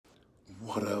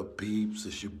What up, peeps?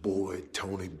 It's your boy,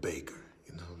 Tony Baker.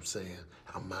 You know what I'm saying?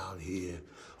 I'm out here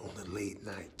on the late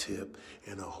night tip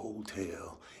in a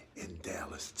hotel in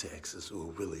Dallas, Texas. Or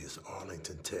really, it's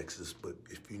Arlington, Texas. But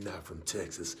if you're not from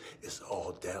Texas, it's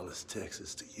all Dallas,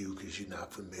 Texas to you because you're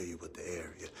not familiar with the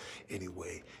area.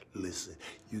 Anyway, listen,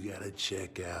 you gotta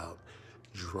check out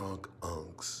Drunk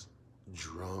Unks.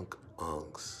 Drunk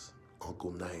Unks.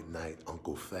 Uncle Night Night,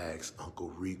 Uncle Fax,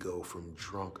 Uncle Rico from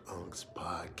Drunk Unks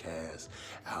podcast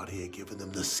out here giving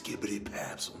them the skibbity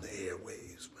paps on the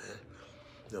airwaves, man.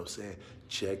 You know what I'm saying?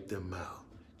 Check them out.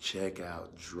 Check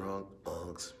out Drunk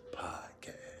Unks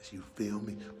podcast. You feel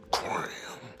me? Cram.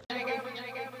 Uncle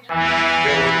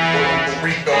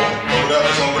Rico, that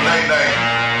was Uncle Night Night.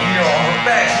 You know, Uncle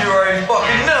Fax, you already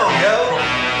fucking know, yo.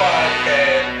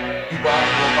 Podcast, you rock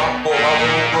my boy, my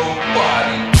little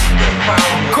body.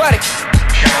 Aquatic.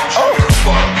 Oh.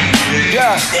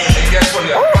 Yeah. And guess what?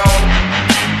 Yeah.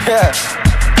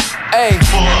 Hey.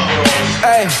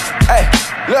 Hey. Hey.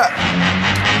 Look.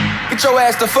 Get your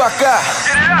ass the fuck up.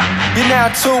 You're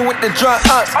now tuned with the Drunk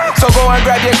Unks. So go and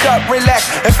grab your cup, relax,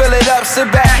 and fill it up.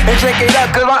 Sit back and drink it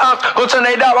up, cause my unks gon' turn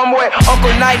it up. I'm with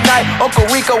Uncle Night Night, Uncle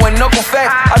Rico, and Uncle Fax.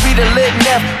 I be the lit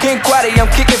Neff, King Quaddy, I'm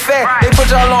kicking fast. They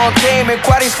put y'all on game, and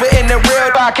Quaddy spitting the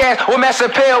real podcast. With Master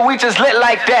Pill, we just lit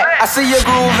like that. I see you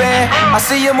grooving, I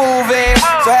see you moving.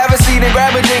 So have a seat and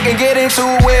grab a drink and get into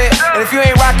it. And if you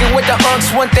ain't rocking with the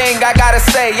unks, one thing I gotta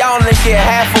say, y'all only get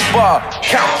half a bar.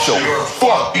 Count your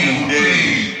fucking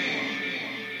days.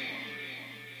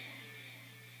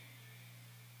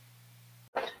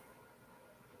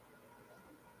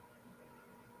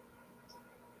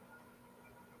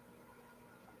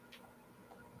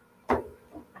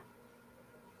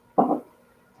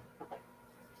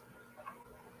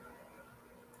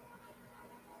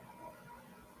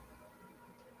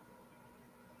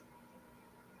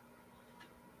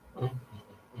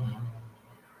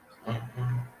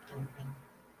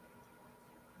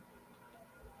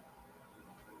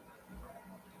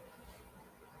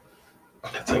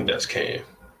 I think that's Cam.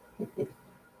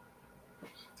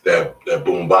 That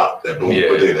boom bop, that boom,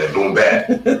 Yeah. that boom bat.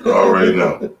 You already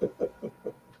know.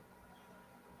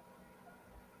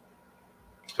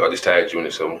 So I just tagged you in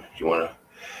it, so you wanna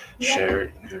share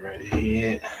it? Get right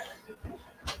ahead.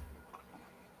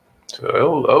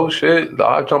 So oh shit,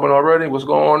 live jumping already. What's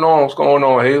going on? What's going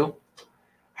on, Hale?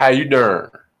 How you doing?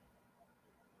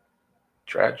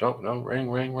 Track jumping, I'm ring.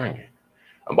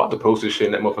 I'm about to post this shit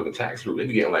in that motherfucking tax group. They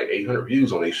be getting like 800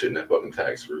 views on this shit in that fucking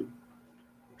tax group.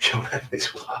 Yo, that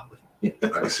is wild. I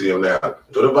can see him now.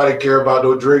 Don't nobody care about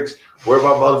no drinks. Where my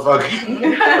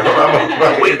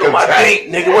motherfucking Wait on my date,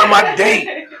 nigga. Where my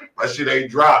date? My shit ain't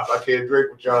dropped. I can't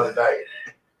drink with y'all tonight.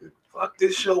 Fuck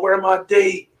this show. Where my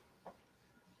date?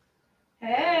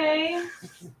 Hey.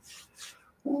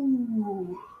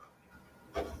 Ooh.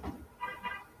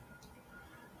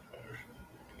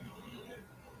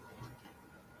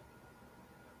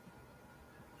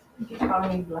 You call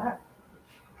me black.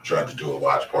 I tried to do a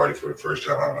watch party for the first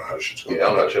time. I don't know how this shit's going. Yeah,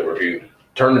 I'm not sure if you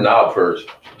turn the knob first.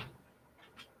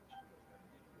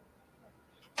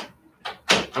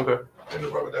 Okay. In the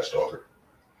rubber, that stalker.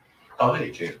 Oh, there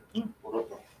you can.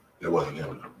 That wasn't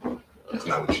him. That's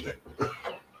not what you think.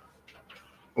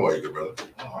 How are you, good brother?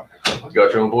 You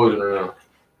got your own boys in there now.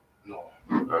 No.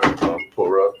 All right, pull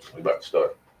her up. We about to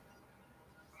start.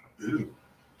 Ew.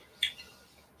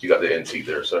 You got the end seat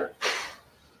there, sir.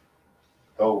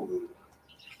 Oh.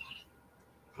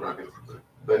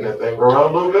 Letting that thing grow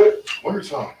out a little bit. Winter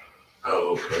time.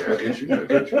 Oh, okay. I get you. Need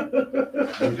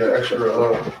that extra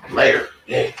layer.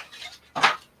 Yeah.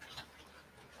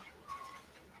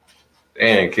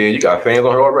 Damn, kid, you got fans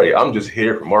on her already. I'm just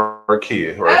here for MarcQuia.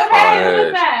 Okay, who was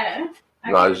that?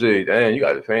 Nah, gee, damn, you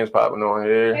got the fans popping on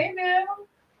here. Hey, Bill.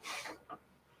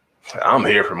 I'm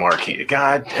here for MarcQuia.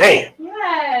 God damn.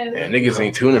 Yes. And niggas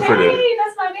ain't tuning for the Hey,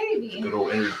 that's my baby. good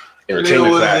old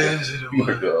entertainment factor. You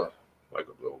picked up like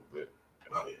a little bit.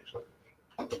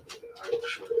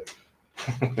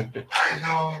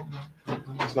 No,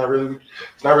 it's not really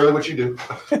what you do.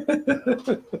 Where we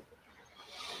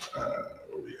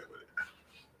at with it?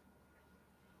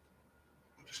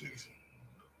 Just niggas.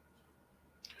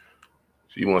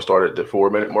 So you want to start at the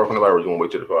 4-minute mark on the live, or you want to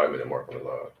wait till the 5-minute mark on the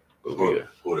live?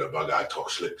 Hold up, I gotta talk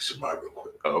slick to somebody real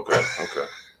quick. Oh, okay.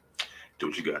 Do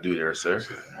what you gotta do there, sir.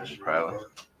 Proud.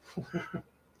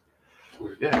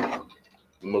 Yeah,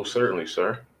 most certainly,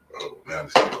 sir. Oh, now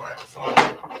this is quiet.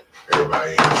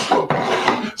 Everybody ain't smoking.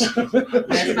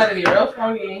 It's gonna be real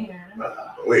foggy in here.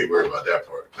 We ain't worried about that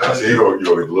part. I see you gonna get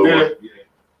a little one. Yeah.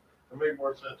 That make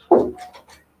more sense.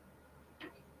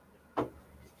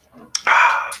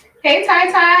 Hey,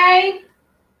 Ty Ty.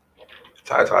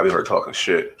 Ty be her talking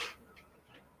shit.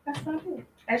 That's not good.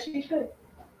 As she should.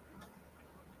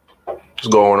 What's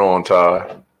going on,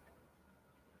 Ty?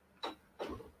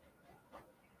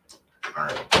 All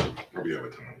right. We'll be over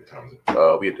time. What time is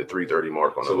it? We hit the 3:30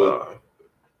 mark on So the line.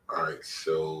 All right.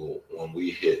 So when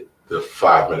we hit the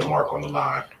 5-minute mark on the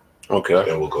line, Okay.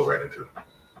 then we'll go right into it.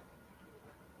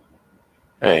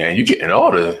 Hey, you getting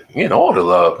all the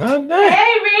love. God damn.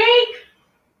 Hey, Rick.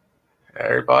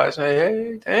 Everybody's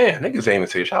saying, hey, damn, niggas ain't even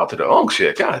say shout out to the Unk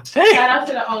shit. God damn. Shout out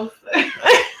to the Unks.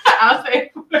 I'll say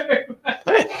it for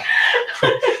everybody.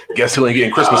 Guess who ain't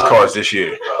getting Christmas cards this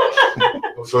year?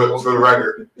 For the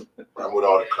record, I'm with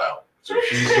all the clout. So if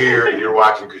she's here and you're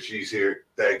watching because she's here,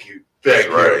 thank you. Thank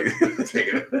you. Right.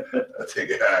 I take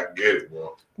it how I get it,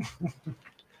 bro. Damn,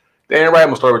 everybody, I'm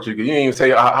gonna start with you because you didn't even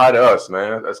say hi to us,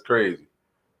 man. That's crazy.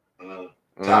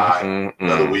 Ty,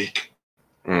 another week.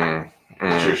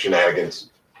 What's your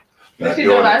shenanigans? Did she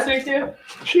do it last week too?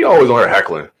 She always on her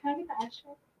heckling. Can I get the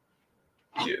ashtray?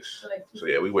 Yes. So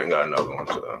yeah, we went and got another one.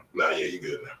 So. Nah, yeah, you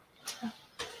good now.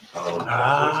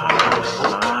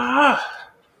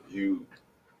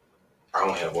 I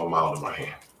only have 1 mile in my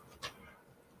hand.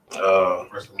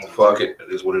 Fuck it. It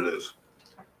is what it is.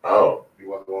 Oh, You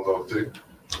want the ones over too?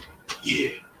 yeah.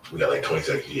 We got like 20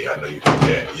 seconds. Yeah, I know you can.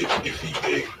 Yeah, your feet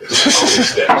big. It's like 6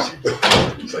 steps.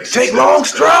 It's like 6 Take steps. long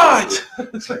strides.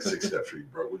 It's like 6 steps for you,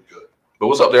 bro. We're good. But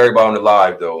what's up to everybody on the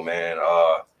live though, man?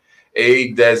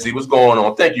 Hey, Desi, what's going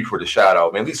on? Thank you for the shout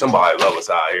out, man. At least somebody love us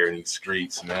out here in these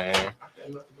streets, man.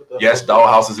 Yes,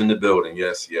 Dollhouse is in the building.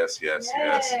 Yes.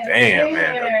 Damn,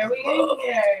 man. We in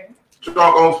here.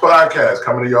 Drunk Unks podcast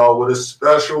coming to y'all with a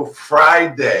special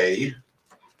Friday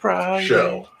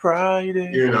show.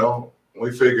 Friday. You know,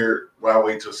 we figured why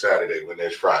wait till Saturday when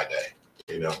there's Friday.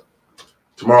 You know,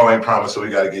 tomorrow ain't promised, so we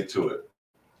got to get to it.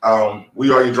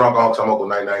 We are your Drunk Unks. I'm Uncle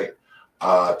Night Night.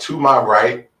 To my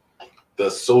right, the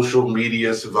social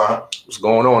media savant. What's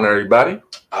going on, everybody?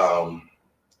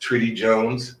 Treaty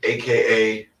Jones,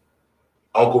 aka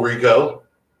Uncle Rico,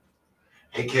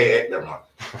 aka never mind.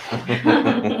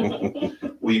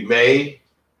 We may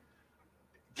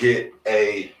get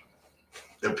a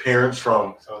appearance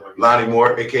from Lonnie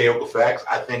Moore, aka Uncle Fax.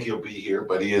 I think he'll be here,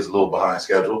 but he is a little behind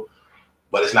schedule.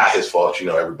 But it's not his fault, you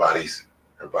know. Everybody's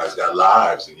got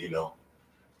lives, and you know,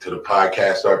 till the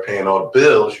podcast start paying all the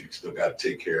bills, you still got to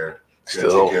take care.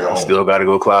 Still got to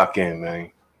go clock in, man.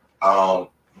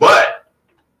 But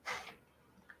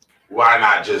why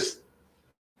not just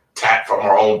tap from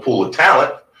our own pool of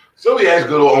talent? So we asked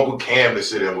good old Uncle Cam to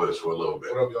sit in with us for a little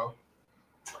bit. What up, y'all?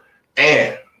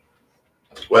 And,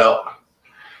 well,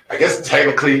 I guess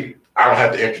technically I don't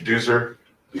have to introduce her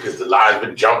because the line's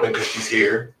been jumping because she's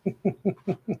here. But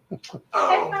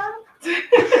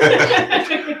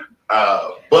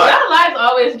that line's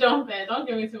always jumping. Don't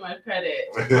give me too much credit.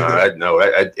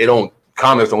 It don't.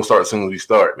 Comments don't start as soon as we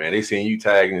start, man. They seeing you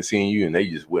tagging and seeing you, and they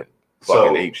just went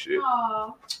fucking ape shit.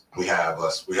 Aww. We have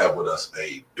with us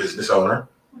a business owner.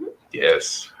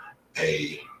 Yes.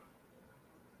 A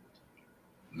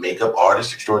makeup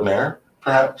artist extraordinaire,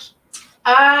 perhaps.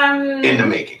 In the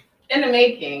making. In the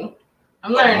making.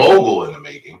 I'm A learning. mogul in the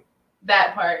making.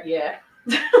 That part, yeah.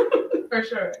 For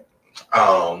sure.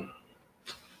 I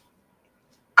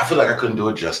feel like I couldn't do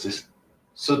it justice.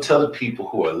 So tell the people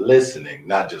who are listening,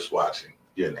 not just watching,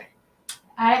 your name.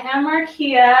 I am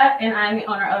MarcQuia, and I'm the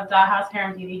owner of Dollhouse Hair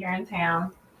and Beauty here in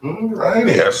town. Right.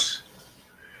 Yes.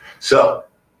 So,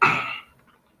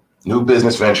 new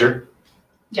business venture.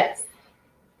 Yes.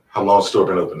 How long has the store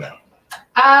been open now?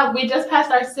 We just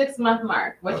passed our 6-month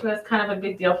mark, which was kind of a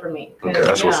big deal for me. Okay,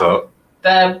 that's what's up.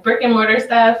 The brick and mortar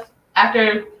stuff,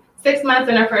 after 6 months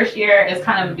in our first year, is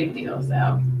kind of a big deal.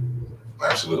 So.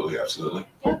 Absolutely.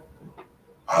 Yeah.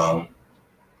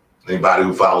 Anybody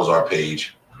who follows our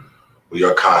page, we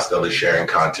are constantly sharing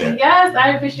content. Yes,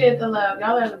 I appreciate the love.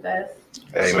 Y'all are the best.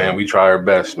 Hey, man, we try our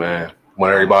best, man.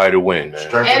 Want everybody to win, man.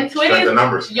 Strength the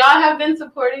numbers. Y'all have been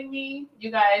supporting me, you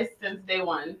guys, since day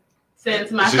one.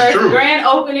 Since my This is first true. grand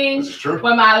opening, This is true.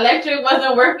 when my electric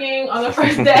wasn't working on the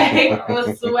first day, it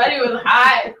was sweaty, it was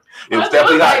hot. It was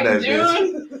definitely hot in that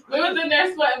June. We was in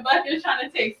there sweating buckets trying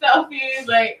to take selfies.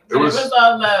 Like, It was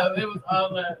all love. It was all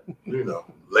love. You know,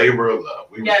 labor of love.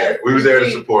 Yes, we was there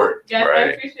to support. Yes, Right.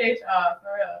 I appreciate y'all,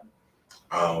 for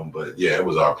real. But yeah, it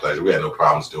was our pleasure. We had no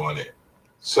problems doing it.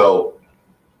 So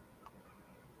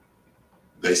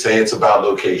they say it's about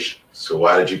location. So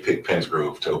why did you pick Penns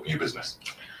Grove to open your business?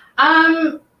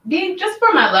 Just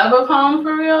for my love of home,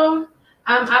 for real.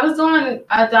 I was doing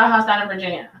a dollhouse out in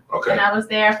Virginia. Okay. And I was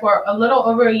there for a little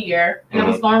over a year, and it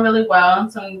was going really well.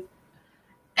 So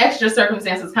extra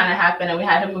circumstances kind of happened and we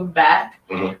had to move back.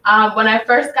 Mm-hmm. When I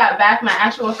first got back, my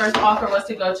actual first offer was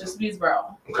to go to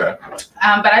Swedesboro. Okay.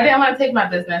 But I didn't want to take my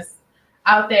business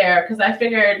out there because I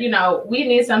figured, you know, we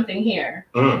need something here.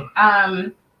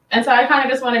 Mm. And so I kind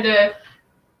of just wanted to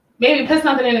maybe put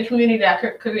something in the community that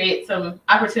could create some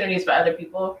opportunities for other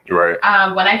people. Right.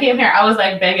 When I came here, I was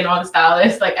like begging all the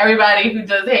stylists, like everybody who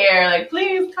does hair, like,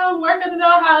 please come work at the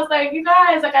Dollhouse. Like, you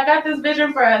guys, like, I got this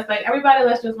vision for us. Like, everybody,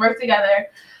 let's just work together.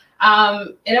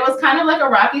 And it was kind of like a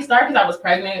rocky start because I was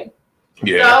pregnant.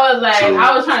 Yeah. So I was like, true.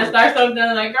 I was trying to start something.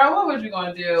 Like, girl, what was you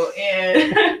going to do?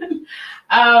 And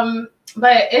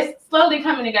but it's slowly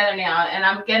coming together now, and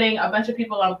I'm getting a bunch of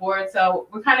people on board. So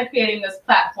we're kind of creating this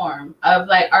platform of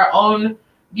like our own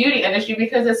beauty industry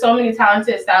because there's so many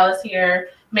talented stylists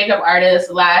here, makeup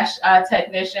artists, lash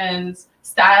technicians,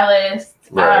 stylists,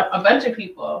 Right. a bunch of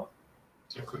people.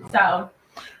 So.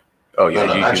 Oh yeah,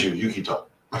 No, not you. You keep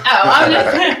talking. Oh, I'm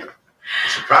just.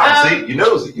 It's a problem. See, you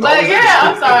knows it. You But always yeah,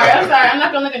 I'm listen. sorry. I'm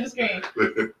not gonna look at the screen.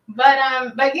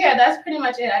 But yeah, that's pretty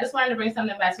much it. I just wanted to bring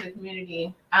something back to the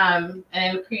community, and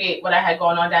create what I had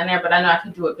going on down there. But I know I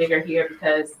can do it bigger here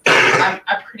because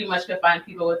I pretty much could find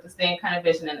people with the same kind of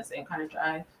vision and the same kind of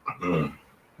drive. Mm.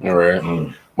 All right.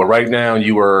 Mm. Well, right now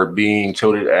you are being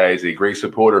touted as a great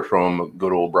supporter from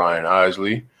good old Brian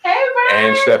Isley. Hey, Brian.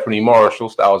 And Stephanie Marshall.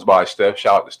 Styles by Steph.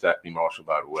 Shout out to Stephanie Marshall,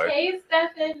 by the way. Hey,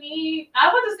 Stephanie. I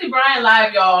want to see Brian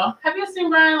live, y'all. Have you seen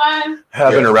Brian live?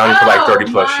 I've been around him for like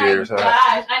 30 plus my years. Gosh,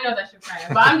 I know that's your friend,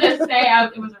 but I'm just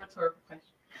saying it was a rhetorical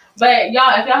question. But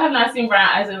y'all, if y'all have not seen Brian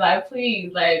Isley live,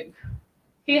 please, like,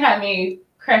 he had me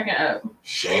cracking up.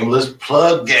 Shameless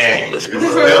plug game. And Stephanie.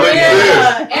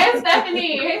 Hey,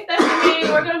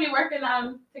 Stephanie. We're gonna be working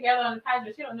together on the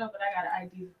pageant. She don't know, but I got an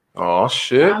ID. Oh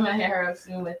shit. I'm gonna hit her up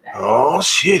soon with that. Oh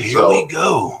shit. Here we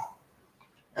go.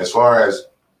 As far as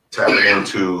tapping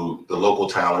into the local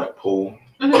talent pool,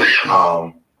 is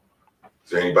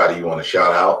there anybody you want to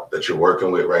shout out that you're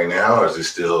working with right now, or is it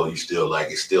still it's still bubbling?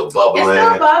 It's still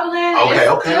bubbling. Okay,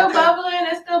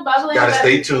 It's still bubbling. Gotta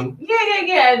stay tuned.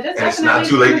 Yeah. Just and it's not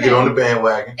too late to get on the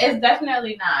bandwagon. It's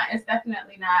definitely not.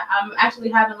 I'm actually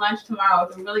having lunch tomorrow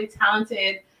with a really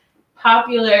talented,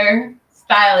 popular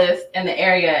stylist in the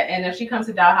area, and if she comes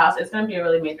to Dollhouse, it's going to be a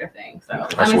really major thing. So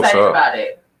I'm excited about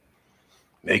it.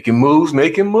 Making moves.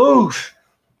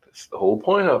 That's the whole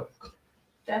point of it.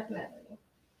 Definitely.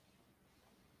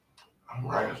 All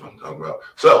right, that's what I'm talking about.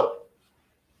 So,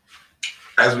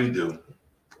 as we do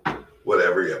with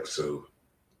every episode,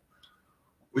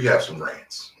 we have some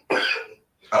rants.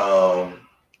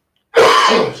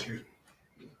 Excuse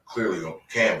me. Clearly,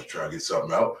 Cam was trying to get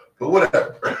something out, but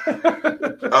whatever.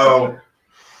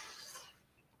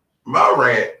 My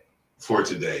rant for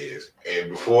today is, and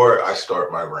before I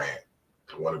start my rant,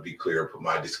 I want to be clear, put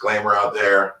my disclaimer out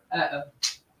there. Uh-oh.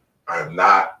 I am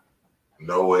not in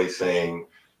no way saying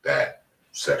that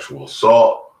sexual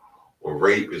assault or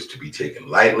rape is to be taken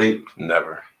lightly.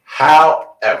 Never.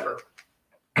 However,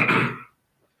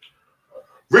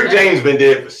 Rick James been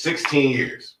dead for 16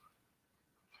 years.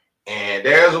 And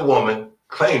there's a woman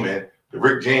claiming that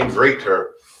Rick James raped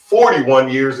her 41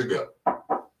 years ago.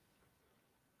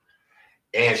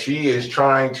 And she is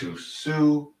trying to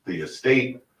sue the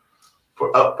estate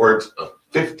for upwards of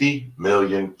 $50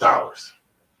 million.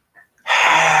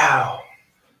 How?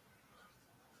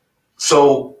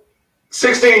 So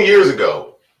 16 years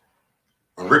ago,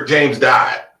 when Rick James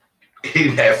died, he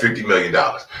didn't have $50 million.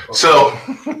 So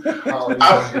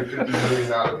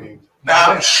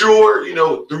I'm sure, you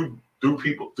know, through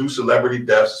people, through celebrity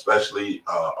deaths, especially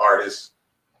artists,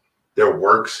 their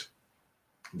works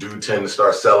do tend to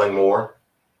start selling more,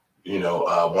 you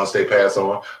know, once they pass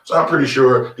on. So I'm pretty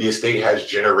sure the estate has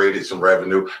generated some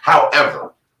revenue.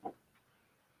 However,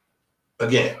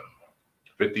 again,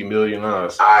 50 million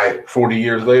 40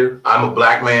 years later. I'm a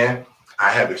black man. I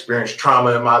have experienced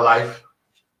trauma in my life,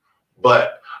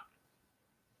 but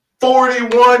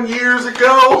 41 years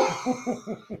ago,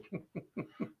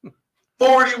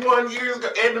 41 years ago,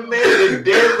 and the man is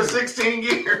dead for 16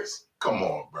 years. Come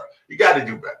on, bro. You got to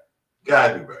do better.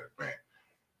 Man.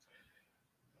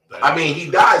 I mean, he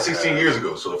died 16 years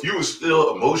ago. So if you were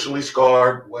still emotionally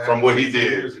scarred from what he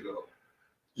did,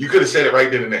 you could have said it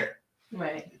right then and there.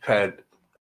 Right. You've had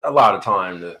a lot of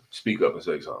time to speak up and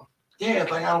say something. Yeah,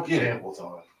 like, I don't get it.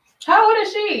 How old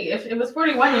is she? If it was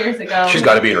 41 years ago. She's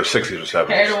got to be in her 60s or 70s.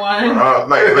 Compared to one.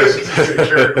 What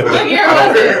year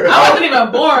was it? I wasn't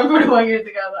even born 41 years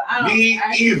ago. But I don't, Me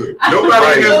either.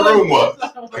 Nobody in this room was. I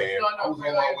was on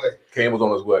my way. Cam was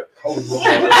on his way.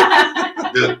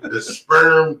 The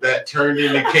sperm that turned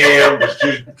into Cam was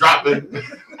just dropping.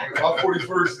 My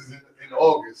 41st is in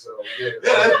August, so yeah,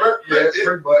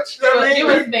 pretty much. You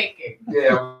was thinking.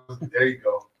 Yeah, there you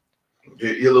go.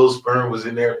 Your little sperm was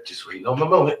in there, just waiting on my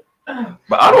moment.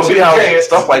 But I don't see how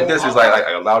stuff like this is like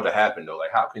allowed to happen though.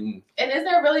 Like, how can? And is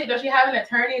there really? Does she have an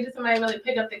attorney? Does somebody really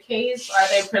pick up the case? Are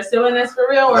they pursuing this for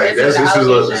real, or Like, is this is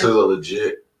allegation? a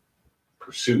legit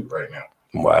pursuit right now.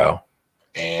 Wow.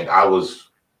 And I was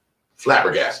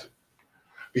flabbergasted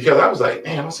because I was like,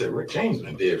 damn, I said Rick James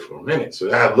been dead for a minute. So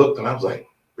I looked and I was like,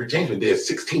 Rick James been dead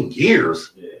 16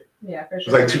 years. Yeah, for It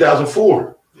sure. was like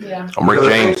 2004. Yeah. I'm Rick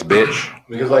James, bitch.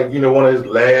 Because, like, you know, one of his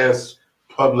last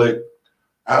public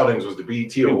outings was the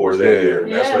BET Awards that year.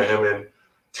 And that's when him and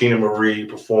Tina Marie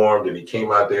performed, and he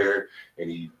came out there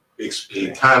and he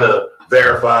kind of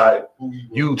verified who he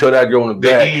was. You tell that girl in the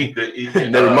back.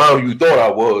 Never mind who you thought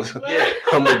I was. Yeah.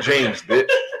 I'm Rick James, bitch.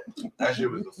 That shit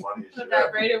was the funniest shit With that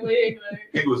ever. braided wig. Like.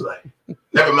 He was like,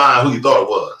 never mind who you thought it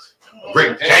was.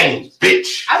 Rick James,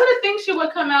 bitch. I would think she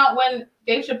would come out when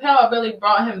Dave Chappelle really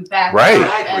brought him back. Right,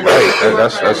 and right. she worked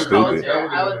That's for his stupid. culture.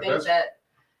 I would think that,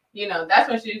 you know, that's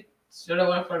when she should have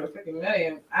went for the freaking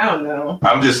million. I don't know.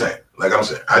 I'm just saying, like I'm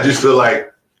saying, I just feel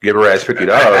like Give her ass $50.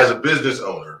 as a business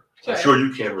owner, Sure. I'm sure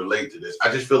you can relate to this.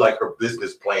 I just feel like her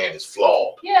business plan is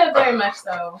flawed. Yeah, very much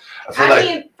so. I feel I like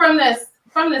mean, from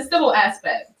the civil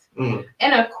aspect, in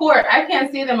a court, I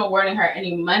can't see them awarding her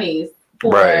any monies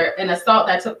for an assault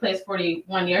that took place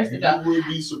 41 years ago. You would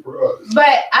be surprised.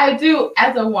 But I do,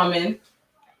 as a woman,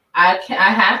 I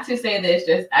have to say this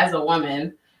just as a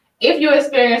woman. If you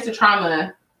experienced a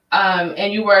trauma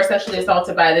and you were sexually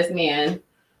assaulted by this man,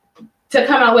 to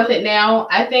come out with it now,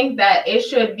 I think that it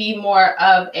should be more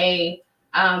of a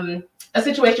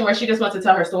situation where she just wants to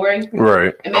tell her story.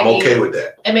 Right. And I'm okay with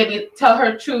that. And maybe tell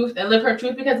her truth and live her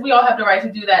truth, because we all have the right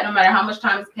to do that no matter how much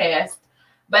time has passed.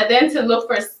 But then to look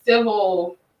for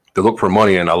civil... To look for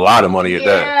money, and a lot of money at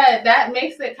that. Yeah, that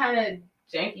makes it kind of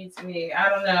janky to me. I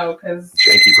don't know, because...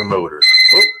 Janky promoters.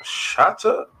 Oh, shots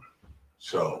up.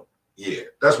 So, yeah,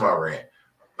 that's my rant.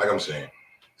 Like I'm saying,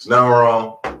 it's nothing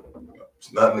wrong.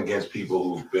 It's nothing against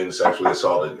people who've been sexually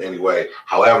assaulted in any way.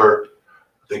 However,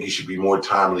 I think you should be more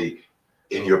timely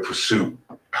in your pursuit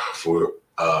for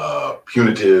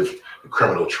punitive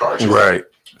criminal charges. Right.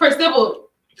 For civil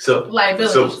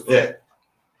liability. So, yeah.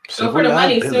 So for the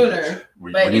money sooner.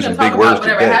 But you can talk about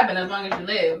whatever happened as long as you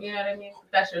live. You know what I mean?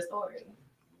 That's your story.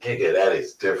 Nigga, that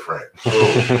is different.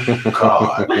 Oh,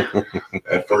 God.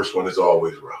 That first one is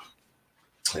always rough.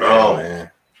 Yeah,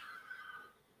 man.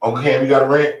 Okay, you got a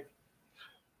rant?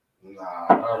 Nah,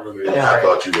 not really. Yeah, I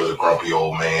thought you was a grumpy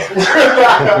old man.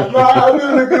 Nah, I've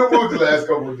been in a good mood the last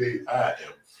couple of days. I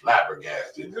am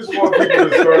flabbergasted. Just want people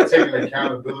to start taking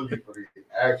accountability for their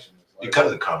actions. Your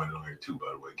cousin commented on here too,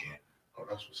 by the way, Ken. Oh,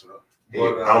 that's what's up. Yeah,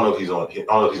 But, I don't know if he's on. I don't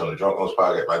know if he's on the Drunk Unks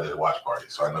podcast, but I did a watch party,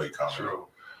 so I know he commented.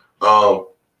 True.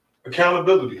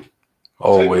 Accountability. Take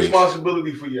Always.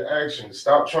 responsibility for your actions.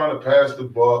 Stop trying to pass the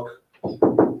buck.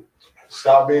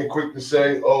 Stop being quick to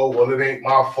say, "Oh, well, it ain't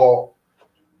my fault."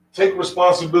 Take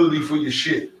responsibility for your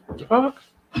shit. Fuck.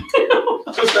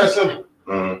 Just that simple.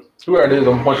 Mm-hmm. Whoever it is,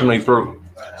 I'm punching their throat.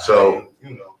 So,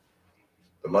 you know,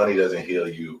 the money doesn't heal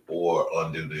you or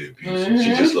undo the abuse.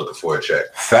 She's just looking for a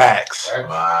check. Facts.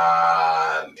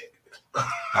 My nigga.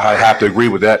 I have to agree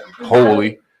with that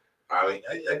wholly. I mean,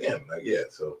 again, like, yeah.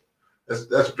 So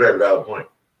that's a very valid point.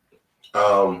 I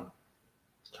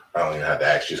don't even have to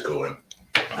ask. Just go in.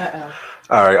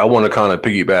 All right, I want to kind of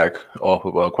piggyback off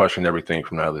of a question, everything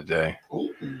from the other day.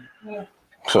 Yeah.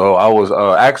 So I was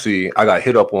I got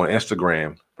hit up on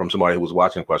Instagram from somebody who was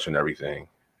watching Question Everything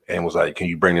and was like, "Can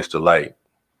you bring this to light?"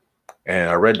 And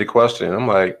I read the question. And I'm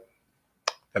like,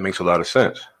 that makes a lot of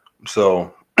sense.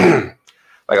 So, like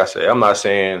I said, I'm not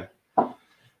saying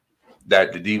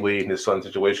that the D Wade and his son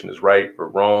situation is right or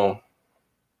wrong.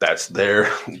 That's their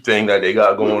thing that they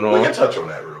got going on. We can touch on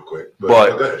that real quick.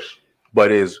 But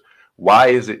why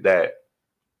is it that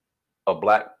a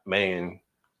black man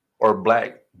or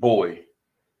black boy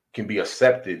can be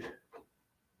accepted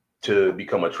to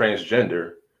become a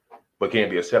transgender, but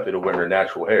can't be accepted to wear their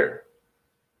natural hair?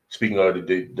 Speaking of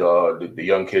the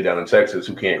young kid down in Texas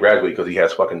who can't graduate because he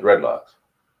has fucking dreadlocks.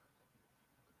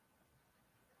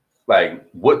 Like,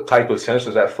 what type of sense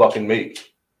does that fucking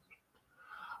make?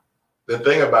 The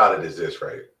thing about it is this,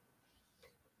 right?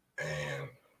 And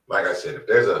like I said,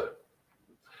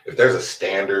 if there's a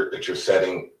standard that you're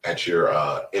setting at your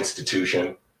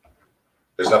institution,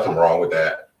 there's nothing wrong with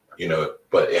that, you know,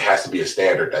 but it has to be a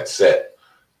standard that's set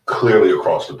clearly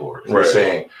across the board. We're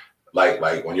saying, like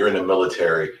when you're in the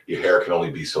military, your hair can only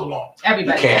be so long.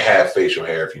 Everybody. You can't have facial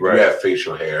hair. If you do have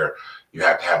facial hair, you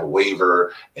have to have a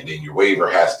waiver, and then your waiver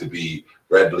has to be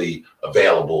readily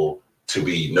available to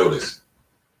be noticed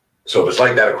So if it's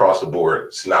like that across the board,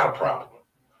 it's not a problem.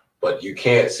 But you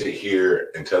can't sit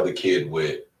here and tell the kid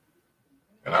with,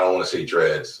 and I don't want to say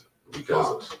dreads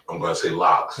because I'm going to say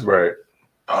locks. Right.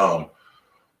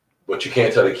 But you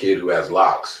can't tell the kid who has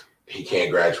locks he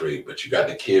can't graduate. But you got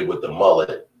the kid with the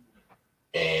mullet,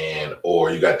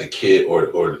 or you got the kid or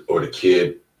the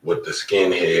kid with the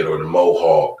skinhead or the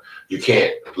mohawk. You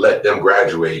can't let them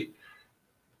graduate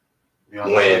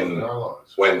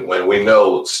when we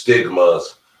know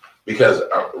stigmas. Because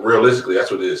realistically,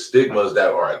 that's what it is. Stigmas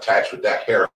that are attached with that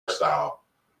hairstyle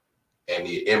and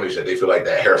the image that they feel like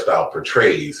that hairstyle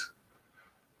portrays.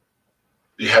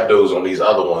 You have those on these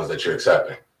other ones that you're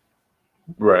accepting.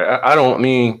 Right. I don't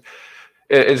mean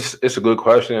it's a good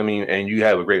question. I mean, and you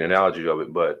have a great analogy of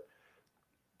it, but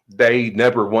they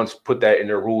never once put that in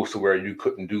their rules to where you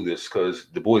couldn't do this because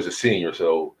the boy's a senior,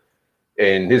 so.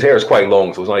 And his hair is quite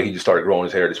long, so it's not like he just started growing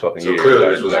his hair this fucking year. So clearly,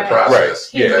 this was that process.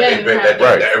 Right. Yeah,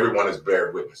 that everyone is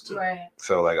bear witness to. Right.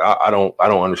 So like, I don't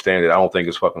understand it. I don't think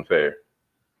it's fucking fair.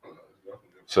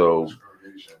 So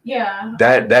yeah,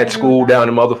 that school down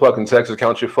in motherfucking Texas,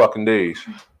 count your fucking days.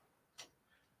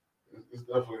 It's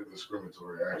definitely a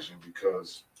discriminatory action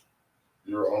because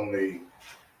you're only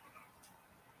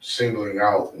singling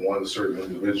out one certain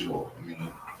individual. I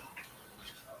mean.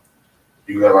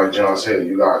 You got, like John said,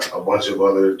 you got a bunch of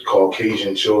other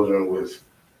Caucasian children with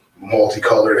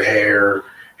multicolored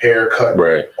haircut.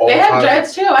 Right. They have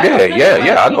dreads too.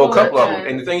 Yeah. I know a couple of them.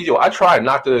 And the thing is, I try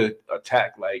not to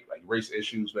attack like race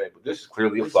issues, man, but this is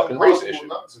clearly a fucking race issue.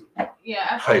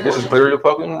 Yeah. Hey, this is clearly a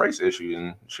fucking race issue,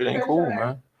 and shit ain't cool,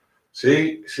 man.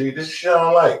 See, this is shit I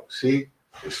don't like. See,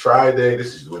 it's Friday.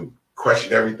 This is when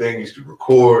question everything. He's to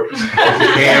record.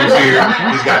 Cam's here.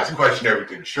 He's got to question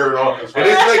everything. Shirt on. And it's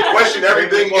like question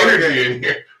everything energy in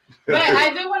here. But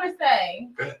I do want to say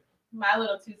my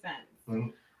little 2 cents. Mm-hmm.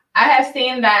 I have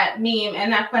seen that meme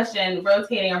and that question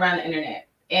rotating around the internet.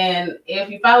 And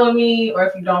if you follow me or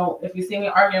if you don't, if you see me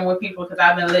arguing with people, because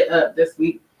I've been lit up this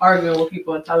week arguing with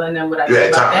people and telling them what I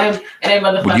think about them. And they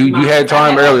motherfuckers. You had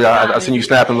time earlier. I seen you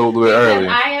snapping a little bit earlier.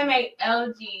 I am a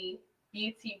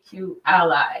LGBTQ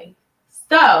ally.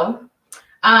 So,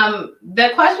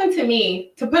 the question to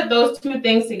me, to put those two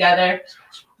things together,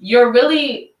 you're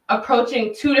really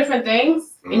approaching two different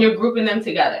things and you're grouping them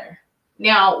together.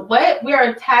 Now, what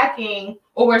we're attacking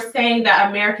or we're saying that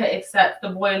America accepts the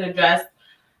boy in the dress,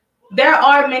 there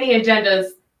are many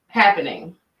agendas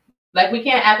happening. Like, we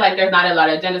can't act like there's not a lot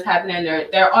of agendas happening.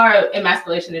 There are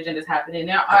emasculation agendas happening.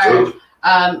 There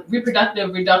are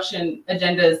reproductive reduction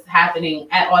agendas happening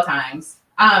at all times.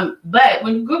 But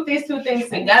when you group these two things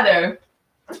together,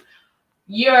 what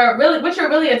you're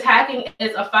really attacking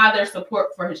is a father's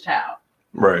support for his child,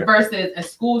 right, versus a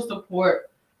school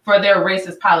support for their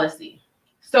racist policy.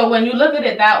 So when you look at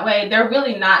it that way, they're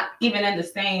really not even in the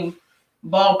same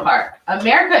ballpark.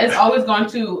 America is always going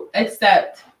to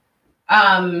accept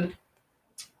other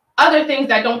things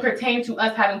that don't pertain to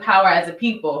us having power as a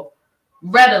people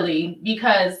readily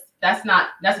because that's not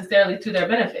necessarily to their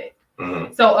benefit.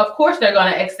 Mm-hmm. So of course they're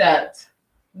going to accept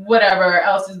whatever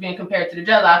else is being compared to the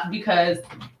dreadlocks because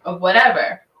of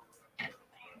whatever.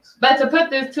 But to put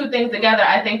these two things together,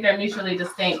 I think they're mutually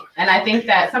distinct. And I think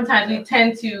that sometimes we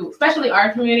tend to, especially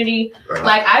our community,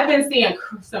 like I've been seeing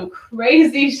some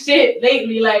crazy shit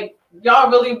lately. Like y'all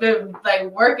really been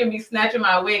like working me, snatching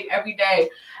my wig every day.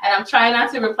 And I'm trying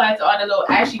not to reply to all the little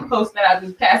ashy posts that I've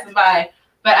been passing by.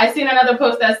 But I seen another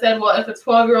post that said, well, if a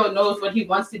 12-year-old knows what he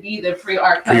wants to be, then free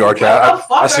R. Kelly. Free R. Kelly.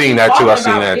 I seen that too. I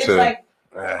seen that too. Like,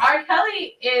 R.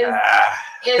 Kelly is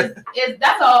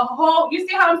that's a whole, you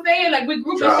see how I'm saying? Like we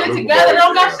group this shit together,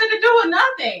 don't got shit to do with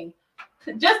nothing.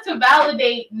 Just to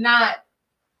validate not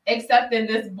accepting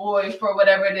this boy for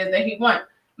whatever it is that he wants.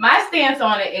 My stance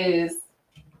on it is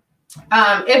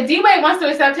if D-Wade wants to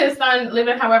accept his son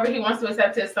living however he wants to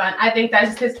accept his son, I think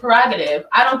that's his prerogative.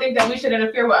 I don't think that we should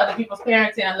interfere with other people's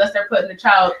parenting unless they're putting the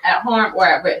child at harm or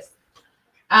at risk.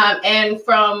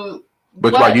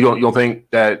 But like you don't think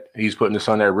that he's putting his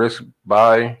son at risk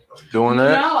by doing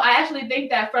that? No, I actually think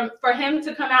that for him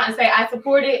to come out and say I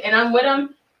support it and I'm with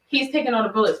him, he's taking all the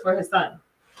bullets for his son.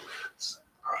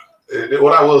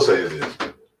 What I will say is this: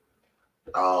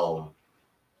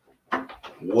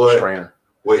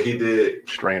 what he did,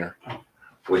 Strainer.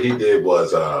 What he did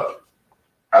was,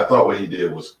 I thought what he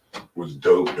did was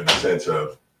dope in the sense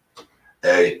of,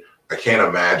 I can't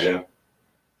imagine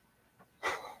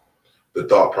the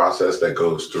thought process that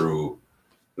goes through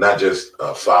not just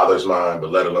a father's mind, but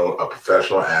let alone a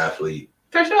professional athlete.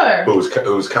 For sure.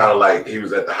 Who's kind of like, he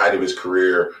was at the height of his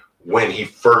career when he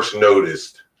first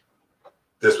noticed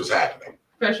this was happening.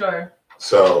 For sure.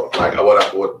 So like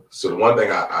so the one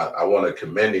thing I want to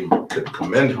commend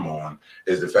him on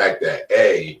is the fact that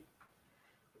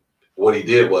what he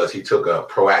did was he took a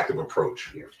proactive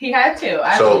approach. He had to,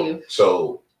 I believe.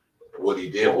 So what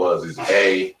he did was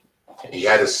he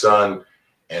had his son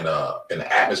in an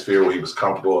atmosphere where he was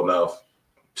comfortable enough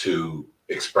to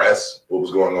express what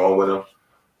was going on with him.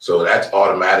 So that's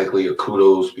automatically a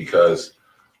kudos, because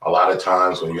a lot of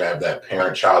times when you have that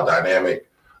parent-child dynamic,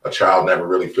 a child never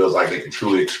really feels like they can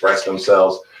truly express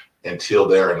themselves until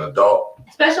they're an adult.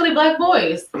 Especially Black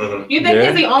boys. Mm-hmm. You think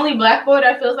he's the only Black boy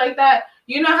that feels like that?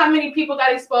 You know how many people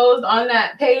got exposed on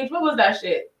that page? What was that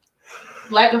shit?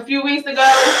 Like a few weeks ago?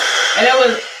 And it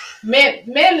was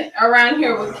men around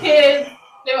here with kids.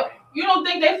 You don't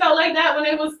think they felt like that when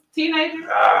they was teenagers?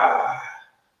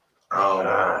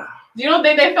 You don't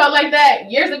think they felt like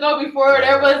that years ago before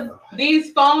there was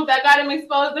these phones that got them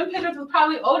exposed? Them pictures was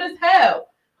probably old as hell.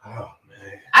 Oh,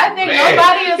 man. I think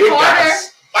nobody is harder.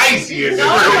 Spicy as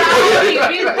nobody,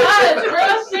 because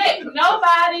real shit.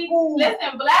 Nobody.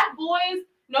 Listen, Black boys.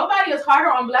 Nobody is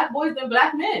harder on Black boys than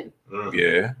Black men.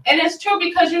 Yeah. And it's true,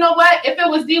 because you know what? If it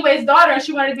was D-Wade's daughter and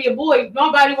she wanted to be a boy,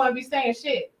 nobody want to be saying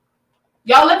shit.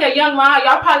 Y'all look at young Ma,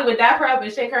 y'all probably would dap her up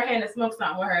and shake her hand and smoke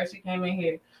something with her if she came in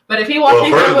here. But if he walked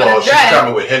in here with a dress, she's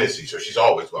coming with Hennessy, so she's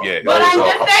always welcome. Yeah, but I'm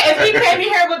just saying, if he came in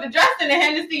here with the dress and the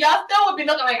Hennessy, y'all still would be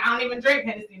looking like, I don't even drink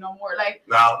Hennessy no more. Like,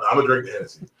 no, I'm gonna drink the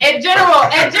Hennessy. In general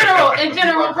perception though. In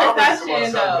general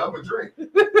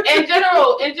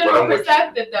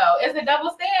perspective though, it's a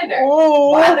double standard.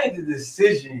 Oh, I think the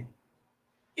decision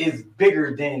is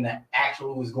bigger than the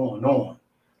actual what's going on.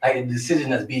 Like the decision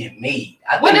that's being made.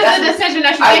 What is the decision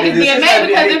that you think is being made?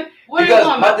 Because what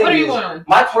are you going on?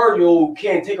 My 12-year-old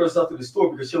can't take herself to the store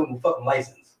because she don't have a fucking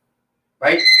license.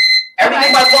 Right?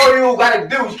 Everything my 12-year-old gotta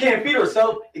do, she can't feed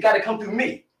herself, it gotta come through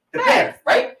me, the parent,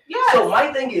 right? Yes. So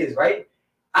my thing is, right,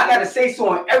 I gotta say so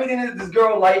on everything in this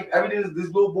girl life, everything in this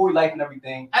little boy life and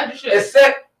everything.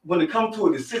 Except when it comes to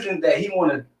a decision that he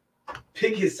wanna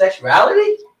pick his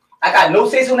sexuality. I got no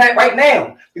say on that right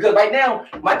now, because right now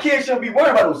my kids shouldn't be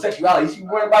worrying about no sexuality. He should be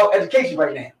worrying about education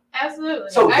right now. Absolutely.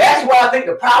 So that's where I think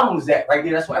the problem is at right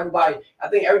there. That's why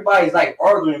everybody's like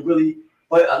arguing really,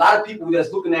 but a lot of people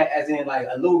that's looking at as in like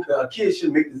a kid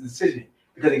should make this decision,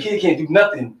 because the kid can't do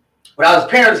nothing without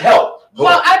his parents' help. Hold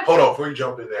on, before you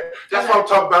jump in there. That's what I'm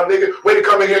talking about, nigga. Way to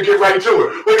come in here and get right to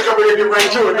it. Way to come in here and get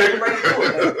right to it,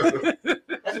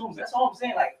 nigga. That's all I'm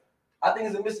saying. Like, I think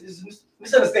it's a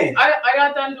misunderstanding. I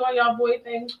got done doing y'all boy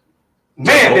thing.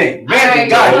 Man thing.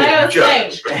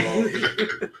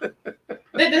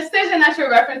 The decision that you're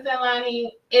referencing,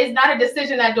 Lonnie, is not a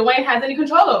decision that Dwayne has any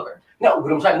control over. No,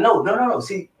 what I'm trying to no.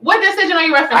 See, what decision are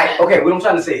you referencing? Okay, what I'm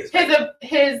trying to say is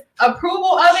his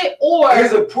approval of it, or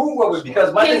his approval of it,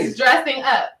 because my thing is dressing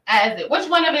up as it. Which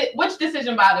one of it? Which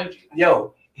decision bothered you?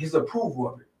 Yo, his approval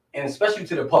of it, and especially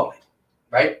to the public,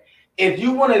 right? If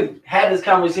you want to have this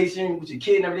conversation with your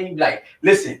kid and everything, you be like,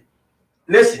 listen,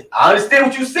 I understand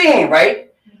what you're saying, right?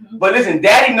 Mm-hmm. But listen,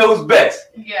 daddy knows best.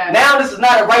 Yeah. Now this is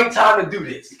not the right time to do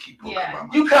this. Yeah.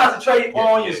 You concentrate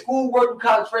on your schoolwork, you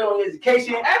concentrate on your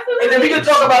education. Absolutely. And then we can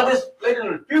talk about this later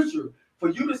in the future. For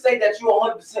you to say that you're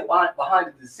 100% behind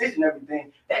the decision and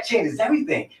everything, that changes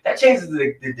everything. That changes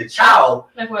the child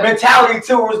mentality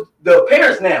towards the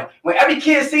parents now. When every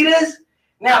kid see this,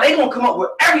 now they gonna come up with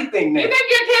everything now. You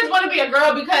think your kids want to be a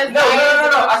girl because no.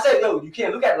 I said, yo, you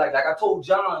can't look at it like I told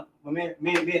John when me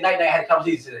and Night had a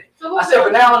conversation today. So I said,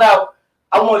 from now on out,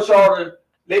 I want y'all to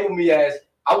label me as,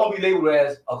 I won't be labeled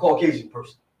as a Caucasian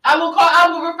person. I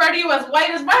will refer to you as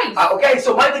white as rice. Okay,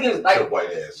 so my thing is like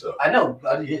white ass. So. I know,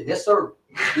 yes sir.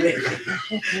 Yeah.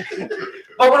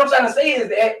 But what I'm trying to say is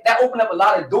that opened up a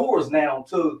lot of doors now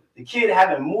to the kid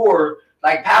having more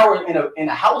like power in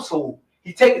a household.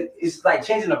 It's like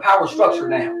changing the power structure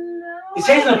now. He's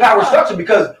changing the power structure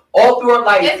because all throughout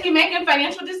like is he making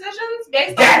financial decisions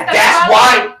based on that's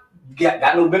why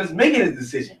got no business making his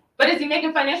decision. But is he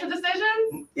making financial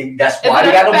decisions? That's why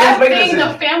he got no business making decisions. Is it affecting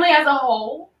the family as a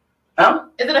whole? Huh?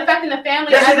 Is it affecting the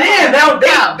family? Yes, it is. Now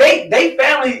they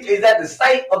family is at the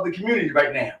site of the community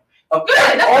right now. Good.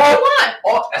 That's what you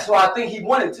want. That's what I think he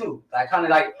wanted to. I kind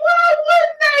of like. Well,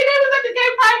 what day? They was at the gay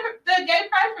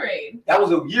pride parade. That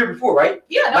was a year before, right?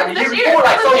 Yeah, like a year before.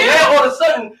 Like so, now all of a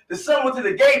sudden the son went to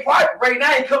the gay pride parade.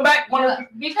 Now he come back because. No.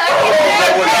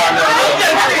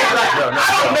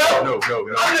 Bro,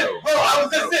 I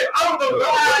was just saying. I don't know.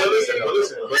 Listen.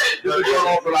 This has been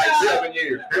on for like 7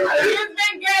 years. He's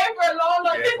been gay for a long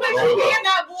time.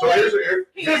 So here's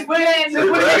I'm not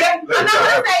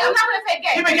gonna say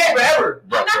gay. He's been gay forever.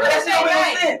 I'm not gonna say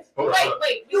gay. sense.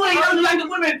 Wait. You ain't gonna like the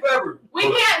women forever. We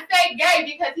can't say gay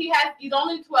because he's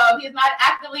only 12. He's not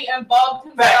actively involved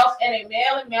himself in a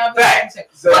male and male relationship.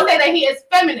 We'll say that he is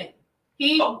feminine.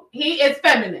 He is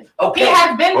feminine. Okay. He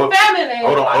has been feminine.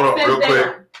 Hold on, since real day quick.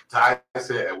 one. Ty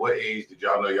said, at what age did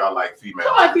y'all know y'all like female?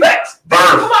 Come on, Facts.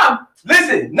 Come on.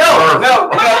 Listen, no.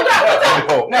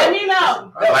 Let me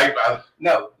know.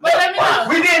 No. But let me know.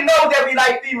 We didn't know that we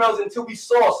like females until we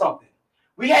saw something.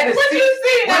 We had to see. You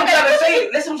see? What I'm trying to say.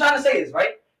 Listen, what I'm trying to say is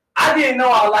right. I didn't know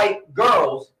I like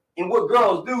girls and what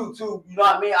girls do to. You know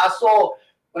what I mean? I saw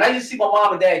when I used to see my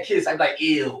mom and dad kiss. I'd be like,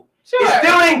 ew. Sure. It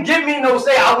still didn't give me no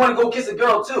say. I want to go kiss a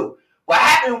girl too. What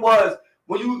happened was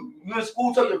when you in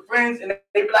school told your friends and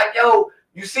they be like, yo,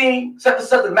 you seen such and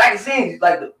such the magazine,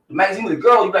 like the magazine with the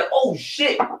girl. You be like, oh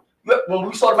shit. When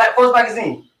we saw the first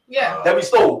magazine, that we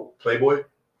stole, Playboy.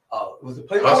 It was the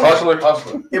Playboy.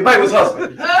 Hustler. It might was Hustler.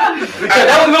 Because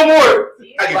that was a little more.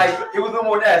 Like it was a little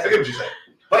more nasty. I get what you're saying.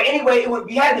 But anyway,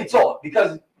 we had to be taught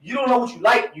because you don't know what you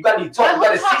like. You got to be taught. You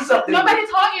got to see something. Nobody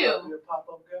taught you.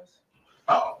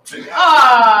 Oh,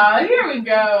 here we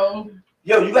go.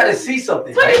 Yo, you got to see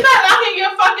something. So you're not knocking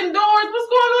your fucking doors. What's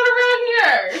going on around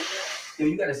here? Yo,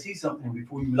 you got to see something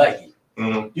before you like it.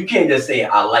 Mm-hmm. You can't just say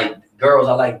I like girls,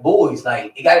 I like boys.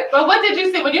 Like it got. But what did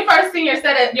you see when you first seen your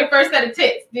first set of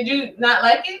tits? Did you not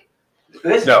like it?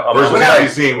 Listen, no, have you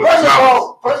seen? First of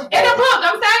all, in the book,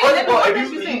 I'm saying.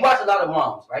 If you watch a lot of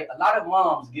moms, right? A lot of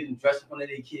moms getting dressed in front of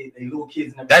their kids, their little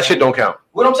kids, and everything. That shit don't count.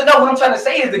 What I'm trying to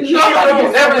say is the kids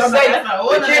never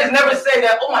say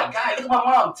that. Oh my God, look at my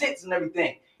mom tits and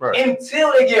everything. Right.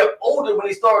 Until they get older, when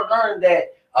they start learning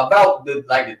that about the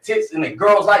tits and the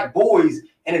girls like boys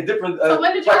and the different. So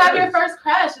when did you have your first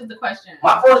crush? Is the question.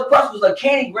 My first crush was a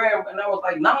candy gram, and I was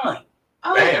like 9.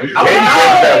 Oh. Damn, you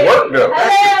that work though.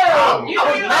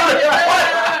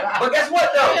 But guess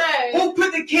what though? Okay. Who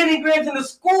put the candy grams in the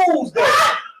schools though?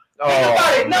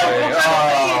 Nobody knows.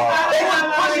 They were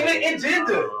pushing it in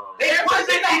gender. They pushed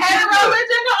it in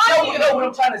gender. No, what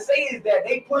I'm trying to say is that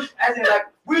they pushed as in like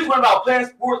we was worried about playing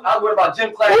sports. I was worried about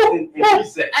gym class and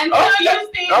recess. Until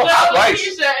you seen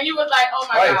Alicia and you was like, oh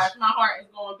my gosh, my heart is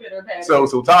going pitter patter.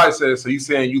 So Ty says, so you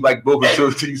saying you like both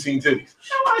until you seen titties?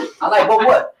 I like both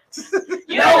what?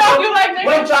 You know, you like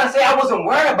what I'm trying to say, I wasn't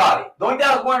worried about it. The only thing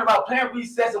I was worried about playing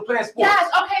recess and playing sports.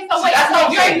 Yes, okay, so wait, so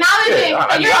you're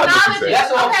acknowledging,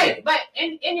 That's what okay, but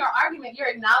in your argument, you're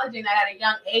acknowledging that at a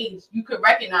young age, you could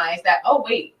recognize that, oh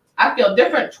wait, I feel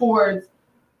different towards,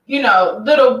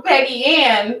 little Peggy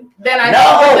Ann than I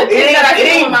did the thing that I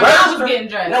did when my mom was getting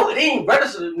dressed. No, it ain't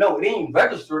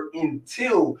registered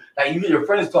until like you hear your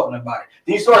friends talking about it.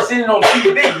 Then you start sitting on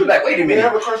TV, you're like, wait a minute. You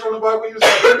have a crush on the boy when you was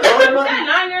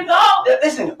 9 years old.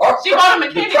 Listen, she bought him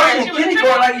a kindergarten.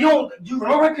 Like you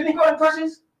remember kindergarten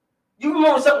crushes? You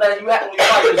remember something that you had when you were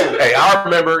 5 years old? Hey, I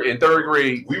remember in 3rd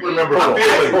grade. We remember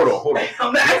feelings. Hold on.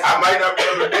 I might not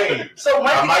remember names. So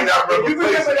I might not remember you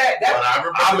remember that.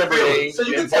 I remember names. So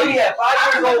you can tell me at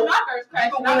 5 years old,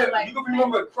 you can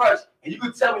remember a crush, and you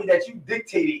could tell me that you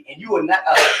dictated and you would not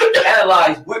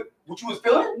analyze what you was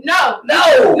feeling? No,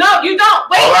 you don't.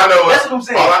 Wait. That's what I'm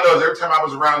saying. All I know is every time I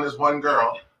was around this one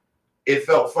girl, it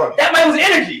felt funny. That man was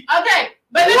energy. Okay,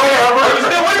 but you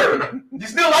still with her? You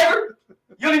still like her?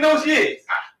 You don't even know who she is.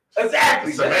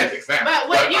 Exactly. Semantics. But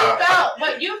what you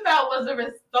felt was the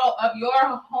result of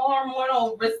your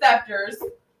hormonal receptors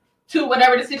to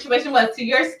whatever the situation was, to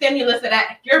your stimulus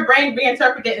that your brain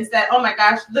reinterpreted and said, oh my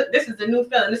gosh, look, this is a new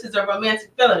feeling. This is a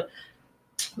romantic feeling.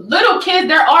 Little kids,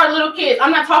 there are little kids.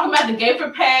 I'm not talking about the gay for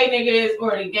pay niggas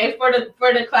or the gay for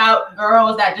the clout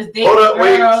girls that just date girls.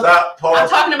 Wait, stop, pause. I'm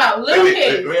talking about little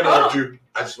kids. Let me interrupt you.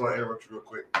 I just want to interrupt you real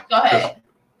quick. Go ahead.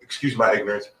 Excuse my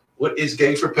ignorance. What is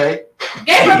gay for pay?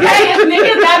 Gay for pay is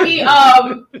niggas that be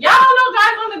y'all don't know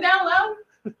guys on the down low?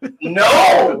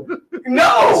 No.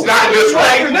 It's not just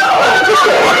like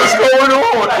what's going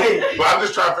on? But I'm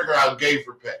just trying to figure out gay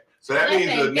for pay. So that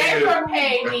means the gay for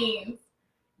pay means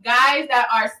guys that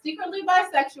are secretly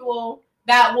bisexual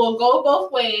that will go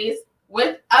both ways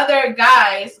with other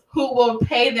guys who will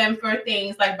pay them for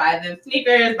things like buy them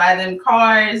sneakers, buy them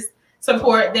cars,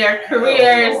 support their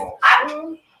careers.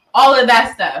 All of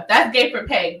that stuff. That's gay for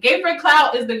pay. Gay for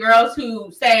clout is the girls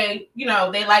who say,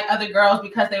 they like other girls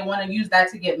because they want to use that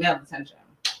to get male attention.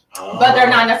 But they're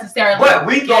not necessarily. But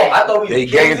I thought they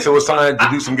gay until it's time to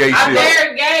do some gay shit.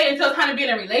 They're gay until it's time to be in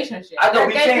a relationship. They're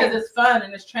gay because it's fun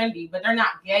and it's trendy, but they're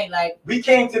not gay. Like we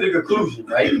came to the conclusion,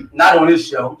 right? Not on this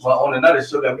show, but on another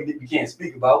show that we can't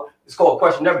speak about. It's called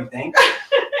Question Everything.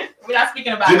 We're not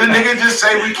speaking about Did it. the nigga just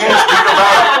say we can't speak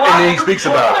about it? And then he speaks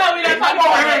about it. No, we're not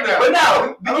talking about it. But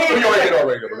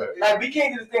no, we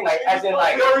can't do this thing like as in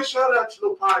like. You already shut up to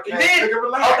the podcast. You did. Nigga,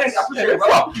 relax. I appreciate it, bro.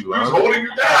 Fuck you, We was man. holding you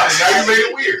down, and now you made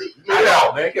it weird. Get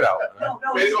out, man. Get out. No.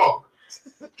 Made it off.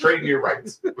 Trading your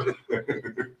rights. All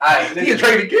right, He can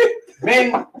trade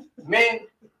again. Men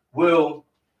will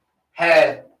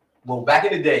have, well, back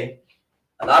in the day,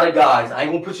 a lot of guys, I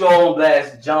ain't gonna put y'all on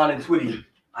blast, John and Twitty.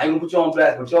 I ain't gonna put y'all on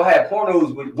blast, but y'all had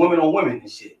pornos with women on women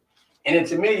and shit. And then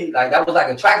to me, like that was like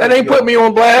attractive. That ain't put me on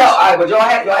No, blast. all right, but y'all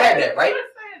had that, right?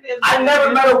 I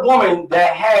never met a woman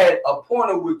that had a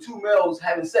porno with two males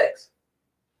having sex.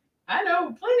 I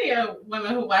know plenty of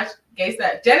women who watch gay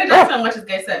sex. Janet Jackson watches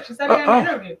gay sex. She said it in an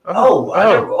interview.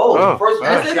 First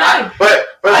That's his shot. name. But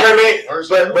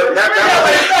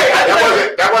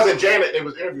that wasn't Janet. It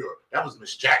was interviewer. That was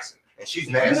Miss Jackson, and she's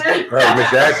nasty. Right, Miss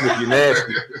Jackson, if you're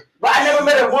nasty. But I never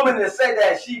met a woman that said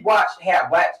that she watched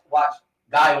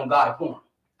guy on guy porn.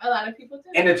 A lot of people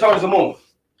do. In the terms of moon.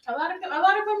 A lot of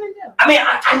women do. I mean,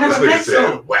 I never met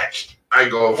some. Watched. I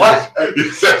ain't going. What?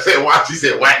 You said watch. He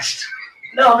said watched.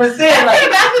 No, I'm just saying, like.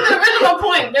 Back to the original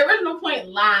point. The original point,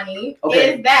 Lonnie,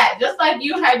 is that just like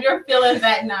you had your feelings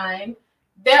at 9,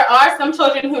 there are some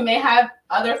children who may have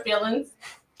other feelings.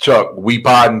 Chuck, we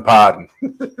podding.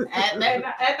 At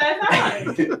that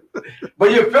time.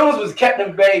 But your feelings was kept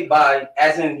in bay by,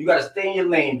 as in, you got to stay in your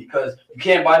lane because you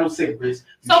can't buy no cigarettes.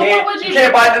 You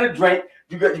can't buy another drink.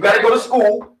 You got to go to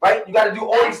school, right? You got to do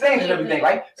all these things and everything,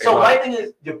 right? So my thing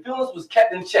is, your feelings was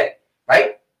kept in check,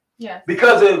 right? Yeah.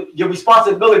 Because of your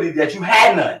responsibility that you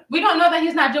had none. We don't know that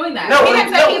he's not doing that. No, he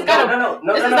didn't say he's got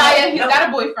this is Zaya, he's got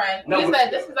a boyfriend. No, he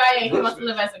said this is Zaya and he wants to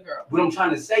live as a girl. What I'm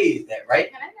trying to say is that, right?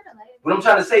 What I'm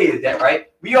trying to say is that, right?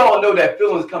 We all know that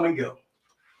feelings come and go,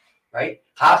 right?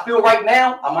 How I feel right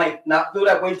now, I might not feel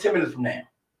that way 10 minutes from now.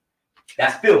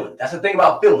 That's feeling. That's the thing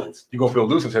about feelings. You're going to feel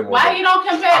loose in 10 minutes. Why you don't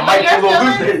compare? I might feel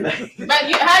loose.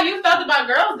 But how you felt about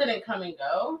girls didn't come and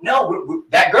go. No,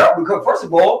 that girl, because first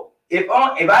of all, if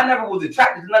I never was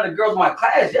attracted to none of the girls in my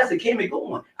class, yes, it came and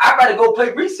going. I'd rather go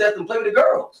play recess than play with the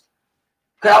girls.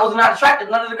 Because I was not attracted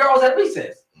to none of the girls at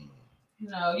recess.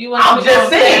 No, you want to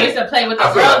play with the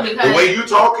girls like because the way you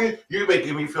talking, you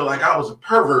making me feel like I was a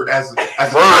pervert as a I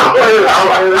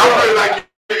really like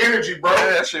your energy, bro. Yeah,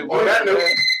 that shit On that note,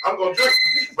 I'm gonna drink,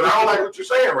 but I don't like what you're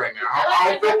saying right now.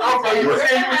 I don't feel comfortable.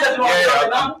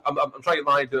 I'm trying to get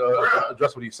Lonnie to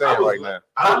address what he's saying right now.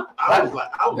 I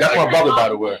was That's my brother, by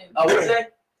the way. What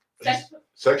say?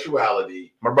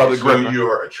 Sexuality. My brother is who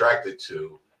you're attracted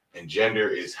to, and gender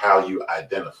is how you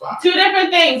identify. 2 different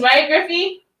things, right,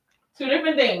 Griffey? 2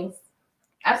 different things.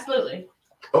 Absolutely.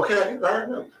 Okay, all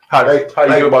right. How do you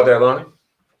feel about that, Lonnie?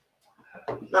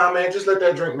 Nah, man, just let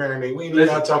that drink marinate. We ain't even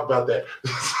gotta talk about that.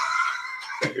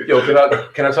 Yo,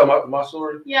 can I tell my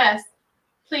story? Yes.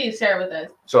 Please share with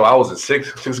us. So I was in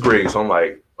sixth grade, so I'm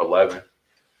like 11.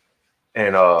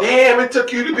 And damn, it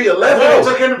took you to be 11. It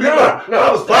took him to be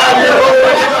I was 5 years old.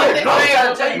 I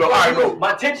gotta tell you,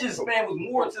 my attention span was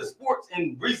more into sports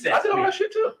and recess. I did all that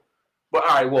shit too. But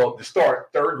all right, well, to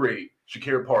start 3rd grade,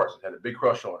 Shakira Parsons had a big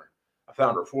crush on her. I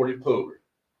found her 40th Clover,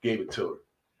 gave it to her.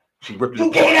 She ripped it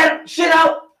apart. You gave that shit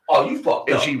out? Oh, you fucked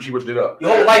up. And she ripped it up.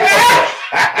 Your whole life fucked up.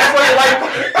 That's why your life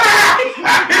he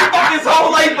fucked his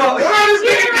whole life up.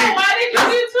 Why did you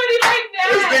do Twitty like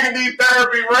that? This nigga need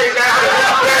therapy right now.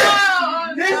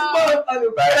 This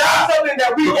motherfucker, that's something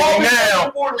that we always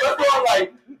have before. That's why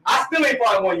like, I still ain't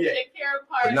found one yet. Shakira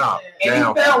Parsons. And he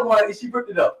found one and she ripped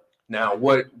it up. Now,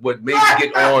 what made me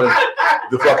get on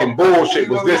the fucking bullshit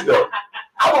was this, though.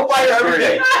 I'm going to fight her every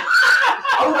day.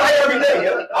 I'm going to fight her every day,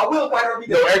 yo. I will fight her every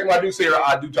day. No, every time I do see her,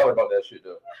 I do tell her about that shit,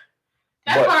 though.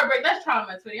 That's heartbreak. That's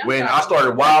trauma, Twitty. When I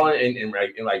started wilding and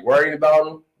like worrying about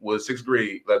them was 6th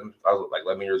grade. I was like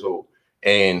 11 years old.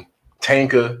 And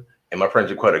Tanka and my friend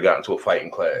Jaquetta got into a fight in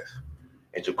class.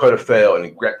 And Jaquetta fell and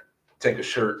he grabbed Tanka's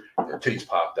shirt and her titties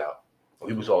popped out. And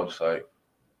he was all just like,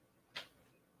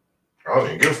 I don't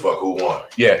even give a fuck who won.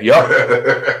 Yeah, yup.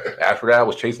 After that, I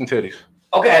was chasing titties.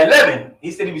 Okay, at 11. He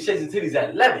said he was chasing titties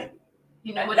at 11.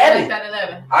 You know what it was at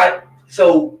 11.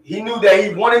 So he knew that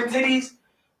he wanted titties,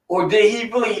 or did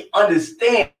he really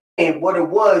understand what it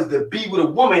was to be with a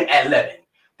woman at 11?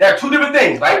 There are 2 different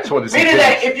things, right? Meaning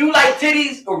that if you like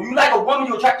titties, or you like a woman,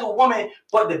 you're attracted to a woman,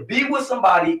 but to be with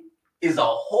somebody is a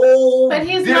whole But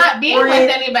he's not being with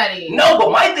anybody. No,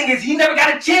 but my thing is he never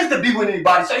got a chance to be with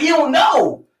anybody, so he don't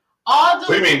know.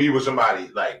 So you mean be with somebody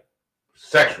like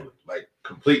sexually, like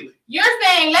completely? You're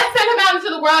saying let's send him out into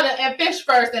the world and fish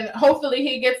first, and hopefully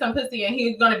he gets some pussy, and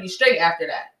he's gonna be straight after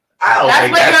that. I don't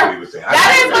think that's what he was saying.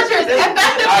 That is what you're saying.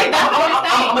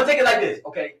 I'm gonna take it like this,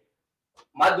 okay?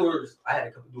 my daughters, I had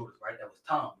a couple daughters, right? That was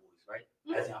tomboys, right?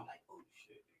 That's I'm like, oh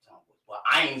shit, tomboys. But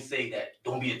I ain't say that.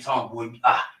 Don't be a tomboy.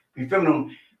 Be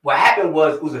feminine. What happened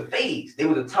was it was a phase. They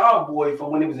was a tomboy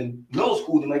from when they was in middle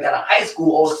school. Then they got out of high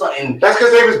school. All of a sudden, that's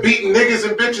because they was beating niggas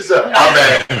and bitches up. My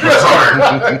bad.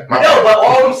 No, but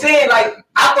all I'm saying, like,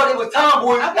 I thought it was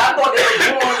tomboys. I thought they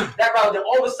were going that route. Then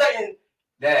all of a sudden,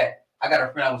 Dad, I got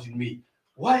a friend I want you to meet.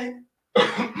 What?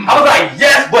 I was like,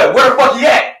 yes, but where the fuck you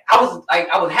at?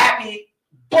 I was happy,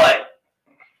 but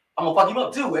I'm gonna fuck him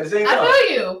up too at the same time. I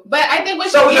feel you, but I think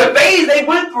so the phase they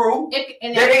went through that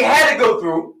they had to go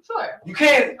through. Sure, you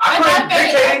can't.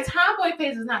 That tomboy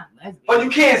phase is not lesbian. But you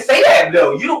can't say that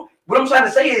though. You don't. What I'm trying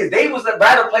to say is they was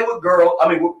rather play with girls. I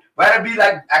mean, rather be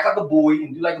like act like a boy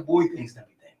and do like a boy things and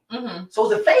everything.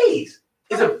 So it's a phase.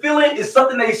 It's a feeling. It's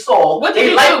something they saw. What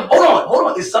did you do?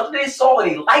 Hold on. It's something they saw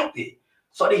and they liked it.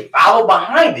 So they followed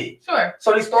behind it. Sure.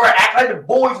 So they started acting like the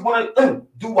boys want to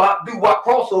do what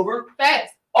crossover.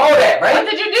 Facts. All that, right? What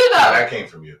did you do though? That came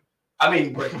from you. I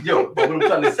mean, but what I'm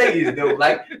trying to say is, though,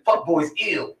 like, fuck boys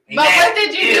ill. But what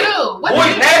did you do? What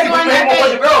boys nasty, but you ain't gonna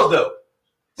bunch of girls though.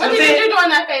 What did you do during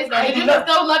that phase though? Did you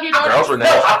still love your daughters?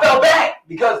 No, I fell back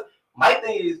because my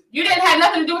thing is, you didn't have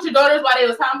nothing to do with your daughters while they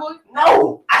was tomboy.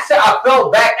 No, I said I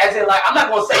fell back as in like I'm not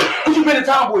gonna say what you been a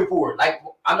tomboy for. Like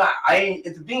I ain't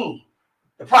intervened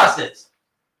the process.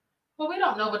 Well, we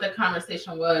don't know what the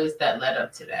conversation was that led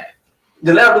up to that.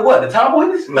 The led up to what? The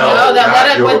tomboyness? No, that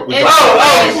led up with.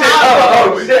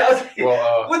 Shit.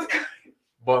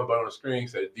 Well, but on the screen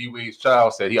said D Wade's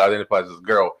child said he identifies as a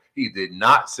girl. He did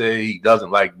not say he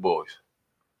doesn't like boys.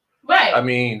 Right. I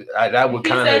mean, that would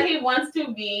kind of. He said he wants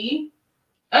to be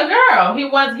a girl.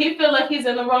 He feel like he's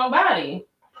in the wrong body.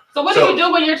 So what do you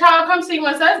do when your child comes to you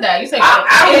and says that? You say,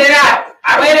 wait it out.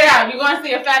 Wait it out. You're going to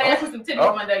see a fat ass with some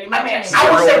titties one day. You might change. I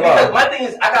would say because my thing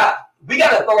is we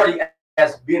got authority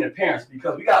as being the parents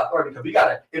because we got authority because we got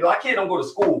to, if our kid don't go to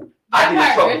school, I get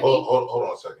in trouble. Hold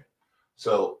on a second.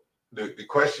 So the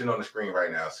question on the screen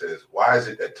right now says, why is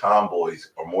it that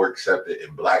tomboys are more accepted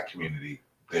in black community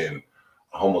than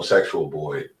a homosexual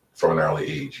boy from an early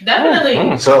age?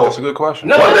 Definitely. So that's a good question.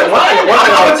 No, I'm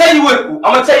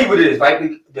gonna tell you what it is,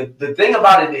 right? The thing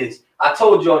about it is, I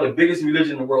told y'all the biggest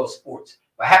religion in the world is sports.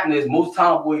 What happened is most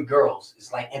tomboy girls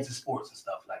is like into sports and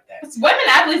stuff like that. Women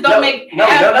athletes don't make no.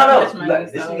 Money,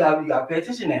 this you gotta pay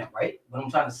attention now, right? What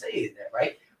I'm trying to say is that,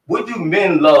 right? What do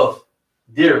men love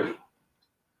dearly?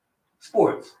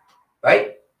 Sports,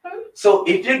 right? So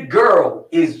if your girl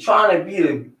is trying to be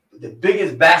the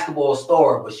biggest basketball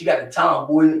star, but she got the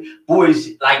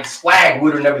tomboys like swag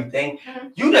with her and everything,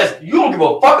 you don't give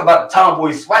a fuck about the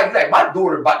tomboy swag. You're like, my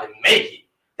daughter about to make it.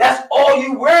 That's all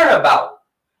you worrying about.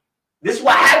 This is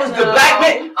what happens to black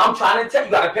men. I'm trying to tell you,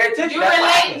 you gotta pay attention.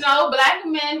 Black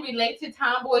men relate to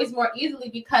tomboys more easily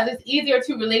because it's easier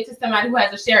to relate to somebody who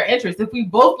has a shared interest. If we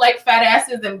both like fat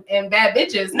asses and bad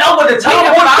bitches. No, but the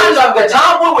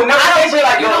tomboy would never say she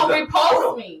like girls. You don't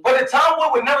repulse me. But the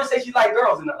tomboy would never say she like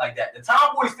girls and nothing like that. The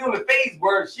tomboy is still in the phase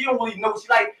where she don't really know what she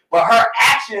like, but her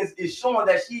actions is showing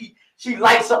that she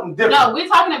likes something different. No, we're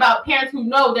talking about parents who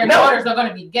know their daughters are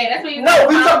gonna be gay. That's what you. No,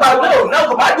 we talking about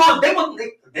but my daughters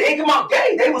they ain't come out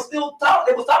gay. They was still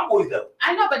tomboys though.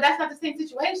 I know, but that's not the same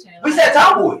situation. We said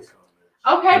tomboys.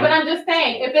 Okay, but I'm just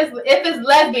saying, if it's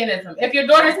lesbianism, if your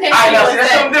daughter's taking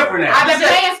that's something different now. I've been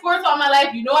playing sports all my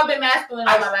life. You know I've been masculine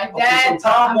all my life. Dad, so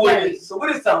tomboy. So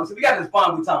what is tomboy? So we got to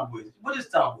respond with tomboy. What is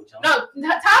tomboy? No,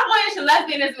 tomboyish and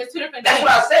lesbianism is two different things. That's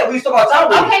what I said. We talking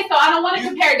about tomboy. Okay, so I don't want to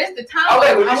compare this to tomboy.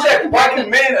 Okay, but you said why do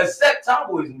men accept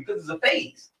tomboyism? Because it's a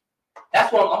phase.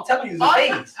 That's what I'm telling you. It's a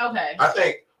phase. Okay. I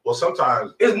think. Well,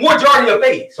 sometimes it's majority of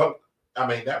phase. I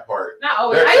mean that part. Not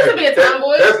always. I used to be a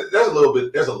tomboy.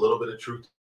 There's a little bit of truth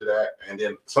to that, and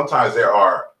then sometimes there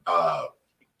are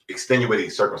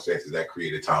extenuating circumstances that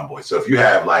create a tomboy. So if you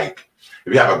have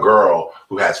a girl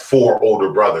who has 4 older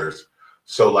brothers,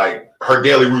 so like her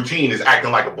daily routine is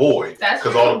acting like a boy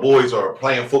because all the boys are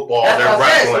playing football, they're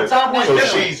wrestling.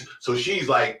 So she's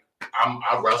like,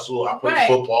 I wrestle, I play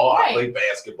football, I play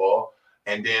basketball,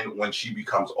 and then when she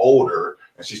becomes older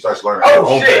and she starts learning her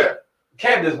own path.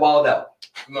 Kev just walled out.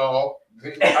 No.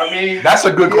 I mean, that's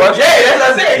a good question. Yeah,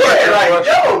 that's what I said. Yeah, like,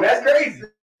 yo, that's crazy.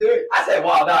 I said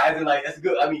wild out as in like that's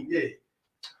good. I mean, yeah.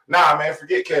 Nah, man,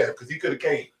 forget Kev because he could have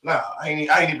came. Nah, I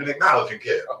ain't even acknowledging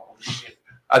Kev. Oh shit.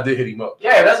 I did hit him up.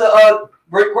 Yeah, that's a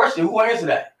great question. Who will answer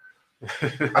that?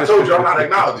 I told you I'm not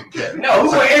acknowledging Kev. No, who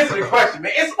will answer the question,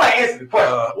 man? Somebody answer the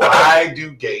question. Why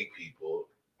do gay people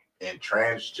and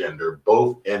transgender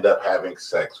both end up having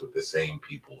sex with the same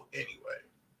people anyway?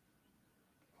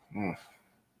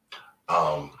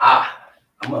 I'm up.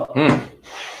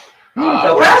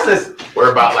 So where's this? Where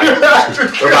we're about like 2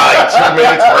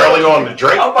 minutes early on the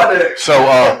drink. I'm about to. So,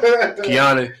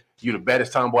 Kiana, you the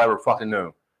baddest tomboy I ever fucking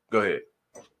known. Go ahead.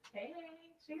 Hey,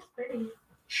 she's pretty.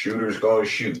 Shooters gonna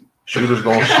shoot. Shooters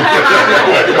gonna shoot.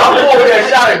 I'm over there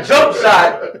shot a jump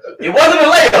shot. It wasn't a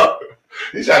layup.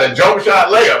 He shot a jump shot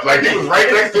layup, like he was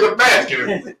right next to the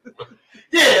basket.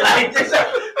 Yeah, like this.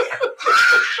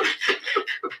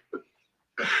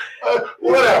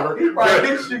 Whatever. Right,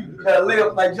 this shoot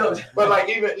layup like jump shot. But like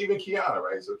even Kiana,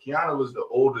 right? So Kiana was the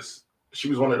oldest. She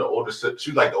was one of the oldest.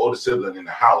 She was like the oldest sibling in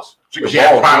the house. She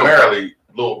had primarily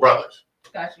little brothers.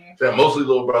 Got you. She had mostly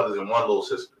little brothers and one little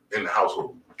sister in the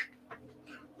household.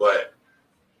 But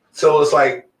so it's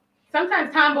like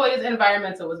sometimes tomboy is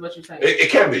environmental, is what you're saying. It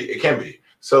can be. It can be.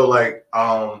 So like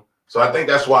so I think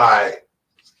that's why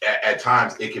at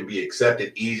times it can be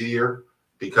accepted easier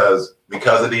because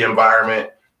of the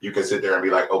environment. You can sit there and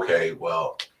be like, okay,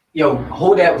 well, yo,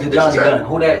 hold that to Johnny Dunn.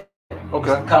 Hold that.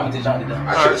 Okay. Comment to Johnny Dunn.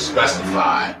 I should have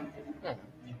specified.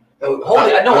 Hold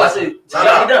it. I know. I said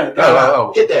Johnny Dunn.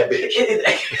 No. Hit that bitch. Hit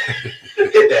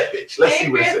that bitch. Let's see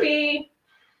what it says.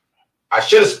 I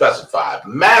should have specified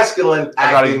masculine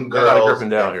acting girls,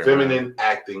 feminine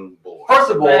acting boys.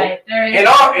 First of all, in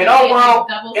our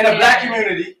world, in a black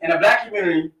community,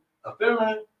 a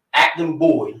feminine acting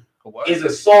boy is a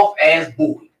soft ass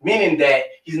boy, meaning that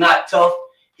he's not tough.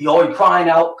 He always crying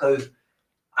out because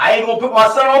I ain't gonna put my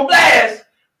son on blast.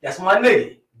 That's my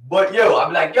nigga. But yo,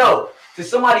 I'm like, yo, to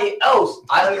somebody else,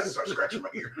 I start scratching my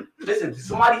ear. Listen, to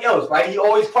somebody else, right? He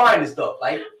always crying and stuff.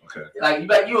 Like you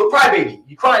a crybaby.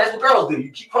 You crying, that's what girls do. You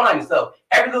keep crying and stuff.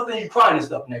 Every little thing you crying and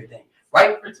stuff and everything.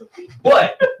 Right?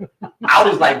 But I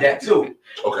was like that too.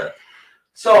 Okay.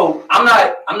 So I'm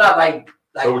not like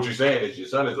so what you're saying is your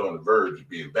son is on the verge of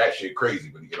being batshit crazy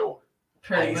when he get older.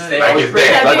 Pretty much. Like his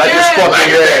dad. Like his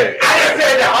fucking dad. I didn't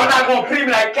say that. I'm not gonna put him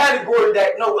in that category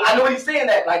that no, I know what he's saying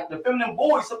that like the feminine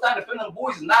boys, sometimes the feminine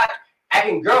boys is not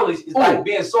acting girlish, it's like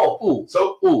being soft.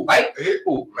 Right?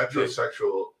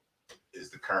 Metrosexual is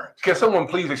the current. Can someone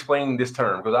please explain this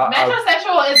term? Because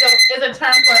metrosexual is a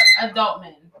term for adult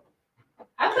men.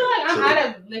 I feel like I'm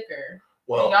out of liquor.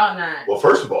 Well, y'all not. Well,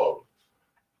 first of all,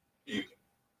 you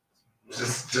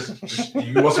just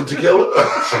you want some tequila?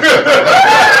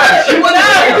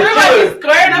 Everybody's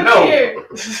squaring up here.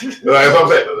 That's what I'm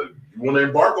saying. You want to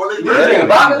embark on it?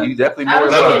 You definitely more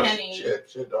than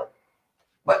shit, dog.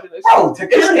 But bro,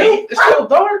 tequila, it's still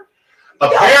dark.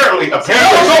 Apparently, y'all they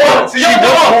don't want to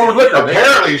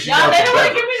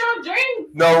give me no drink.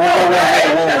 No,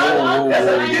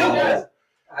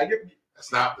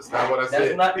 That's not what I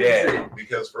said. Yeah,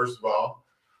 because first of all,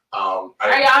 are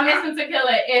y'all missing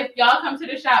tequila? If y'all come to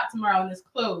the shop tomorrow and it's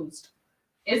closed,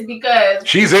 it's because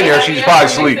she's in there. She's probably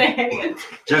asleep.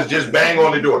 Just bang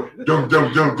on the door. Dum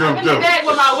dum dum dum dum. That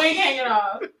with my wig hanging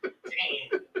off.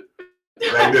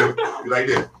 Damn. You like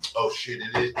this? Oh shit!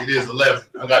 It is 11.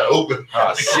 I gotta open.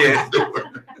 Oh shit!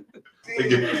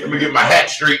 Let me get my hat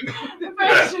straight.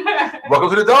 Welcome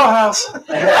to the dollhouse.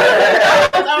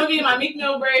 I'm gonna be my Meek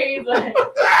Mill braids.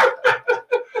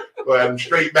 Go ahead,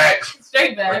 straight backs.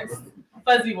 Straight backs,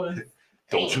 fuzzy ones.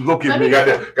 Don't you look at me?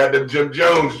 Got them Jim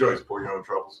Jones joints for your own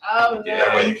troubles. Oh no!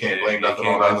 That way you can't blame nothing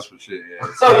on us for shit. Yeah.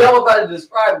 So y'all about to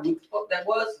describe what the fuck that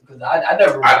was? Because I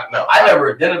never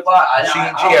identified. She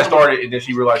had started and then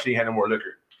she realized she had no more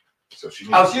liquor. So she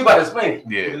about to explain it.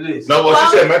 Yeah. What it is. No,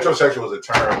 she said metrosexual is a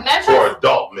term for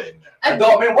adult men.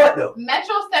 Adult men what though?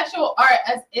 Metrosexual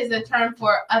is a term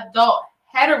for adult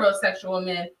heterosexual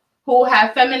men who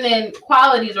have feminine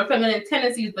qualities or feminine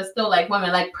tendencies, but still like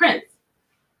women, like Prince.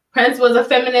 Prince was a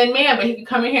feminine man, but he could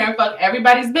come in here and fuck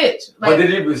everybody's bitch. Like, but did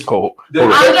it was cold. Andre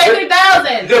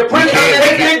 3000. Did Prince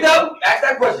have though? Ask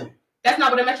that question. That's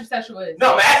not what a metrosexual is.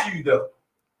 No, I'm asking you though.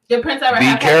 Did Prince ever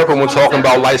be careful when talking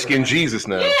about light-skinned Jesus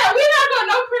now. Yeah, we're not gonna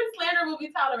know Prince slander will be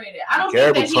tolerated. I don't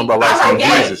think that talking about light-skinned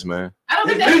Jesus, man. I don't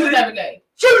think that he was ever gay.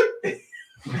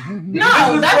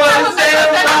 No, that's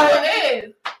not what metrosexual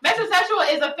is. Metrosexual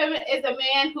is a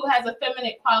man who has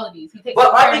effeminate qualities. He takes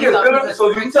but I think it's feminine. So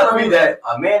you telling me that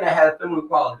a man that has feminine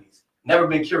qualities never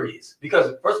been curious?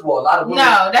 Because first of all, a lot of women.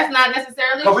 No, that's not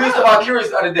necessarily true. Because we used to talk about curious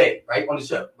the other day, right, on the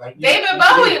show, right? David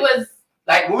Bowie was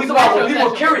like when we talk about when people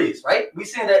are curious, right? We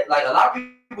saying that like a lot of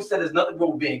people said there's nothing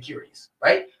wrong with being curious,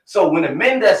 right? So when the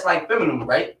men that's like feminine,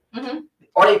 right? Mm-hmm.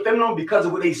 Are they feminine because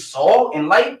of what they saw in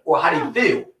life or how they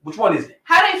feel? Which one is it?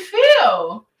 How they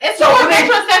feel. It's more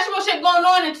metrosexual shit going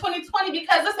on in 2020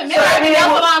 because listen, men are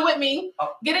nail salon with me,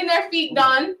 getting their feet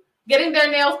done, getting their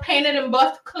nails painted and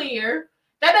buffed clear.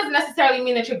 That doesn't necessarily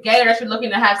mean that you're gay or that you're looking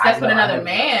to have sex with another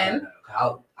man.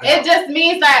 It just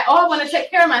means that, I want to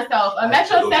take care of myself. A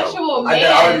metrosexual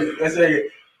man.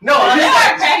 No,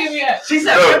 she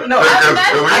said no. When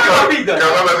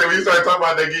you start talking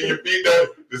about that getting your feet done,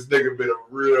 this nigga been a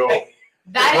real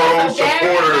that is a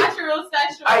very natural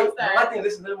sexual. I think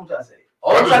listen to what I'm trying to say.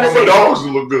 All I'm trying to say, dogs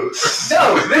look good.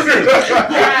 No, listen,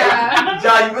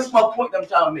 John, you missed my point. I'm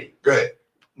trying to make. Go ahead.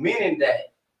 Meaning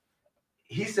that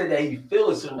he said that he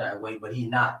feels a certain that way, but he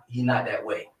not that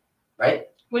way, right?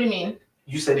 What do you mean?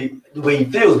 You said the way he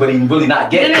feels, but he really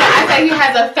not getting. No, I said he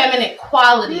has a feminine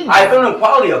quality. Feminine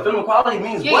quality. A feminine quality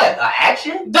means what?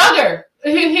 Action? Duggar.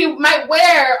 He might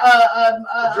wear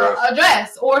a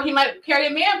dress, or he might carry a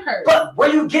man purse. But where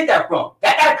you get that from?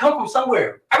 That gotta come from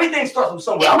somewhere. Everything starts from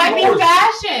somewhere. It might be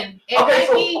fashion.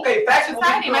 Fashion.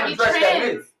 Society, it might be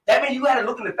trends. That means you had to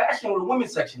look in the fashion with the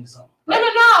women's section or something. Right?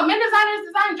 No. Men designers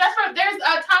design dress for. There's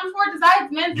Tom Ford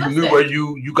designs men's. You knew where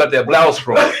you got that blouse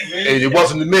from, and it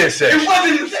wasn't the men's section.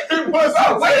 It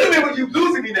wasn't. Wait a minute, you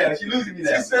losing me now. She losing me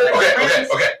now. She said,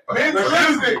 okay. Men's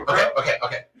music.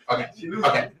 Okay. She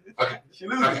losing me. Okay. She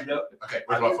losing me, yo. Okay.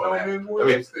 Where's my phone at?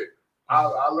 I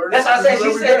learned. That's what I said.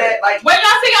 She said that like. When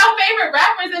y'all see our favorite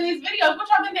rappers in these videos, what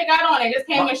y'all think they got on? They just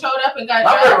came and showed up and got.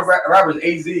 My favorite rapper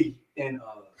is AZ and.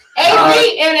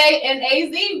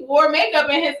 AZ wore makeup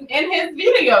in his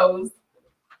videos.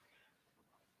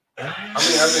 I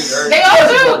think they all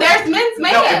do. There's men's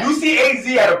makeup. No, if you see AZ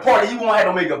at a party, you won't have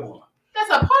no makeup on. That's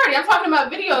a party. I'm talking about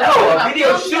videos. No, a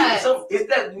video shoot. So is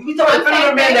that we talking about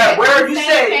feminine man that where you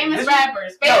say famous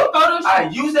rappers, photo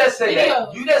shoots. You just said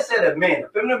that. You just said a man, a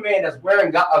feminine man that's wearing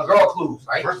a girl clothes,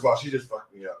 right? First of all, she just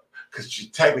fucked me up because she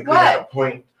technically had a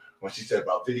point. When she said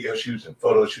about video shoots and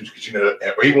photo shoots, because you know,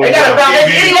 or even when and I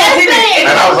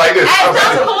was like this.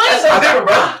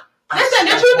 Listen,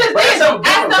 the truth is this.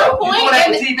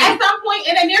 At some point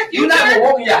in the near future, you never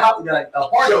walk in your house like a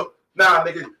party. Nah,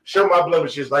 nigga, show my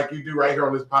blemishes like you do right here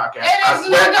on this podcast. It's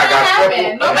not gonna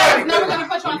happen. Nobody's never gonna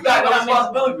put you on TV. You got no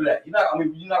responsibility for that. You're not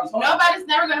responsible. Nobody's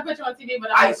never gonna put you on TV, but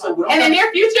I'm in the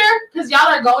near future, because y'all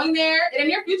are going there. In the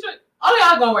near future, all of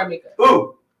y'all gonna wear makeup.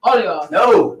 Who? All of y'all.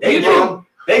 No,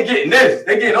 they getting this.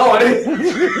 They getting all this. There's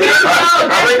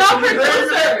no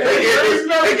producer. They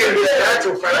getting this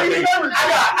natural foundation. I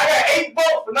got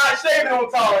 $8 for not shaving on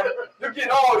time. You're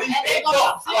getting all these $8.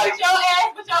 Like your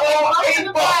ass, but y'all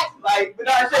 $8. Like but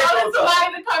not shaving on time.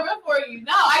 Somebody to cover for you.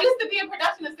 No, I used to be a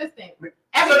production assistant. So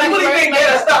you really think they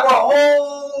gotta stop our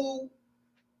whole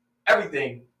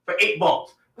everything for $8?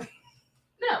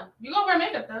 No, you gonna wear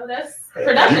makeup though. That's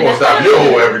production. You gonna stop your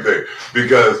whole everything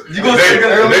because they gonna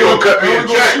cut me a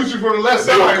check. Shoot you from the left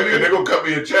They side. gonna cut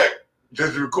me a check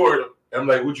just to record it. I'm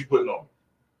like, what you putting on?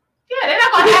 Yeah, they're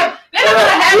not gonna have.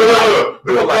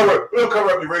 We'll cover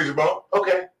up your razor bone.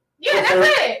 Okay. Yeah, that's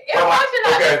it. It's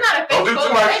not a Don't do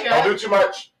too much. Don't do too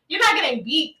much. You're not getting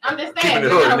beat. I'm just saying you're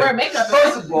gonna wear makeup.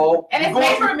 First of all, and it's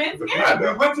made for men's skin.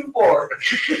 We went too far.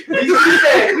 She said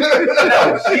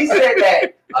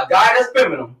that a guy that's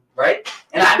feminine, right?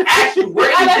 And I asked you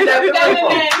where you get that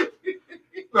feminine from.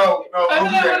 No, don't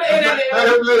do that. Let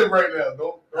him live right now.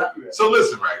 Don't do that. So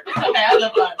listen, right? Okay, I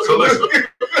love that.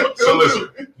 So listen.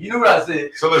 You knew what I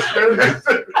said. So listen. I'm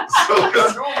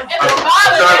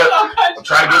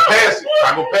trying to go past it.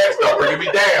 Trying to go past it. Bringing me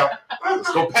down.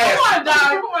 Let's go past it.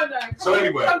 Come on, dog. So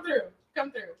anyway.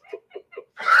 Come through.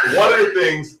 One of the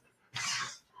things.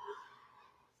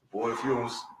 Boy,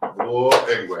 fumes. Boy,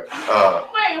 anyway.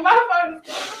 Wait, my phone.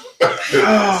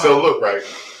 So look, right.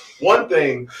 One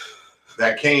thing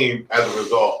that came as a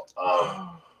result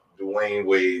of Dwayne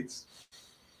Wade's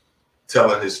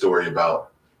telling his story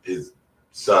about his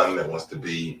son that wants to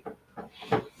be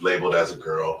labeled as a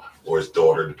girl or his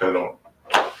daughter, depending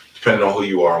on who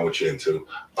you are and what you're into.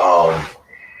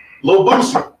 Lil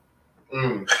Boosie.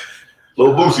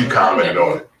 Lil Boosie commented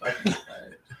on it.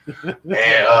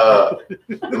 And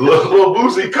Lil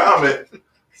Boosie comment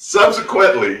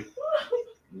subsequently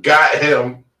got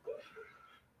him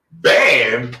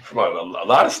banned from a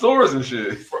lot of stores and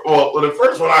shit. Well, the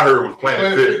first one I heard was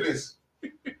Planet Fitness.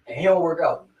 And he don't work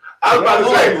out. I was about to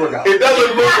say, it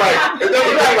doesn't look like.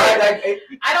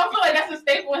 I don't feel like that's a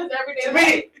staple in his everyday life.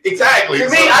 To me, exactly. To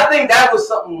me, I think that was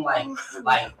something like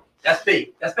that's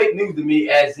fake. That's fake news to me.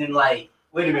 As in, like,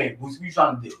 wait a minute, what you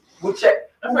trying to do? We'll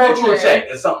check. We'll go to a check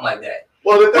or something like that.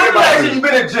 Well, the thing about it, you've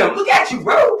been in the gym. Look at you,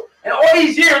 bro. And all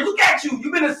these years, look at you.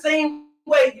 You've been the same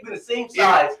weight. You've been the same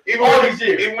size. Even all these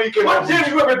years. Even when you came what gym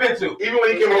you ever been to? Even when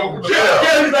you came home from jail.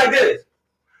 Yeah, he's like this.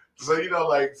 So the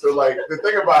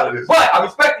thing about it is. But I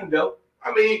respect him though.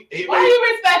 I mean, what do you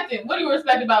respect him? What do you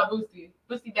respect about Boosie?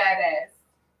 Boosie badass.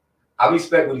 I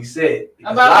respect what he said.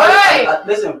 About what?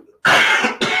 Listen,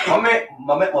 my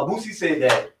Boosie said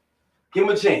that give him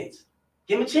a chance.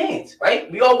 Give him a chance, right?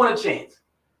 We all want a chance.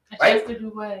 Right? To do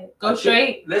what? Go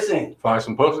straight. Listen. Find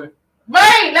some pussy.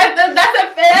 Right. That's a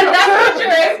fair. That's what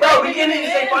you're expecting. Bro, we can't even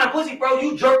say find pussy, bro.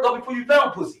 You jerked up before you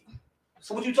found pussy.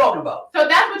 So what you talking about? So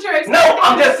that's what you're expecting. No,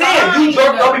 I'm just saying you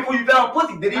jerked up before you found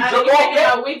pussy. Did he jerk off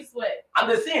yet? A weak sweat. I'm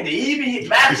just saying, did he even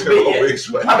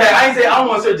masturbate yet? I ain't say I don't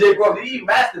want to say J. Bro. Did he even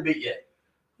masturbate yet?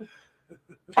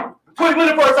 20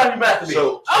 minutes the first time you masturbate.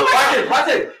 So watch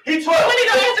it. He 12. 20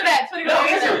 don't answer that. 20 don't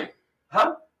answer it.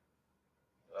 Huh?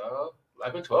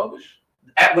 Like been 12ish.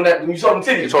 When you saw them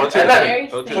titties. You saw the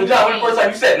titties. So John, when the first time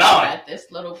you said 9?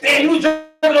 This little damn, you was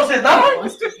jerking on since 9?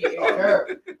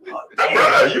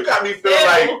 Bro, you got me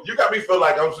feel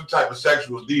like I'm some type of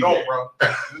sexual deviant. No, bro.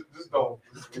 Just don't.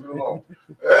 Just leave it alone.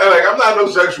 Like I'm not no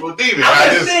sexual deviant.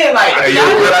 I'm just saying, like,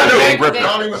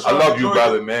 I love you,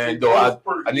 brother, man. Though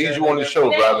I need you on the show,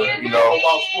 brother. You know.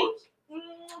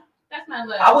 That's my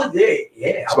love. I was there,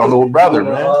 yeah. It's my little brother,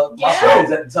 man. My friends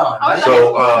at the time.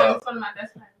 So, one of my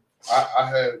best friends. I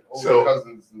had older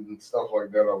cousins and stuff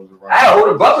like that. I was around. I had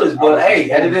older brothers, but hey,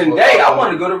 at the end of the day, I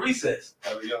wanted to go to recess.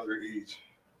 At a younger age.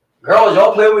 Girls,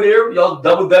 y'all play over here. Y'all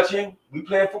double dutching. We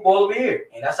playing football over here,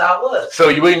 and that's how it was. So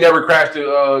you ain't never crashed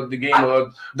the game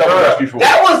of double dutch before?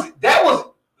 That was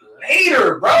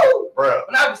later, bro. Bro.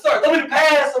 When I started throwing the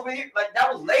pass over here, like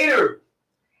that was later.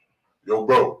 Yo,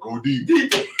 bro, go deep.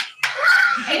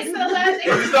 It's the last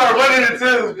thing. We started running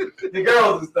into the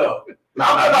girls and stuff.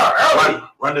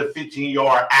 Run the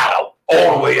 15-yard out.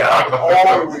 All the way out.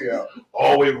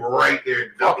 All the way right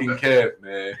there. Fucking Kev,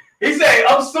 man. He said,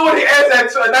 I'm suing the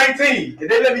ass at 19. And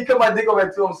they let me cut my dick over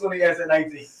at 2. I'm suing the ass at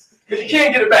 19. Because you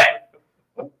can't get it back.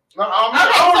 No,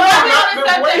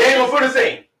 They ain't gonna put the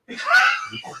same.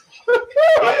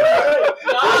 Hold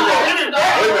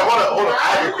on. I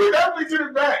can definitely get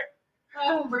it back.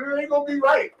 But it ain't gonna be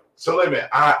right. So wait a minute.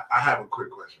 I have a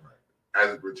quick question, right?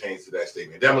 As it pertains to that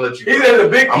statement. Then I'm gonna let you go. He said the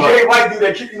big gay white dude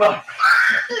that kicked him out.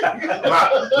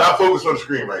 not focused on the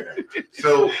screen right now.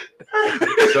 So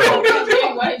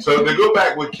to go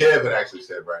back what Kevin actually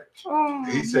said, right?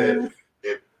 He said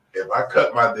if I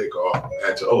cut my dick off,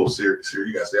 Siri,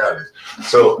 you gotta stay out of this.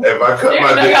 So if I cut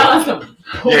my dick off,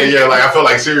 yeah, like I feel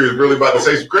like Siri is really about to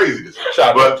say some craziness.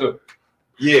 Shout out to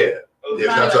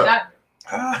shout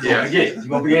out. Yeah, you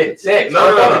gonna forget sex.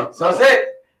 No. Sunset.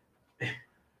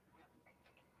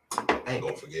 I ain't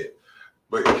gonna forget.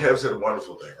 But Kev said a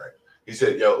wonderful thing, right? He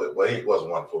said, he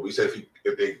wasn't wonderful. He said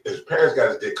if his parents got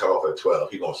his dick cut off at 12,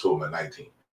 he gonna sue him at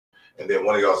 19. And then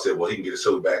one of y'all said, well, he can get his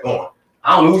suit back on.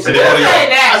 I don't know who said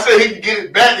that. I said he can get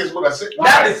it back is what I said.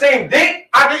 Not the same dick.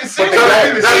 I didn't say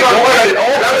that was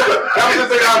the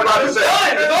thing I was about to say.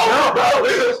 No, bro.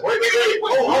 Wait a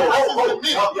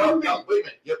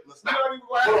minute. Let's not.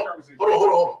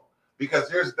 Hold on. Because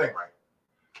here's the thing, right?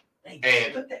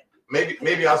 And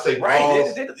maybe I'll say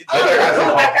balls.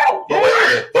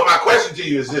 But my question to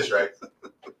you is this, right?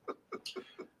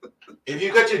 If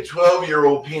you cut your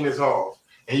 12-year-old penis off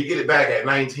and you get it back at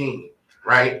 19,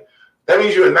 right? That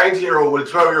means you're a 19-year-old with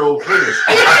a 12-year-old penis.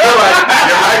 I feel like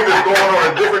your life is going on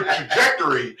a different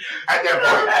trajectory at that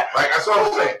point. Like, that's all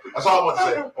I'm saying. That's all I want to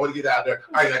say. I want to get out there.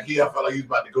 I felt like he was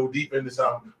about to go deep into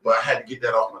something, but I had to get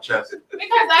that off my chest.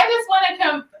 Because I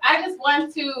just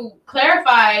want to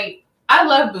clarify, I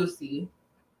love Boosie.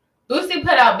 Boosie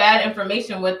put out bad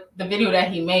information with the video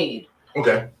that he made.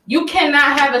 Okay. You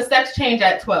cannot have a sex change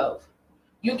at 12.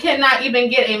 You cannot even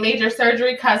get a major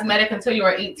surgery cosmetic until you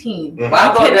are 18. Mm-hmm.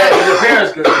 I thought that your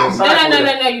parents could.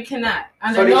 No, you cannot.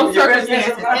 Under no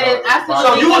circumstances. It is absolutely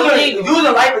so you was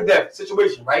a life or death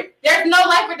situation, right? There's no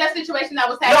life or death situation that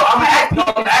was happening. No,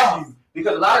 I'm asking you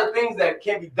because a lot of things that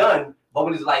can be done, but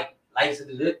when it's like life or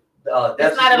death,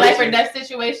 it's not a life or death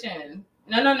situation.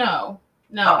 No.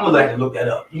 I'm gonna like to look that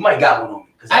up. You might got one on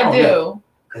me. I do.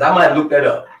 Because I might look that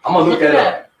up. I'm gonna look that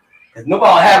up. Because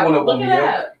nobody have one up on me.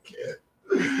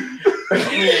 He's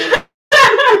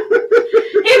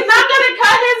not gonna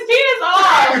cut his penis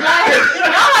off. Like,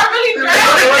 y'all are really crazy.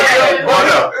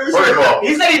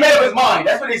 He said he made up his mind.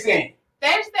 That's what he's saying.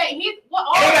 They're saying he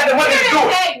didn't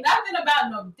say nothing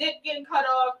about no dick getting cut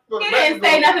off. He didn't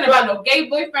say nothing about no gay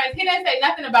boyfriends. He didn't say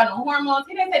nothing about no hormones.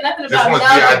 He didn't say nothing about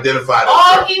nothing.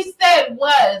 All he said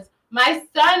was, my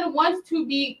son wants to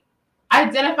be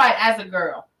identified as a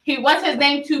girl. He wants his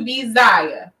name to be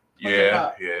Zaya.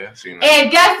 Yeah.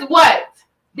 And guess what?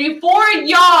 Before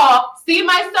y'all see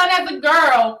my son as a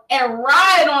girl and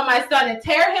ride on my son and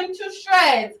tear him to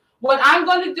shreds, what I'm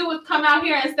going to do is come out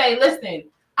here and say, listen,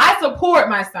 I support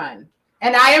my son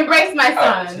and I embrace my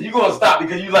son. So you're going to stop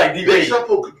because you like D-Baby.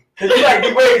 Cause you like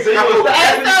D-Wade, so you and so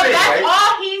that's right?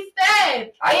 all he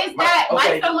said my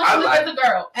son wants to live as a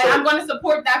girl, and I'm going to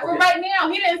support that for right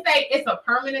now. He didn't say it's a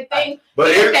permanent thing. He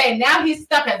didn't say now he's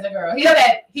stuck as a girl. He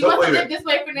said he wants to live this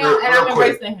way for now, and I'm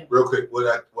embracing him. Real quick, what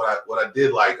I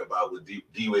did like about what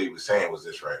D-Wade was saying was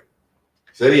this, right?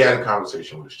 He said he had a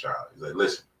conversation with his child. He's like,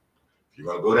 listen, if you're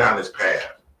going to go down this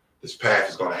path is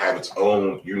going to have its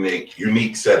own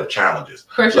unique set of challenges.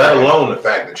 Let alone the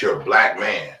fact that you're a black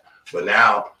man. But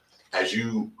now, as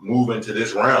you move into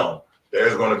this realm,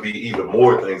 there's going to be even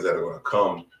more things that are going to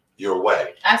come your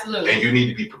way. Absolutely. And you need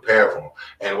to be prepared for them.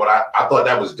 And what I thought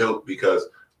that was dope, because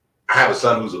I have a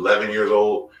son who's 11 years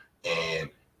old, and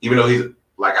even though he's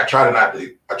like, I try not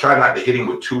to hit him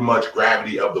with too much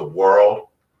gravity of the world,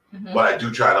 but I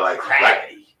do try to like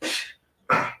gravity.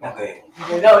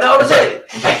 No, say it.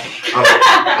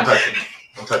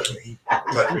 Don't touch me.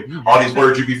 All these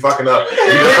words you be fucking up. You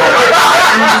just don't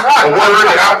like a word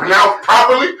that I pronounce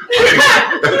properly.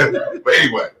 But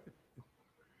anyway,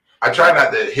 I try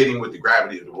not to hit him with the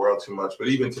gravity of the world too much. But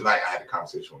even tonight, I had a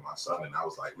conversation with my son, and I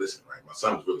was like, "Listen, right? My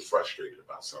son was really frustrated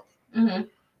about something,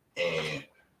 and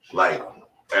like,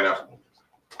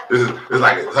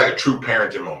 it's like a true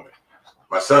parenting moment.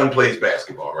 My son plays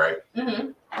basketball, right?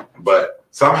 But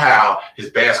somehow his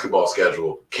basketball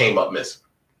schedule came up missing.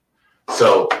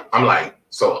 So I'm like,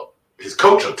 so his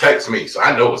coach will text me, so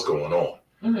I know what's going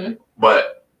on.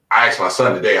 But I asked my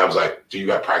son today, I was like, do you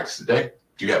got practice today?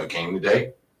 Do you have a game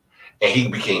today? And he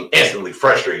became instantly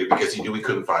frustrated because he knew he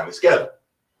couldn't find his schedule.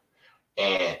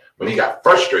 And when he got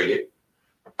frustrated,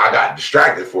 I got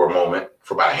distracted for a moment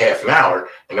for about a half an hour.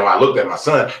 And then when I looked at my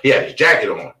son, he had his jacket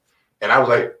on. And I was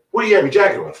like, what do you have your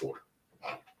jacket on for?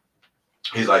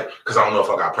 He's like, because I don't know if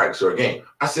I got practice or a game.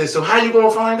 I said, so how you going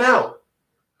to find out?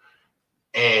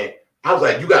 And I was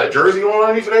like, you got a jersey on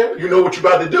underneath there? You know what you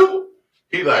about to do?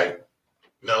 He like,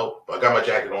 no, I got my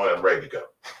jacket on and I'm ready to go.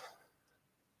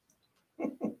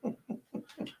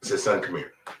 I said, son, come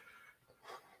here.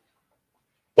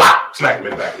 Wow, smack him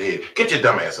in the back of the head. Get your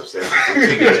dumb ass upstairs.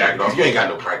 Take your jacket off. You ain't got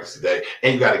no practice today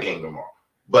and you got a game tomorrow.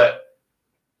 But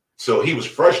so he was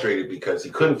frustrated because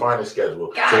he couldn't find his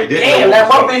schedule. God so he didn't damn, that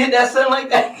mother hit that son like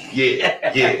that.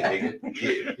 Yeah, nigga.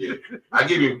 Yeah. I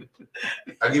give him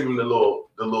the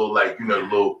little like, you know, the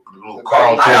little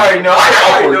Carl. I already know.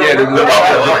 The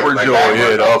upper jaw.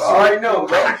 Yeah, the upper. I already know,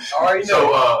 bro. I already know.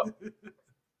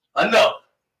 So enough.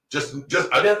 Just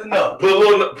enough. Put a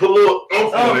little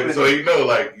oomph on it, so you know,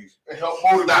 like. Help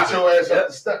motivate your ass up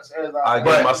the steps. So what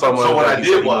I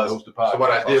did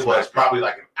was probably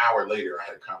like an hour later, I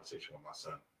had a conversation with my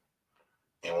son.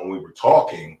 And when we were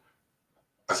talking,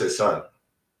 I said, son,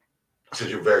 I said,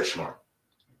 you're very smart.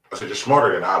 I said, you're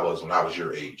smarter than I was when I was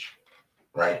your age,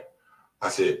 right? I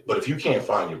said, but if you can't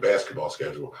find your basketball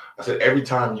schedule, I said, every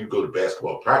time you go to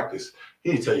basketball practice,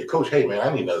 you need to tell your coach, hey, man, I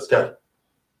need another schedule.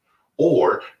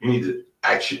 Or you need to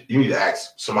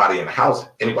ask somebody in the house,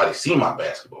 anybody see my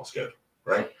basketball schedule,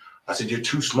 right? I said, you're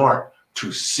too smart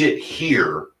to sit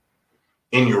here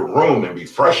in your room and be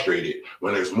frustrated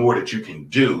when there's more that you can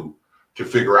do to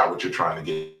figure out what you're trying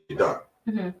to get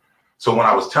done. So when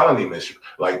I was telling him this,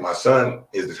 like my son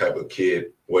is the type of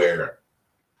kid where,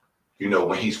 you know,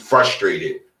 when he's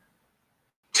frustrated,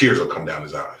 tears will come down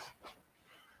his eyes.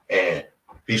 And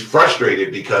he's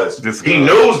frustrated because he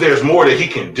knows there's more that he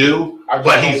can do,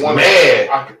 but he's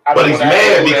mad. But he's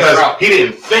mad because he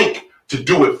didn't think to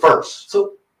do it first.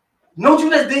 So, know what you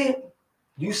just did?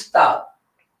 You stopped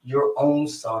your own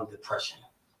son's depression.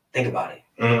 Think about it.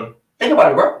 Think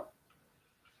about it, bro.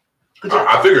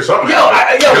 I figured something out.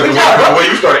 Good job, bro. The way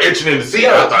you started itching in the seat,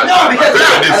 I because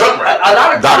I did something right. A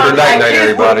lot of Dr. Night Night,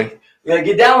 everybody. Yeah,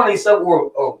 get down on these stuff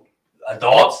or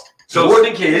adults, more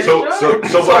than kids. So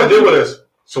what I did with this.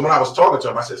 So when I was talking to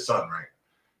him, I said, son, right?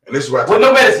 And this is what I with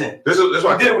no medicine. This is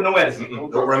what I did it with no medicine. No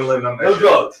Ritalin, none of that no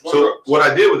drugs. So what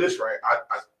I did with this, right?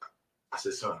 I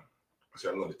said, son, I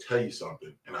said, I'm going to tell you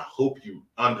something, and I hope you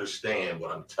understand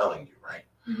what I'm telling you, right?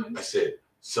 I said,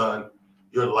 son,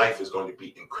 your life is going to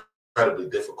be incredibly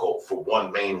difficult for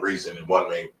one main reason and one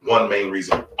main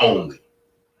reason only.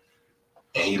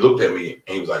 And he looked at me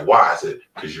and he was like, why? I said,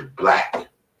 because you're black.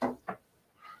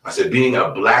 I said, being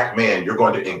a black man, you're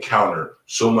going to encounter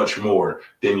so much more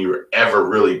than you're ever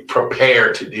really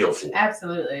prepared to deal with.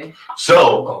 Absolutely.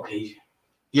 So,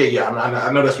 yeah,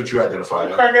 I know that's what you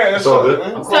identified. It's all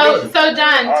good. So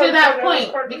John, to that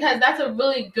point, because that's a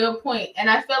really good point, and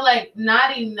I feel like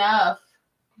not enough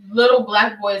little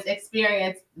black boys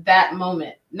experience that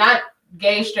moment. Not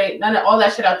gay, straight, none of all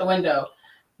that shit out the window.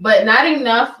 But not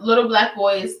enough little black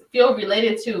boys feel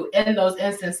related to in those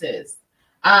instances.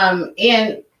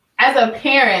 And as a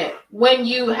parent, when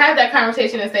you have that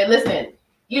conversation and say, listen,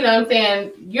 you know what I'm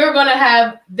saying, you're going to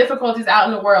have difficulties out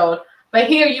in the world, but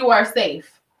here you are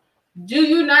safe. Do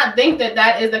you not think that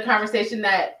that is the conversation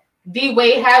that D.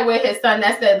 Wade had with his son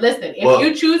that said, listen, if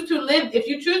you choose to live, if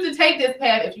you choose to take this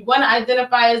path, if you want to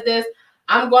identify as this,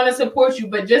 I'm going to support you,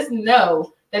 but just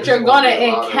know that you're going to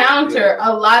encounter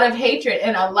a lot of hatred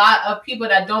and a lot of people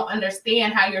that don't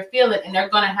understand how you're feeling, and they're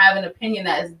going to have an opinion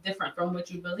that is different from what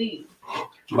you believe.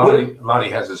 Lonnie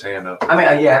has his hand up. I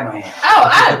mean, yeah, I have my hand. Oh,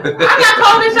 I'm not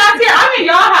calling shots here. I'm in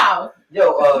your house.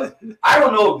 Yo, I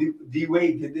don't know if D.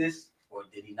 Wade did this or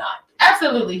did he not?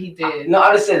 Absolutely, he did. No,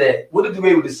 I just said that. What if D.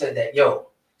 Wade would have said that? Yo,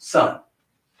 son.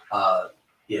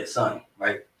 Yeah, son,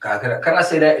 right? Can I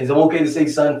say that? Is it okay to say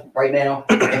son right now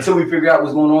until we figure out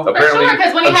what's going on? Apparently,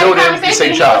 because when he had a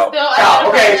conversation, he was still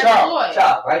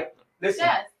child, right? Listen,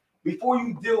 yes. Before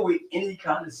you deal with any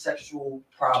kind of sexual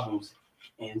problems,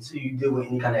 and until you deal with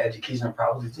any kind of educational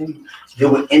problems, until you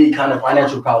deal with any kind of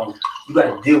financial problems, you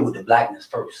got to deal with the blackness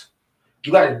first.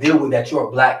 You got to deal with that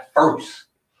you're black first.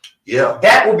 Yeah.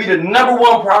 That will be the number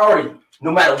one priority,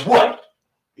 no matter what.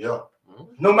 Yeah.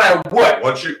 No matter what.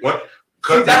 Once you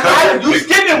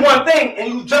skipping one thing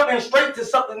and you jumping straight to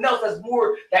something else that's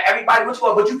more that everybody wants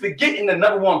to, but you forgetting the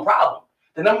number one problem.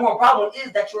 The number one problem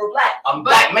is that you're black. I'm a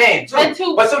black man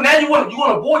too. But so now you want to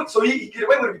avoid, so he get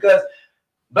away with it because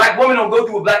black women don't go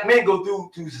through what black men go through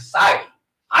to society.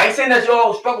 I ain't saying that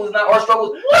your struggles is not our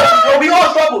struggles. No, we all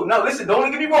struggle. No, listen, don't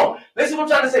get me wrong. Listen what I'm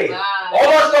trying to say. All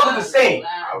our struggles are the same.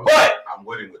 But I'm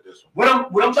winning with this one.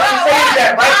 What I'm trying to say is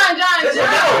that, right?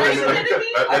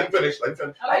 Let me finish.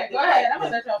 Okay, go ahead. I'm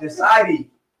gonna let y'all finish. Society,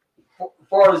 as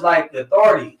far as like the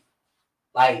authority,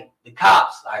 like the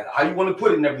cops, like how you want to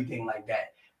put it and everything like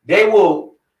that, they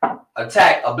will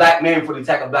attack a black man for the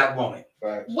attack a black woman.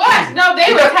 What? No,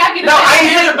 they were attacking. No, I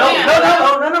ain't saying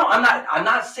no. I'm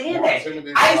not saying that.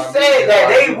 I said that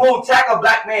they will attack a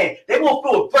black man. They will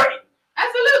feel threatened.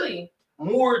 Absolutely.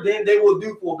 More than they will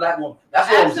do for a black woman. That's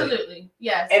what I'm saying. Absolutely.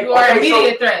 Yes. And you are an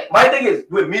immediate threat. My thing is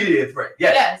with immediate threat.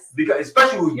 Yes. Yes. Because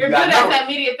especially when you're good at that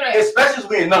immediate threat. Especially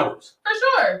when in numbers. For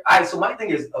sure. All right. So my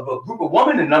thing is of a group of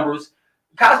women in numbers,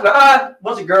 cops like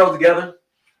bunch of girls together.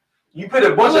 You put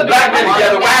a bunch of black men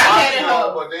together.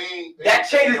 Wow.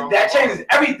 That changes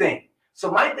everything.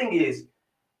 So my thing is,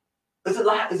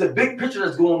 it's a big picture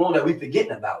that's going on that we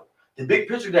forgetting about. The big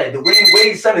picture that Dwayne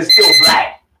Wade's son is still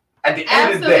black. At the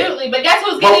end of the day. Absolutely, but guess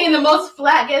who's getting him the most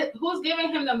flack? Who's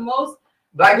giving him the most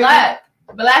black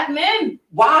men?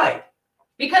 Why?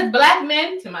 Because black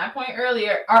men, to my point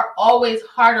earlier, are always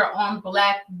harder on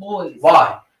black boys.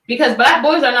 Why? Because black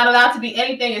boys are not allowed to be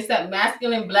anything except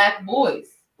masculine black boys.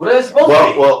 Well, they're supposed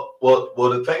to be. Well,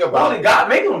 the thing about it, God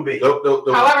made them be.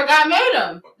 However, God made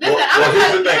them. Listen,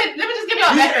 let me just give you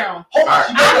a background.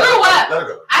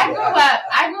 I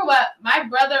grew up. My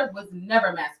brother was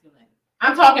never masculine.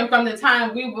 I'm talking from the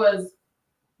time we was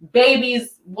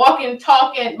babies, walking,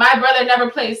 talking. My brother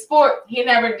never played sport. He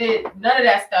never did none of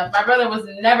that stuff. My brother was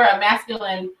never a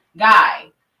masculine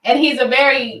guy. And he's a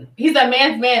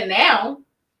man's man now.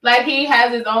 Like, he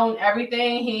has his own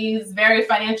everything. He's very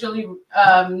financially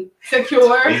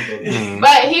secure.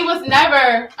 But he was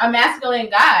never a masculine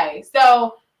guy.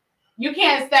 So you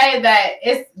can't say that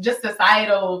it's just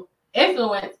societal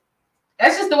influence.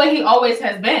 That's just the way he always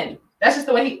has been. That's just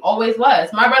the way he always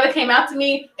was. My brother came out to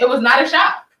me. It was not a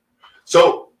shock.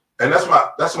 So, and that's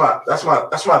my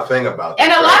thing about it.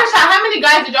 And a lot of shock. How many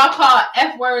guys did y'all call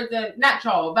F words and not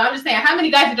y'all, but I'm just saying, how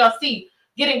many guys did y'all see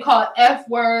getting called F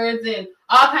words and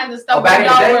all kinds of stuff when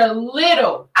y'all were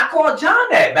little? I called John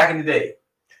that back in the day.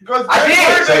 Because I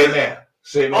did. Say it now.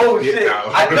 Say it now. Oh shit!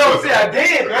 I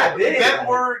did.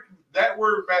 That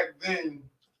word back then.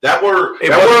 That word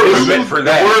was meant for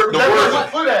that.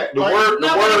 The word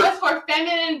was for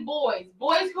feminine boys.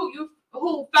 Boys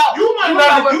who felt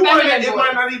it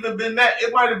might not even been that.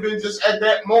 It might have been just at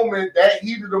that moment, that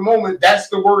heat of the moment. That's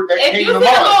the word that came to mind. If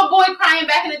you see a little boy crying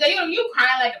back in the day, you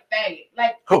crying like a faggot.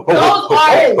 Like those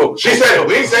are. She said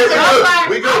we said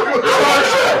we good.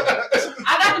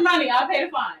 I got the money. I'll pay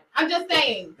the fine. I'm just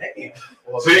saying. Damn.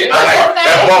 See,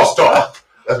 that boss talk.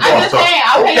 I'm just saying,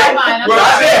 I'll pay your fine. I'll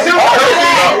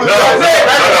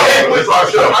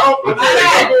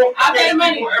pay the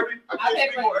money. I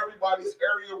can't know everybody's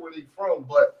area where they from,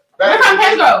 but we're from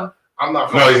Pedro. I'm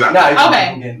not from. No, he's not.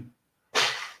 Okay.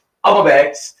 Upper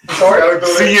backs. Sorry.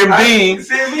 CMD.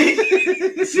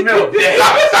 Smell.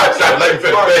 Stop. Let me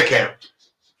finish bed camp.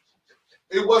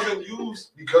 It wasn't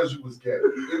used because you was gay.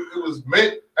 It was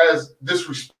meant as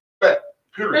disrespect.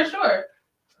 Period. For sure.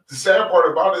 The sad part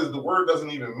about it is the word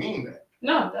doesn't even mean that.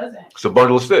 No, it doesn't. It's a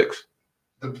bundle of sticks.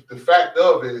 the fact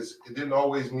of is, it didn't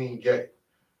always mean gay.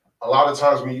 A lot of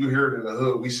times when you hear it in the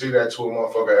hood, we say that to a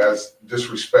motherfucker as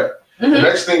disrespect. Mm-hmm. The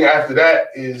next thing after that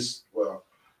is, well,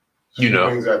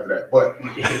 things after that. But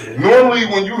normally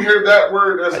when you hear that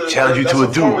word, that's a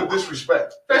form of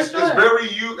disrespect. It's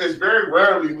very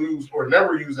rarely used or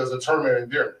never used as a term of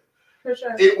endearment. For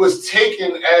sure. It was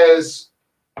taken as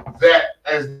that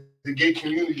as the gay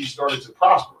community started to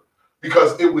prosper,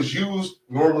 because it was used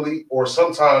normally or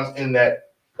sometimes in that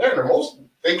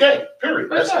they gay, period.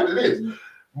 That's what it is.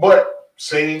 But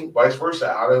saying vice versa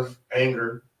out of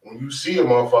anger, when you see a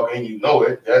motherfucker and you know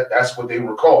it, that's what they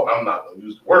were called. I'm not going to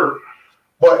use the word.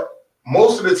 But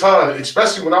most of the time,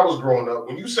 especially when I was growing up,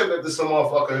 when you said that to some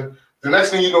motherfucker, the next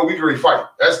thing you know, we can fight.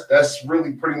 That's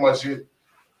really pretty much it.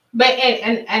 But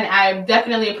and I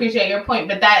definitely appreciate your point,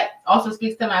 but that also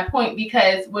speaks to my point,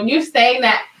 because when you're saying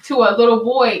that to a little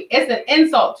boy, it's an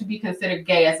insult to be considered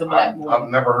gay as a black boy. I've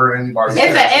never heard anybody.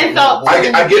 It's an insult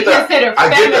to be considered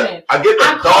feminine. I get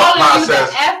the thought process.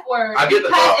 The F word. I get the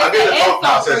thought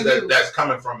process that's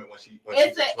coming from it when she.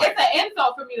 It's an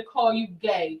insult for me to call you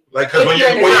gay. Like, because when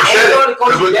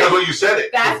you said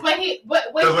it, that's what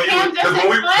Cam just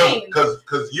explained.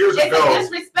 Because years ago, it's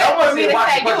a disrespect for me to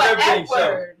say you an F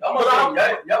word.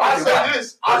 I said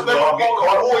this. I never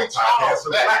called a boy child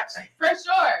that. For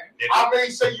sure. I may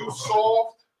say you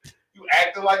soft, you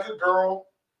acting like a girl,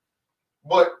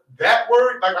 but that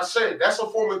word, like I said, that's a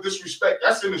form of disrespect.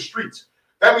 That's in the streets.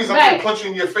 That means I'm going to punch you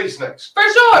in your face next. For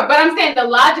sure. But I'm saying the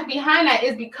logic behind that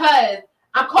is because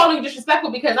I'm calling you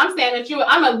disrespectful, because I'm saying that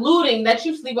I'm alluding that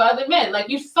you sleep with other men. Like,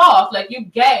 you soft, like you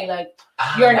gay, like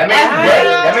you're an F-word.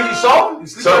 That means you soft? You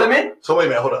sleep with other men? So wait a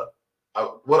minute, hold up.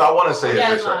 What I want to say is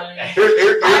this, right? Here's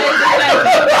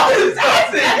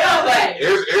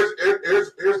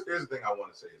the thing I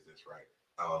want to say is this, right?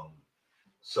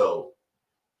 So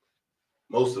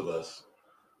most of us,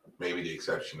 maybe the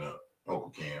exception of Uncle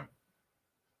Cam,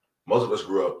 most of us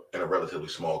grew up in a relatively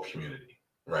small community,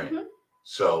 right? Mm-hmm.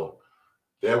 So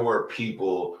there were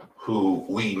people who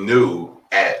we knew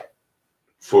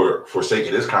for sake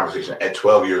of this conversation, at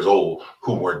 12 years old,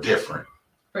 who were different.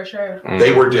 For sure.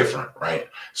 They were different, right?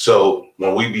 So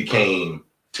when we became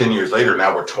 10 years later,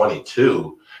 now we're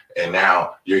 22, and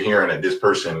now you're hearing that this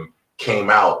person came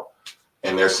out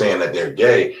and they're saying that they're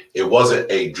gay. It wasn't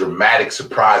a dramatic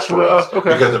surprise for us,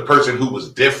 because the person who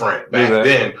was different back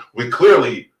then, we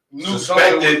clearly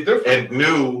suspected and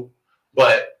knew,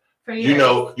 but you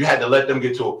know, you had to let them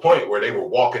get to a point where they were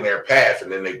walking their path and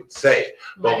then they would say it.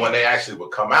 But when they actually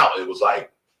would come out, it was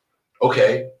like,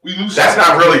 okay, that's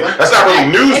not really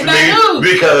news to me,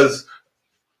 because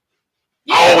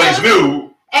I always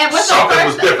knew something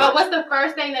was different. But what's the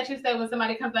first thing that you say when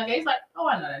somebody comes out gay? It's like, oh,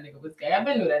 I know that nigga was gay. I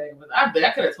knew that nigga was. I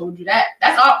could have told you that.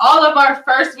 That's all of our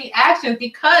first reactions,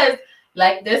 because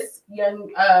like this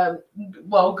young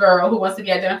girl who wants to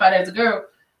be identified as a girl,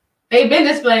 they've been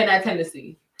displaying that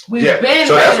tendency. We've been.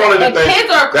 So that's one of the things. Kids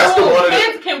are cool.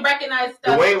 Kids can recognize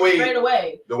stuff straight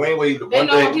away. Dwayne Wade. They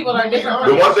know when people are different.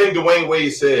 The one thing Dwayne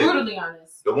Wade said. Brutally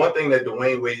honest. The one thing that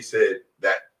Dwayne Wade said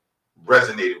that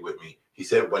resonated with me. He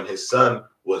said when his son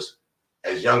was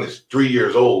as young as 3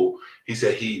 years old, he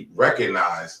said he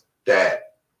recognized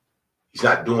that he's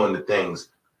not doing the things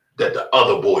that the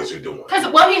other boys are doing. Because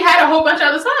he had a whole bunch of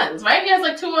other sons, right? He has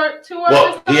like two other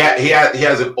sons. He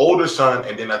has an older son,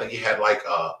 and then I think he had like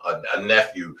a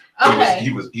nephew. Okay.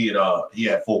 He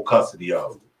had full custody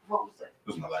of. What was that? It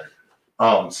was my lighter.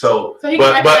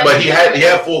 But he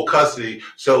had full custody,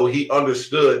 so he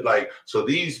understood, like, so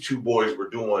these two boys were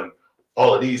doing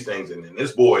all of these things, and then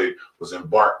this boy was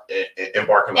embarking on a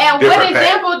different path. And what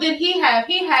example did he have?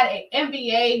 He had an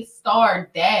NBA star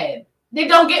dad. They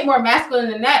don't get more masculine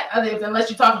than that, unless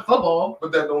you're talking football.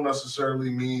 But that don't necessarily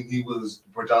mean he was the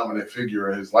predominant figure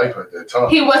in his life at that time.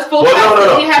 He was full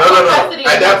custody. He had full custody.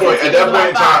 At that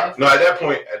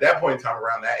point in time,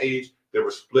 around that age, they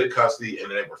were split custody, and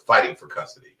they were fighting for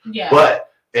custody. Yeah. But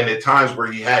in the times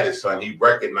where he had his son, he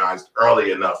recognized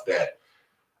early enough that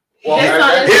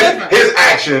his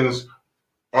actions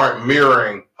aren't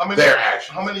mirroring their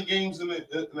actions. How many games in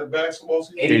the basketball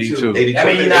season? 82. 82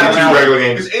 regular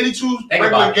games. It's 82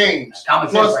 regular games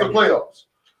plus the playoffs.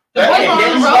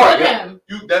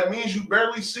 That means you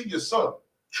barely see your son.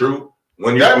 True.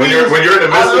 When you're in the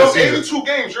midst of the season. 82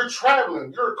 games, you're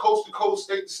traveling. You're coast to coast,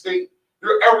 state to state.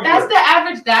 You're everywhere. That's the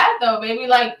average dad, though, baby.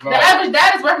 Like, the average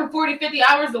dad is working 40, 50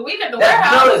 hours a week at the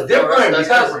warehouse. No, it's different.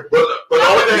 But the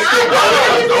only thing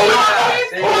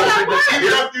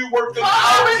even after you work 12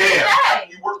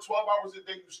 hours a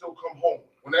day, you still come home.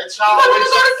 When that child wakes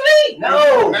up, to sleep. No,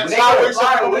 when that child wakes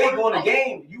up, going to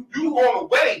game. You going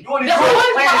away. You on the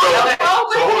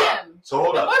So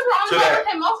hold The up. boys were on To the phone that- with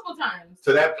him multiple times.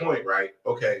 To that point, right?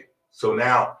 Okay. So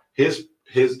now his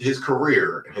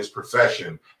career and his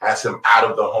profession has him out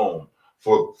of the home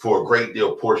for a great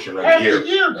deal portion of the year.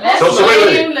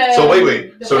 So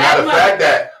wait. So now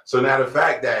the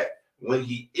fact that when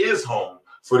he is home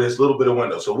for this little bit of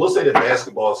window, so we'll say the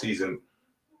basketball season,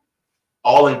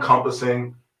 all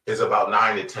encompassing, is about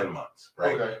 9 to 10 months,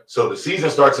 right? Okay. So the season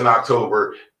starts in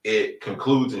October, it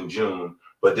concludes in June,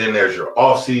 but then there's your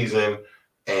off season,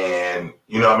 and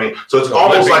you know what I mean. So it's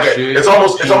almost like it's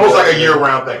almost like a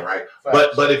year-round thing, right?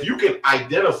 Facts. But if you can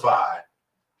identify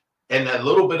in that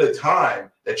little bit of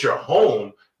time that you're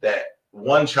home, that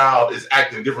one child is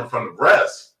acting different from the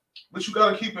rest. But you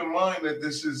got to keep in mind that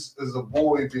this is a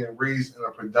boy being raised in a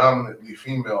predominantly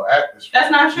female atmosphere.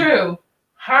 That's not true.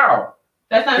 How?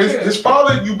 That's not true. His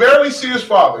father, you barely see his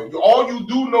father. All you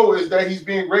do know is that he's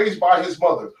being raised by his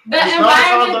mother. The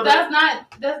environment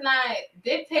does not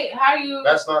dictate how you.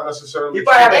 That's not necessarily. You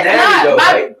probably have a nanny though,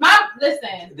 right?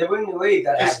 Listen. Dwayne Wade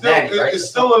got It's a nanny, right? It's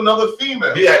still another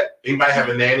female. He might have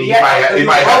a nanny. He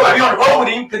might have like on the road with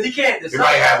him because he can't. He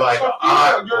might have like an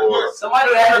aunt or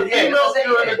somebody that has in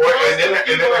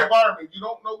an environment. You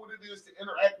don't know what it is to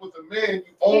interact with a man.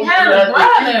 You only he had a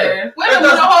brother with him the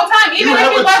whole time. Even if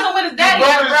he wasn't with his dad, he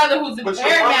had a brother who's but very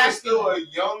your brother's masculine. still a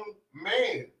young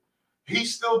man.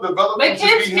 He's still developing. But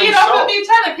kids feed off of each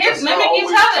other. Kids mimic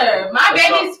each other. My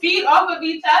babies feed off of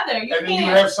each other. And then you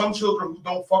have some children who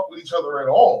don't fuck with each other at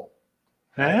all.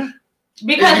 Huh?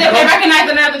 Because if they recognize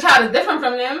another child is different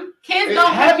from them, kids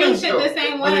don't view shit the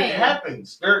same way. But it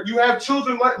happens. You have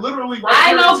children like literally right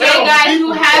I know here in gay town, guys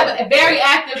who have a very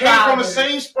active came from the fathers.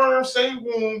 same sperm, same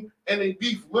womb, and they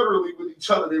beef literally with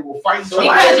each other. They will fight each other.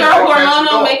 Because your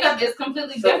hormonal makeup is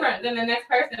completely different than the next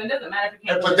person. It doesn't matter if you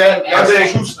can't. But that's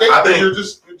a true statement.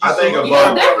 I think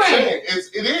about different. It is.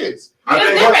 It's different.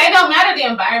 It don't matter the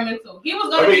environmental. He was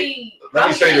going to be. Let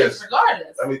me say this.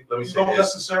 Regardless. Let me You say don't this.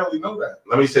 necessarily know that.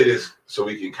 Let me say this so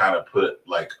we can kind of put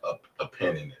like a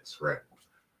pin in this, right?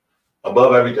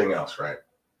 Above everything else, right?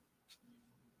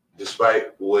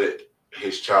 Despite what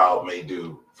his child may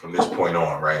do from this point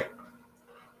on, right?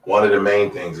 One of the main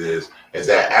things is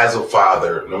that as a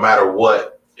father, no matter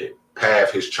what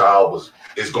path his child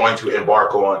is going to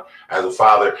embark on, as a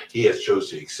father, he has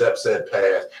chosen to accept said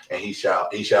path, and he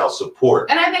shall support.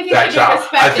 And I think he that should be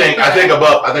respected. I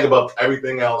think above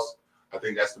everything else, I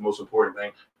think that's the most important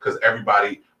thing, because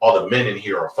all the men in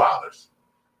here are fathers.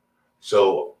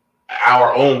 So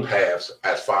our own paths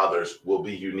as fathers will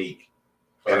be unique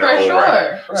in their own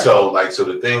right. Right. So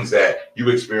the things that you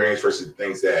experience versus the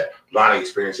things that Lonnie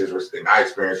experiences versus the thing I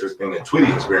experience versus the thing that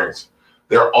Tweety experienced,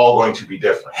 they're all going to be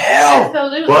different.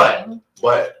 Absolutely.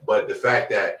 But the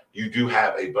fact that you do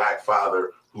have a black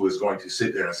father who is going to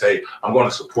sit there and say, I'm going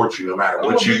to support you no matter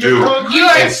what you do. You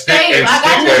are safe. I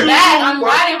got your back. I'm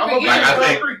riding for you.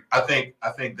 I think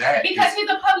that because he's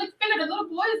a public figure.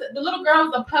 The little girl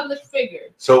is a public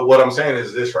figure. So what I'm saying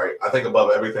is this, right? I think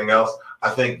above everything else, I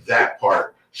think that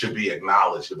part should be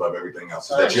acknowledged above everything else.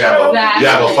 So that you have a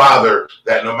father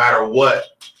that no matter what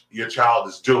your child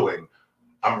is doing,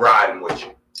 I'm riding with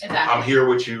you. Exactly. I'm here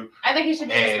with you. I think he should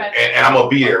be respected. And I'm gonna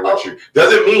be there with you.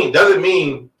 Doesn't mean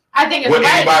I think it's what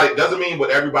right. Doesn't mean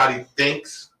what everybody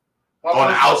thinks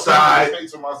on the outside.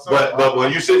 But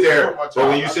when you sit there,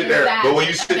 when you sit there, and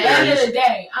you sit there,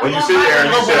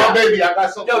 baby, I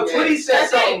got something. Yo, Tweety said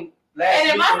something last week.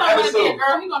 And if my son want to be a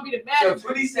girl, he's gonna be the bad. Yo,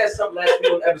 Tweety said something last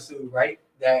week on the episode, right?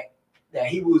 That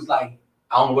he was like,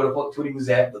 I don't know where the fuck Tweety was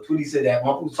at, but Tweety said that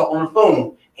one was talking on the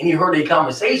phone and he heard a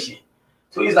conversation.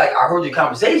 So he's like, I heard your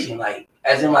conversation, like,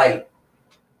 as in like,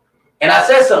 and I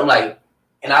said something like,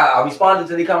 and I responded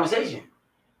to the conversation.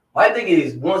 My thing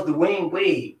is, once Dwayne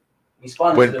Wade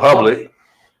responded went to the public,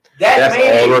 that's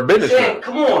all our business. Saying,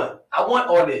 come on, I want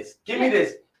all this. Give me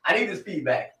this. I need this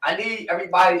feedback. I need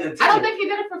everybody's attention. I don't think he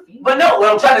did it for feedback. But no, what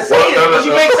I'm trying to say is,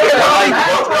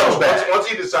 once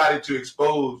he decided to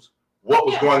expose what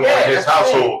was going on in his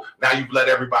household, now you've let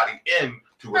everybody in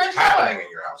to what's happening in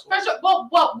your household. For sure.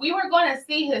 Well, we were going to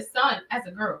see his son as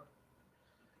a girl.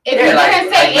 If he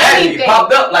didn't say anything,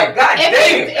 popped up like God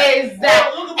damn.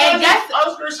 Exactly. And guess I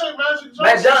was gonna say Magic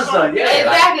Johnson, yeah.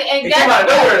 Exactly. And guess what?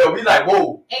 Nowhere though. We like,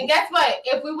 whoa. And guess what?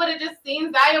 If we would have just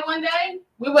seen Zaya one day,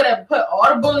 we would have put all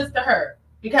the bullets to her.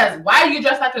 Because why are you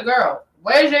dressed like a girl?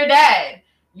 Where's your dad?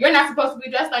 You're not supposed to be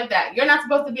dressed like that. You're not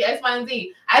supposed to be X, Y, and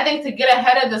Z. I think to get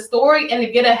ahead of the story and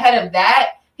to get ahead of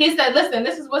that, he said, listen,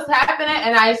 this is what's happening,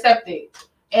 and I accept it.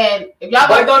 And if y'all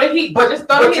gonna throw the heat, just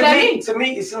throw the heat at me. To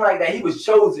me, it seemed like that he was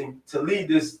chosen to lead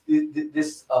this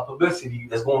publicity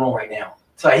that's going on right now.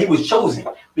 So he was chosen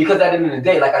because at the end of the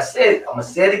day, like I said, I'm gonna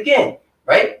say it again,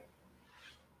 right?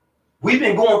 we've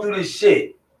been going through this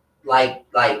shit like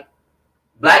black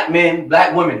men,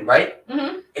 black women, right?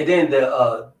 Mm-hmm. And then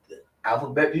the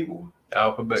alphabet people.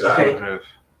 Alphabet. Okay.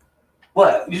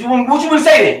 What? What you want to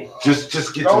say then? Just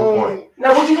get to the point.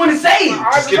 Now, what you want to say?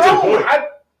 Just get to the point.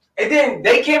 And then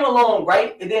they came along,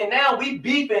 right? And then now we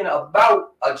beefing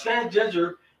about a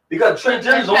transgender because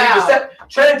transgenders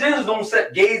don't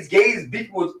accept gays. Gays beef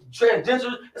with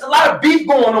transgenders. There's a lot of beef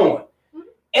going on,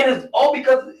 and it's all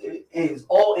because it's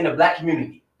all in the black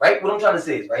community, right? What I'm trying to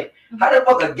say is, right? How the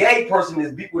fuck a gay person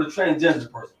is beef with a transgender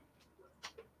person?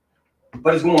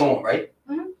 But it's going on, right?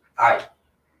 Mm-hmm. All right.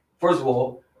 First of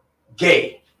all,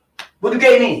 gay. What do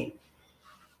gay mean?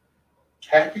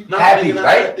 Happy? Happy,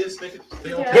 right?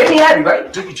 Gay mean happy,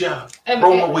 right? Do your job.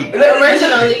 Roll my weed.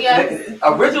 Originally, yes.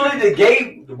 Originally,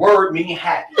 the word meaning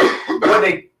happy.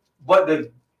 but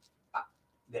the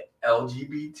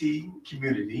LGBT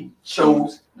community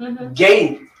chose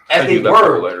gay as a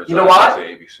word. You know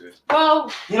why?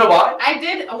 Well, you know why? I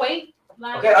did wait.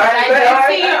 Okay,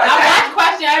 I watched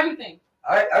question everything.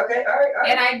 All right.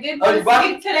 And I did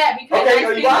speak to that because I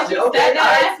said that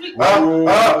last week. I'm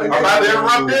about to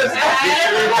interrupt this.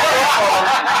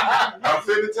 I'm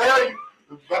finna tell you.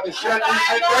 I'm about to shut this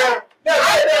shit down. I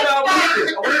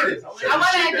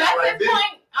want to address this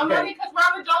point. I'm running because we're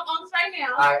on the Drunk Unks right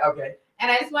now. All right, okay.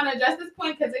 And I just want to address this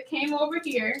point because it came over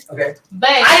here. Okay. But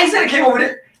I ain't said it came over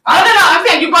there. No. I'm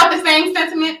saying you brought the same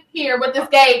sentiment here with this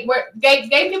gay. Where gay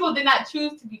people did not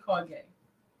choose to be called gay.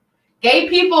 Gay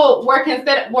people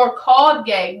were called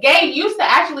gay. Gay used to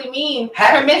actually mean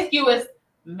promiscuous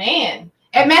man.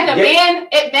 It meant a man.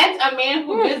 It meant a man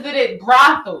who visited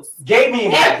brothels. Gay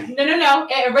means happy. No.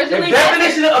 It originally the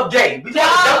definition of gay. We talk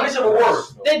the definition of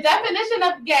words. The definition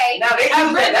of gay now they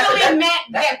originally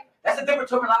meant gay. That's a different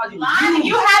terminology.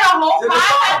 You had a whole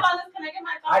podcast on this. Can I get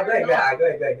my thoughts? I go.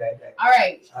 All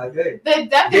right. The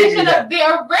definition of the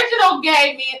original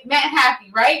gay meant happy,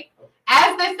 right?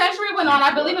 As the century went on,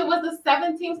 I believe it was the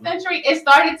 17th century, it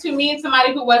started to mean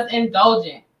somebody who was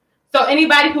indulgent. So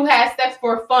anybody who had sex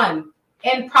for fun.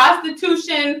 And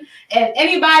prostitution, and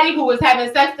anybody who was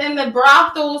having sex in the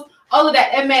brothels, all of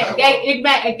that, it meant gay. It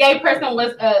meant a gay person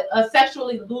was a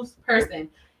sexually loose person.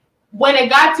 When it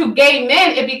got to gay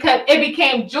men, it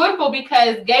became joyful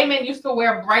because gay men used to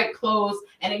wear bright clothes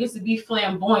and it used to be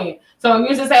flamboyant. So we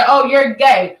used to say, "Oh, you're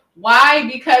gay." Why?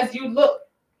 Because you look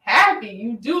happy.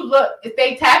 You do look.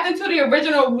 They tapped into the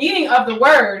original meaning of the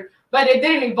word, but it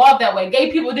didn't evolve that way.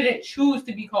 Gay people didn't choose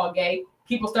to be called gay.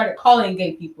 People started calling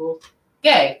gay people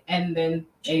gay, and then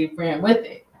they ran with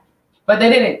it. But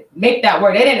they didn't make that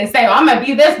word. They didn't say, "Oh, I'm gonna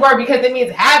be this word because it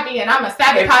means happy," and I'm gonna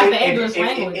sabotage the English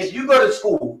language. If you go to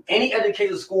school, any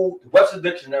educated school, the Webster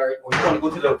Dictionary, or you want to go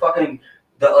to the fucking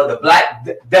the black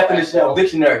definition of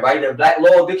dictionary, right? The black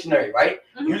law dictionary, right?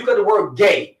 Mm-hmm. You look at the word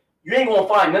gay, you ain't gonna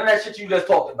find none of that shit you just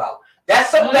talked about.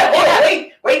 That's something that.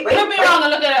 Wait. Prove me wrong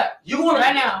and look it up. You gonna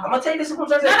right now? I'm gonna tell you this. Is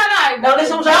what I'm trying to say. No. This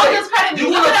is what I'm trying to say.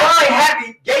 You gonna find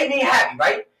happy? Gay mean happy,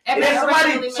 right? And then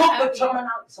somebody took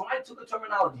the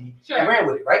terminology and ran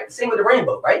with it, right? The same with the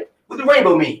rainbow, right? What does the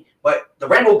rainbow mean? But the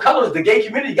rainbow colors, the gay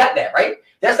community got that, right?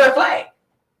 That's their flag.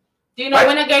 Do you know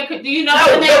when when they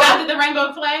adopted the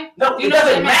rainbow flag? No, it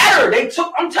doesn't matter.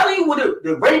 I'm telling you what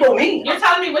the rainbow means. You're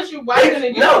telling me what you gonna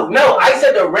use. No. I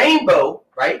said the rainbow,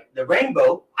 right? The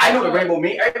rainbow. I know the rainbow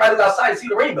means. Everybody goes outside to see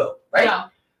the rainbow, right? No.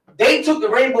 They took the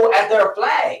rainbow as their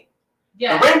flag.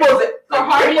 Yeah. The rainbow's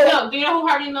Hardy Milk. Do you know who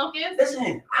Hardy Milk is?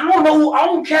 Listen, I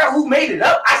don't care who made it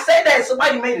up. I said that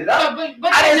somebody made it up.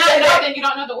 But I didn't say that. Then you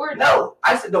don't know the origin. No,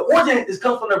 I said the origin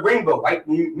comes from the rainbow, right?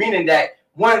 Meaning that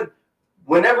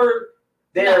whenever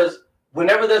there's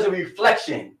a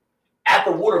reflection at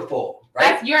the waterfall, right?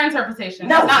 That's your interpretation.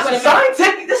 No, this is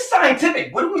scientific. This is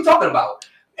scientific. What are we talking about?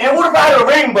 And what about a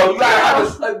rainbow? You gotta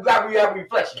have a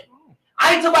reflection.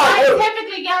 I ain't talking about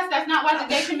scientifically, yes, that's not why the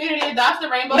gay community adopts the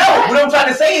rainbow. No, what I'm trying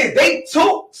to say is they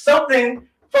took something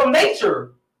from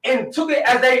nature and took it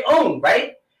as their own,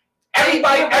 right? The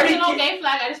original gay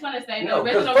flag, I just want to say, the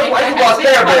original gay flag had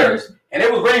 6 colors. And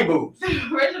it was rainbows.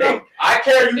 I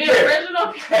care, you care.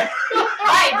 Original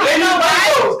right,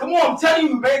 rainbows. Come on, I'm telling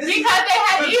you, man. Because they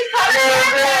had these colors.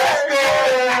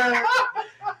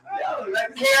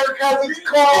 Care because it's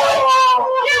called.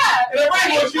 Yeah. And the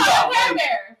rainbow Care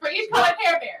Bear. For each color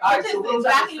Care Bear. Which is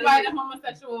exactly why the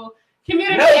homosexual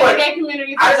community and the gay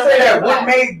community. I say that what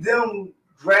made them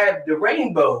grab the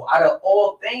rainbow out of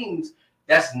all things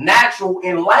that's natural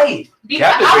in life.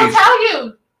 I will tell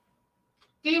you.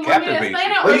 Do you want me to explain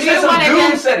it? Well, you said some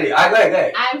dude said it. Go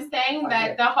ahead. I'm saying saying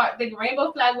that the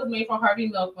rainbow flag was made for Harvey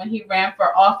Milk when he ran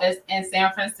for office in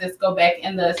San Francisco back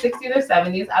in the 60s or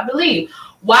 70s, I believe.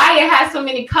 Why it has so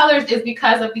many colors is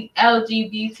because of the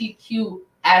LGBTQ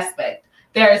aspect.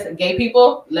 There's gay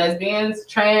people, lesbians,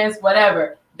 trans,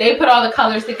 whatever. They put all the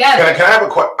colors together. Can I have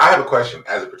I have a question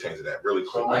as it pertains to that, really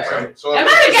quick. Right? So am I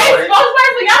the gay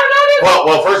spokesperson? Y'all don't know this?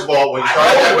 Well, first of all, when you start,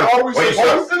 I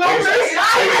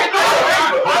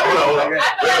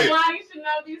feel like Lonnie should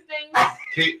know these things.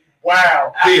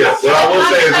 Wow. Kia, what I will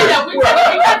say is this.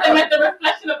 Because they meant the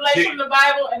reflection of light from the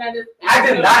Bible, and I did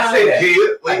not say that.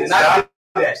 Kia, wait,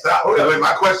 stop. Wait,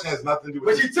 my question has nothing to do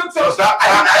with But you took some. Stop.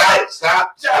 I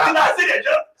did not say that,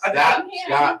 Joe.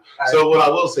 Stop. So what I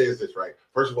will say is this, right?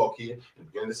 First of all, Kia, in the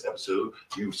beginning of this episode,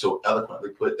 you so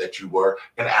eloquently put that you were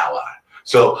an ally.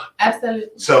 So absolutely.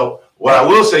 So what I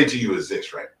will say to you is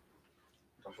this, right?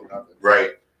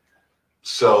 Right.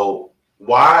 So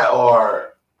why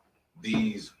are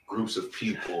these groups of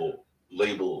people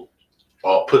labeled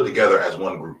or put together as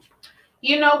one group?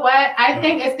 You know what? I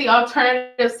think it's the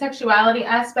alternative sexuality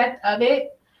aspect of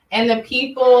it, and the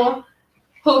people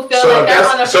who feel like they're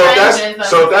on the fringes.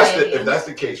 If that's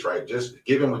the case, right? Just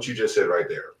given what you just said right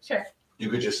there, sure, you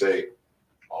could just say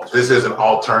this is an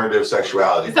alternative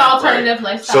sexuality. It's an alternative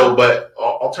lifestyle. So, but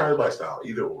alternative lifestyle,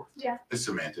 either or. Yeah, it's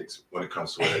semantics when it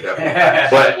comes to it.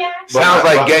 But sounds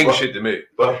like gang shit to me.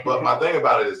 But my thing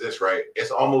about it is this, right?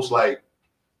 It's almost like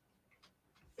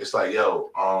yo,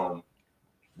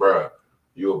 bruh.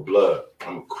 You a blood.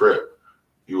 I'm a Crip.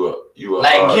 You a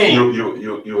Latin king.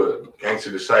 You a gangster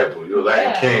disciple. You a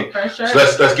Latin king. For sure. So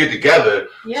let's get together.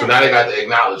 Yeah. So now they got to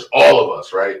acknowledge all of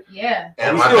us, right? Yeah.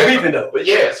 And we're still beefing though. But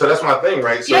yeah, so that's my thing,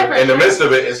 right? So in the midst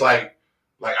of it, it's like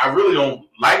I really don't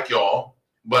like y'all,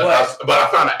 but I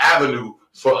found an avenue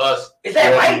for us. Is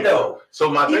that right though? So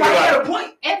my thing about a point.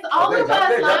 It's all of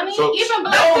us, Lonnie. Even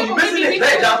black people can be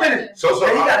beefing. So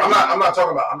I'm not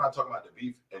talking about the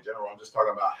beef in general. I'm just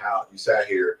talking about how you sat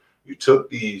here, you took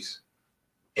these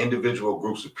individual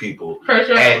groups of people,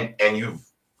 sure, and you've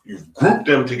grouped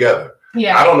them together.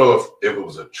 Yeah. I don't know if it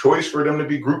was a choice for them to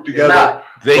be grouped together.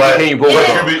 But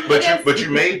you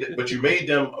made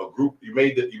them a group. You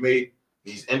made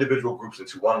these individual groups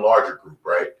into one larger group,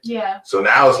 right? Yeah. So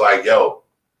now it's like, yo,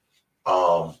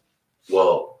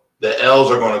 well, the L's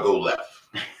are going to go left.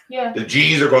 Yeah. The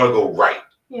G's are going to go right.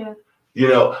 Yeah. You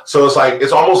know, so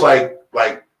it's almost like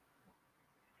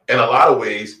in a lot of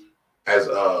ways, as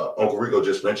Uncle Rico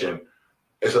just mentioned,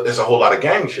 it's a whole lot of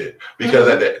gang shit because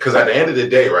at the end of the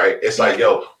day, right? It's like,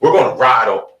 yo, we're going to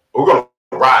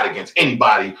ride against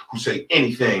anybody who say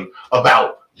anything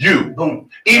about you. Boom.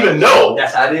 Even though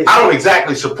that's how it is. I don't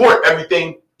exactly support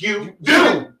everything you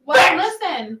do. Well,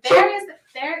 listen,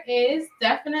 there is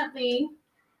definitely,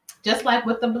 just like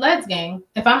with the Bloods gang,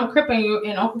 if I'm a Crip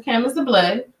and Uncle Cam is the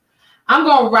Blood, I'm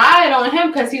gonna ride on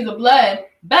him because he's a Blood,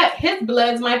 but his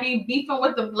Bloods might be beefing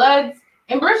with the Bloods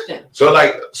in Bridgeton. So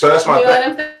that's my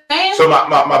thing. So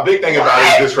my big thing about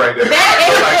it is this right there.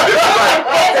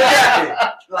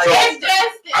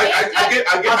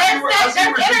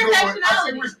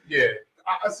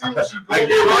 I see what she's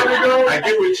going. I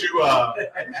get what you.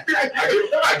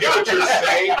 I get what you're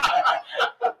saying.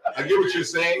 I get what you're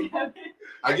saying.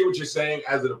 I get what you're saying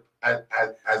as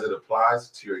it applies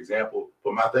to your example.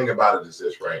 But my thing about it is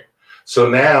this, right? So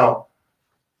now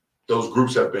those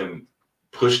groups have been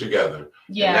pushed together.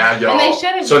 Yeah. Now y'all. And they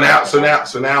shouldn't. So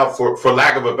now, for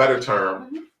lack of a better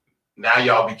term, now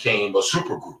y'all became a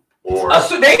super group. Or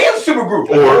they is a super group.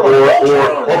 Or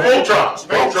Voltron.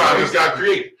 Voltron just got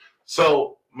created.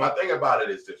 So my thing about it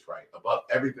is this, right? Above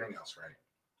everything else, right?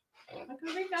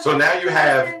 So now you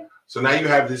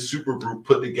have this super group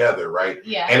put together, right?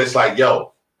 Yeah. And it's like,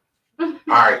 yo, all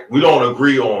right, we don't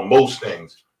agree on most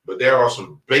things, but there are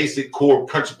some basic core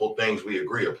principle things we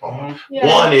agree upon. Yeah.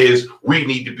 One is we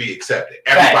need to be accepted.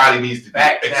 Everybody needs to be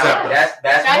accepted.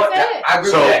 That's what I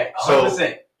agree with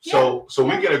that. 100%. So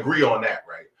we can agree on that,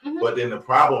 right? But then the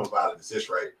problem about it is this,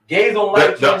 right? Gays don't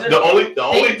like the only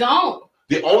they don't.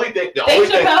 The only thing.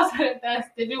 Chappelle said it best.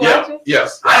 Did you watch it?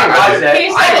 Yes. I watched that.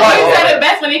 He said it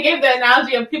best when he gave the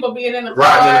analogy of people being in the car.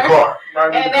 Riding in the car.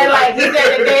 And then like he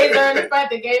said the gays are in the front,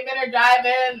 the gay men are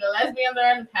driving, the lesbians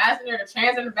are in the passenger, the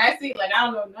trans in the backseat. Like I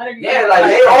don't know none of you. Yeah, like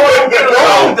they all get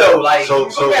along though. Like so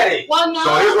look at it. Well, no.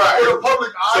 So here's right. The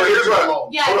public eye. So here's right.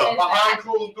 Yeah. Behind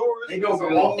closed doors. They don't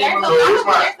belong. There's a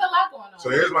lot going on. So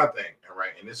here's my thing,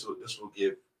 right? And this will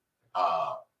give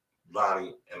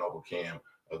Lonnie and Uncle Cam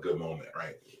a good moment,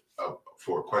 right?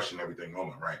 For a question everything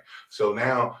moment, right? So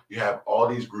now you have all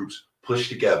these groups pushed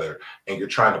together, and you're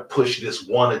trying to push this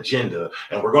one agenda,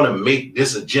 and we're going to make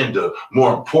this agenda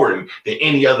more important than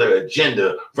any other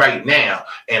agenda right now.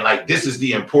 And like, this is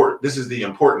the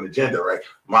important agenda, right?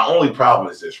 My only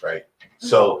problem is this, right?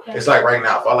 So it's like right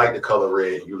now, if I like the color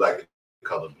red, you like the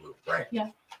color blue, right? Yeah.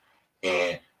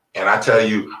 And I tell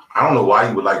you, I don't know why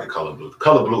you would like the color blue. The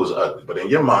color blue is ugly, but in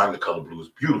your mind, the color blue is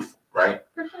beautiful, right?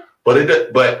 But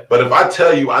if I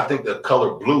tell you I think the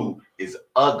color blue is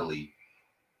ugly,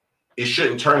 it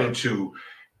shouldn't turn into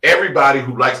everybody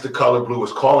who likes the color blue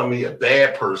is calling me a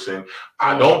bad person.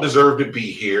 I don't deserve to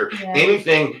be here. Yeah.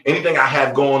 Anything I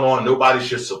have going on, nobody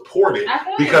should support it,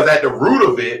 because at the root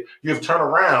of it, you've turned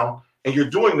around and you're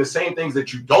doing the same things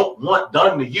that you don't want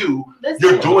done to you.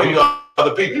 You're doing to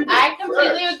other people. I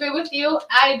completely agree with you.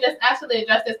 I just actually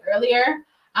addressed this earlier.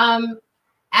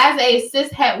 As a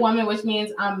cis-het woman, which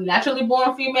means I'm naturally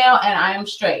born female and I am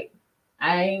straight.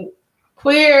 I ain't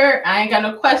queer. I ain't got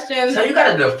no questions. So you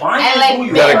gotta define who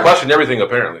you gotta question everything,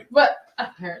 apparently. But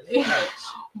I'm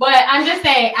just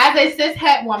saying, as a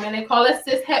cis-het woman, they call us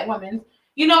cis-het women.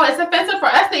 You know, it's offensive for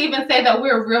us to even say that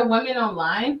we're real women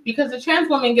online because the trans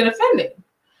women get offended.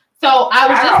 So I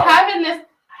was just having this.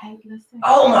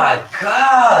 Oh my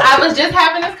God! I was just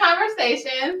having this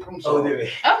conversation.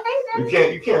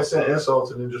 Okay, you can't send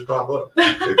insults and then just pop up.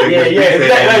 Yeah.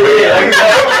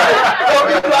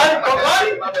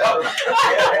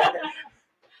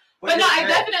 But no, I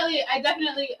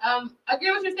definitely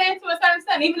agree with what you're saying to a certain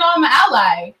extent. Even though I'm an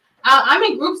ally, I'm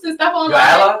in groups and stuff online. You're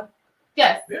an ally?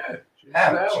 Yes. Yeah. She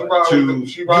brought to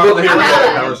hear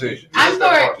that conversation. I'm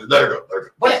sorry. Just let her go.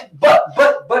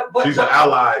 But she's an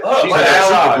ally. She's an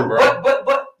ally, bro.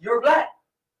 But you're black.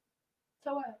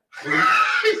 So what?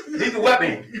 He's a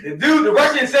weapon. The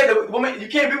Russian said the woman, you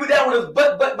can't be down with us.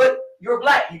 But you're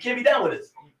black. You can't be down with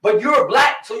us. But you're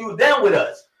black, so you're down with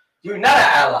us. You're not an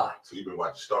ally. So you've been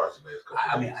watching Stars in this couple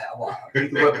I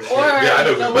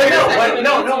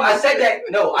know. I said that.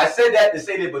 No, I said that to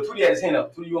say that. But Tootie had his hand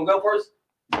up. Tootie, you want to go first?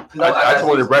 I just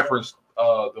wanted to reference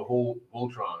the whole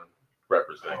Voltron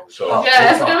reference thing. So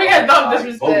yes, we got dumb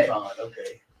disrespect. Voltron,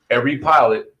 okay. Every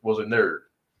pilot was a nerd.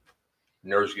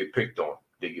 Nerds get picked on.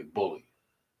 They get bullied.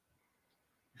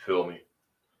 You feel me?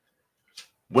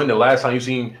 When the last time you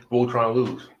seen Voltron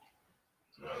lose?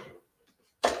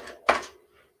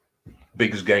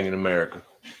 Biggest gang in America.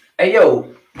 Hey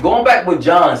yo, going back what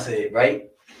John said, right?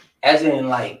 As in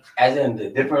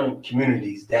the different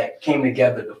communities that came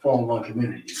together to form one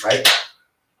community, right?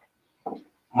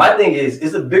 My thing is,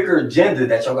 it's a bigger agenda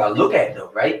that y'all gotta look at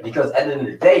though, right? Because at the end of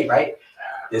the day, right,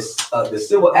 this the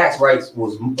civil acts rights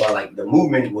was like the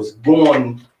movement was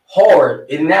going hard,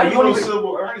 and now you don't even.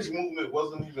 Civil rights movement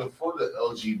wasn't even for the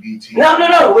LGBT. No.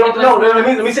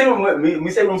 Let me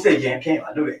say what I'm saying, Cam.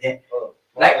 I do that, Cam.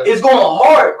 Like it's going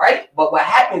hard, right? But what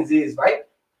happens is, right?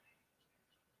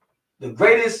 The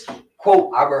greatest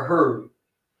quote I ever heard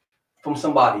from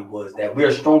somebody was that we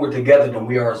are stronger together than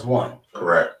we are as one.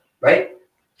 Correct. Right?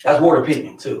 That's Water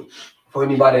Payton too. For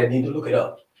anybody that need to look it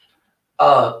up.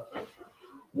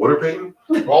 Water Payton?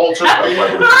 Walter.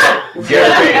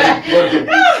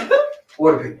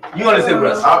 Water Payton. You understand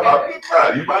what I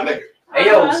said? You my nigga. Hey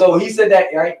yo, so he said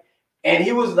that, right? And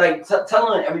he was like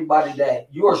telling everybody that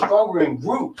you are stronger in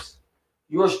groups.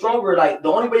 You're stronger. Like the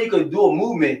only way you could do a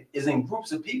movement is in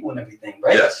groups of people and everything,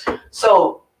 right? Yes.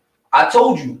 So I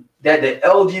told you that the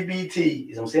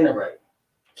LGBT, is I'm saying it right?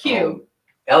 Q.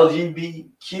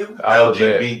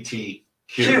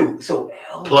 LGBTQ. So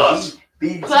plus.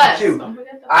 LGBTQ. All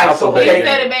right. So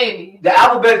baby. The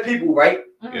alphabet people, right?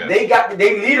 Mm-hmm.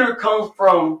 Their leader comes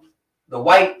from the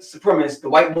white supremacist, the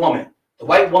white woman. The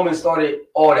white woman started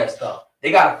all that stuff.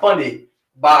 They got funded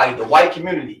by the white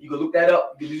community. You can look that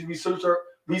up. You can do research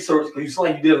because you sound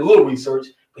like you did a little research,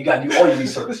 but you got to do all your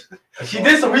research. She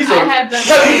did some research. I have done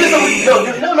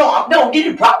no, give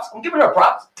you props. I'm giving her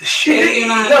props. She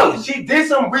did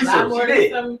some research.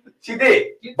 She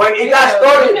did. But it got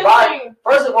started by,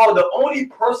 first of all, the only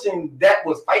person that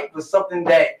was fighting for something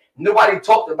that nobody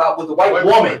talked about was the white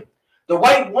woman. The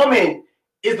white woman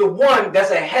is the one that's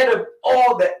ahead of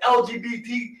all the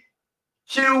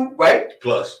LGBTQ, right?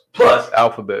 Plus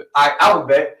alphabet.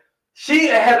 Alphabet. She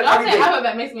ahead of everything.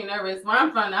 Alphabet makes me nervous. Where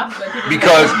I'm from, alphabet.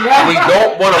 Because we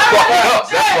don't want to fuck it up.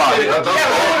 That's why. I'm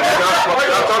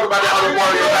talking about the other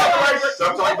part of your life.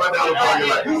 I'm talking about the other part of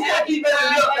your life. You said keep it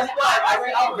up. That's why I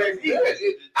said alphabet is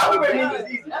easy. Alphabet is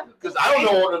easy. Because I don't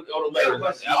know all the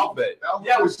letters. Alphabet.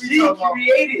 Yeah, well, she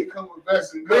created.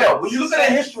 Yeah, when you look at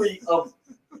the history of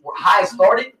how it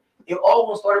started, it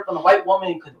all started from the white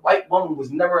woman because the white woman was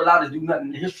never allowed to do nothing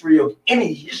in the history of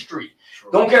any history.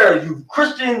 Don't care if you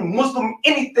Christian, Muslim,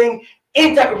 anything.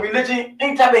 any type of religion,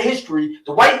 any type of history,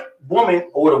 the white woman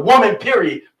or the woman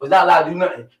period was not allowed to do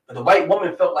nothing. But the white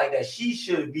woman felt like that she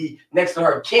should be next to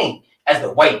her king as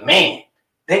the white man.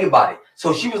 Think about it.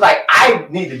 So she was like, I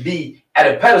need to be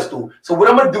at a pedestal. So what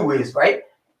I'm gonna do is, right?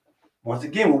 Once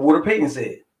again, what Walter Payton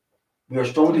said, we are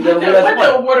stronger together.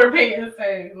 What did Walter Payton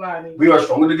say, Lonnie? We are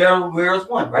stronger together. We are as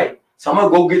one, right? So I'm gonna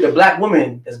go get the black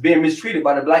woman that's being mistreated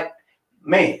by the black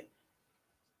man.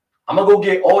 I'm gonna go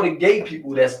get all the gay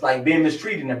people that's like being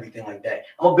mistreated and everything like that.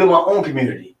 I'm gonna build my own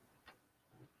community,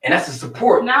 and that's the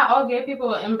support. Not all gay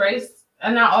people embrace,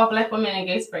 and not all black women and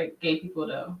gay people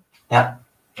though. Yeah,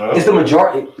 it's the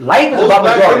majority. Life is about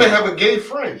black majority. women have a gay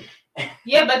friend.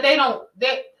 Yeah, but they don't.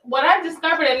 What I've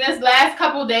discovered in this last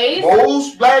couple days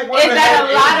Most black women is that have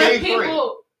a lot gay of people.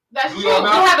 friend. That's You true. don't We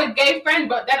know? have a gay friend,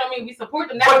 but that don't mean we support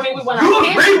them. That don't mean we want to. You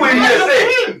agree with me?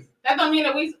 That don't mean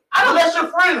that we. Well, I don't. that's your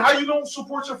friend. How you don't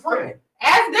support your friend?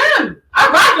 Ask them. I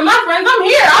rock with my friends. I'm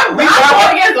here. I'm We going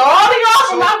rock. against all the y'all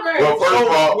for my friends. Well, first of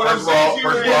all, what I'm saying to you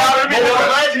is- Get out of me!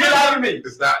 Get out of me!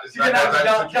 it's not. It's Get not. out,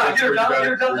 John, John, get her, John, get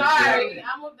her, John. Sorry, I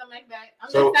moved them like that. I'm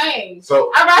So- just saying.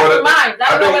 So I rock but with mine. I don't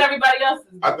know think- what everybody else is.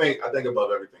 I think above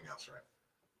everything else, right?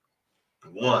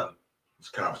 One, this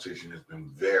conversation has been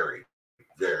very,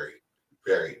 very,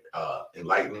 very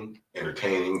enlightening,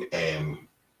 entertaining, and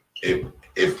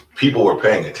if people were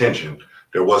paying attention,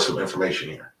 there was some information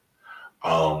here.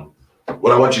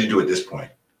 What I want you to do at this point,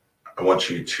 I want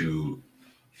you to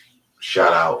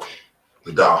shout out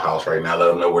the Dollhouse right now. Let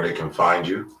them know where they can find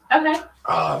you. Okay.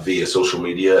 Via social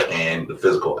media and the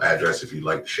physical address if you'd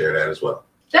like to share that as well.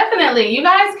 Definitely. You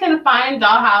guys can find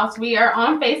Dollhouse. We are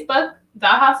on Facebook,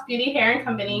 Dollhouse Beauty Hair and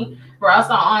Company. We're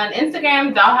also on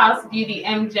Instagram, Dollhouse Beauty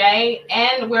MJ.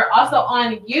 And we're also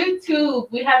on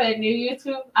YouTube. We have a new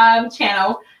YouTube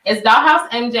channel. It's Dollhouse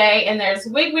MJ, and there's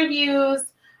wig reviews.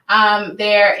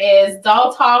 There is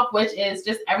Doll Talk, which is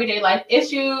just everyday life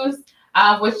issues,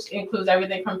 which includes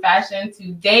everything from fashion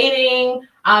to dating,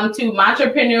 to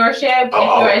entrepreneurship. If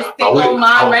you're a single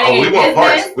mom running a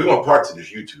business. We want parts of this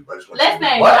YouTube. I just want Listen,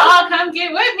 to y'all come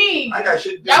get with me. I got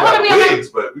shit. Y'all want to be on wigs,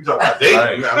 but we talking about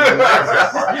dating. Not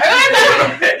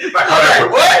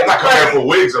coming here for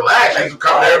wigs or lashes. We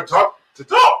come there to talk. We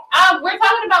talk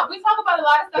about a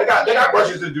lot of stuff. They got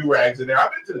brushes and do rags in there.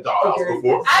 I've been to the Dollhouse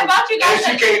before. I bought you guys.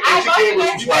 And she came with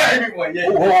some swag.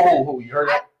 You heard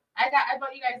that? I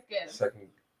bought you guys gifts. Second,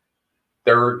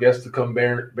 third guest to come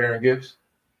bearing gifts.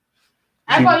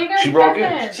 I bought you guys. She brought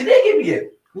gifts. gifts. She did give me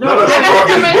it. No, she brought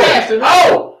gifts.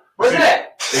 Oh, what's that?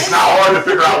 It's not hard to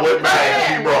figure out what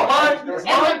bag she brought. It's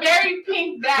a very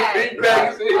pink bag. It's a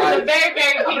very, very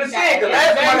pink I'm just bag. saying, because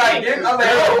last time I got gifts, I was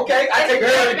like, oh, okay, I take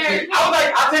Very this. pink. I was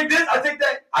like, I take this, I take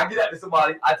that, I get that to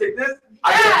somebody. I take this,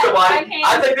 I get that to somebody.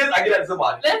 I take this, I get that to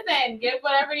somebody. Listen, take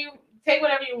whatever you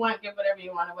want, give whatever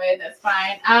you want away. That's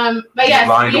fine. But yes,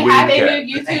 Line we the have wig a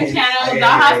new YouTube channel,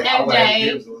 Dollhouse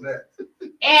MJ,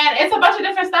 and it's a bunch of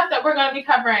different stuff that we're going to be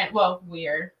covering. Well,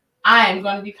 I am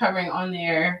going to be covering on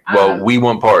there. Well, we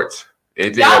want parts.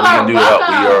 Anything y'all that are we can do to help,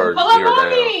 welcome. Pull up on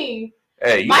down. me.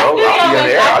 Hey, you My know, studio I'll be in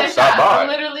is there. at I'll the stop shop. by. I'm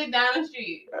literally down the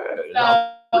street.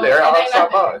 There, I'll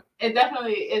stop by. It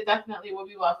definitely will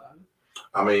be welcome.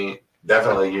 I mean,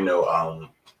 definitely, you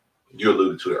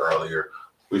alluded to it earlier.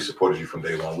 We supported you from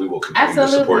day one. We will continue to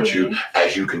support you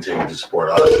as you continue to support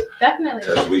us.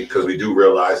 Definitely. Because we do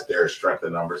realize there's strength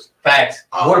in numbers. Facts.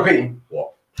 Water Payton.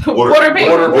 Water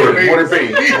Payton.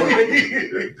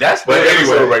 That's But the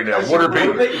anyway, episode right now. Water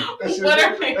Payton.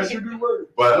 That's your new word.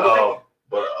 But above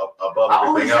I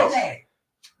always everything say else. that.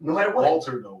 No matter what.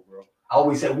 Walter, though, bro. I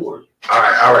always say water. All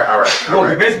right. You gonna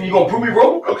convince me? You gonna prove me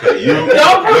wrong? Okay, you Don't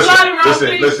prove Lonnie wrong,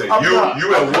 please. listen.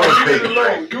 You and Water Payton.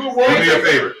 Right? Do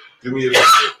me a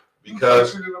favor.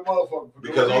 Because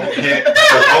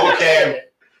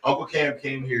Uncle Cam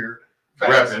came here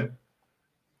repping.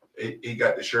 He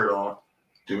got the shirt on.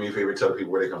 Do me a favor, tell the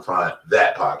people where they can find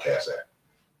that podcast at.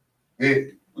 Yeah,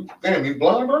 damn, you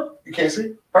blind, bro? You can't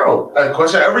see? Bro.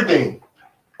 Question everything.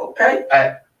 Okay.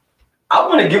 I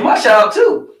want to give my shout out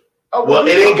too. Oh, Well,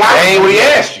 it ain't what he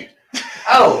asked you.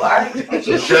 Oh, all right.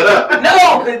 So shut up. No.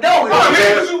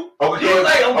 Uncle He was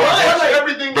like, I'm like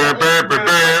everything.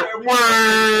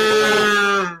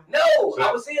 no.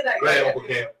 I was saying that. Go ahead, Uncle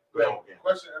Cam.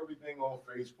 Question everything on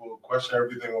Facebook. Question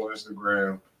everything on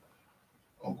Instagram.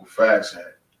 Uncle Facts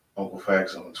at Uncle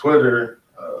Facts on Twitter.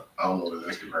 I don't know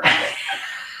his Instagram.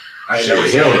 I ain't never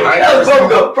seen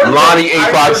it. Lonnie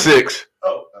 856.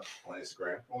 Oh, On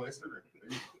Instagram. on Instagram.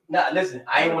 Nah, listen,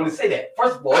 I ain't want to say that.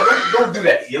 First of all, don't do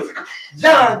that.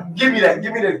 John, give me that.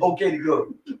 Give me the okay to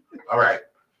go. All right.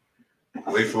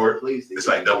 Wait for it. It's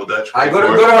like double Dutch. All right, go to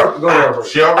her.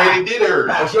 She already did her.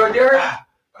 Oh, she already did her?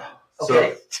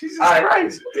 Okay. Jesus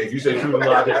Christ. If you say truth and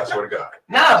logic, I swear to God.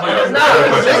 Nah, but it's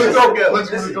not.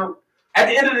 Listen, at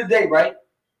the end of the day, right?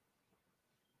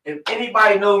 If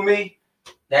anybody know me,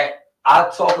 that I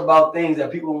talk about things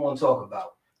that people want to talk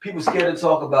about. People scared to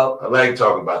talk about. I like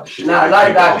talking about the shit. Nah,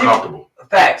 uncomfortable.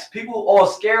 Facts. People all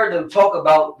scared to talk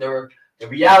about the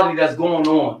reality that's going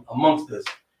on amongst us.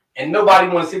 And nobody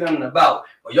want to see nothing about.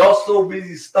 But y'all so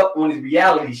busy stuck on these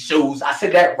reality shows. I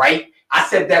said that right. I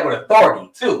said that with authority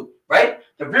too, right?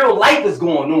 The real life is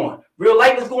going on. Real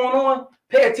life is going on.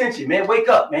 Pay attention, man. Wake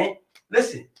up, man.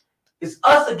 Listen, it's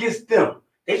us against them.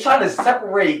 They trying to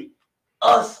separate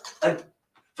us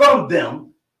from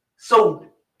them. So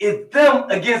it's them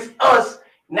against us.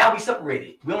 Now we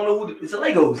separated. We don't know who. It's a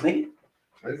Legos, nigga.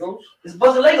 Legos? It's a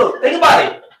bunch of Legos. Think about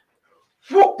it.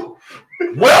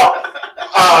 Well,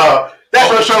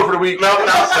 that's our show for the week. No,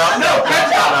 catch up.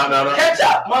 No. Catch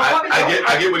up.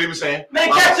 I get what he was saying.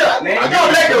 Man, catch up, man. No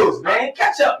Legos, man.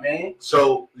 Catch up, man.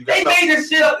 So they made this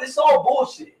shit up. It's all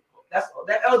bullshit.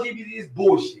 That LGBT is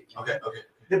bullshit. Okay.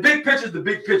 The big picture's the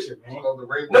big picture, man.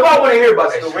 Nobody want to hear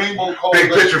about that. The rainbow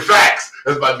big picture facts.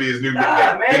 That's about to be his new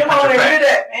nickname. Man, nobody want to hear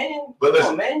that, man. But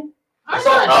listen, man.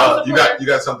 You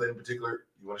got something in particular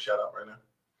you want to shout out right now?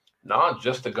 Nah,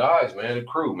 just the guys, man, the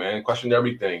crew, man. Question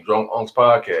everything. Drunk Unks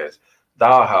podcast,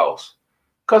 Dollhouse.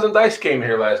 Cousin Dice came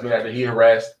here last minute after he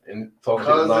harassed and talked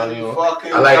to Lonnie.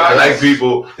 I like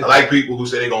people who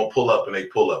say they're gonna pull up and they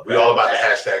pull up. We all about the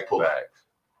hashtag pull up.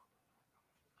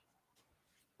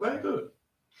 Go ahead, do it.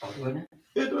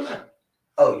 Yeah, do it now.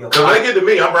 Oh, yo. Because when they get to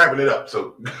me, I'm wrapping it up.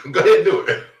 So go ahead and do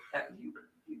it.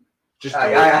 Just do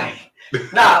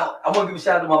it. Nah, I want to give a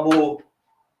shout out to my boy,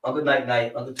 Uncle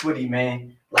Night, Uncle Twitty,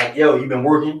 man. Like, yo, you've been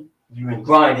working, you've been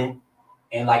grinding,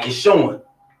 and like it's showing.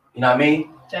 You know what I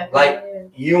mean? Definitely. Like,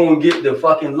 you don't get the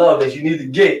fucking love that you need to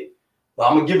get, but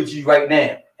I'm gonna give it to you right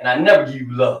now. And I never give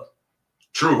you love.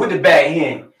 True. With the bad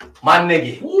hand, my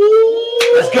nigga. Woo!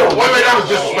 Let's go. Wait, that was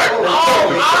disrespectful.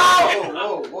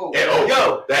 Whoa.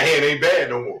 Yo, that hand ain't bad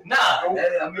no more. Nah, I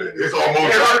mean, it's almost.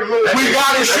 We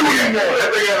got it shooting now.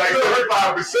 That thing had like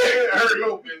 35%. It hurt a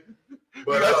little bit.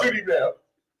 But that's shooting now.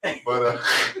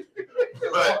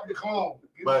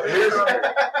 But here's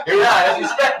that's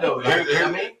respect though.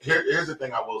 Here's the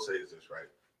thing I will say is this, right?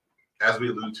 As we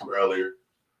alluded to earlier,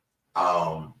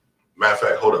 matter of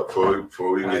fact, hold up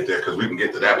before we get there, because we can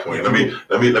get to that point. Let me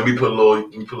put a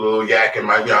little yak in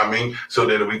my, you know what I mean, so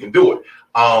that we can do it.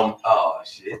 Oh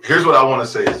shit. Here's what I want to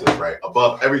say is this, right?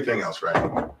 Above everything else,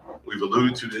 right? We've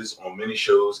alluded to this on many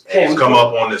shows, and it's come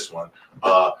up on this one.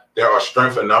 There are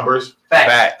strength in numbers.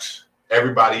 Facts.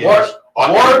 Everybody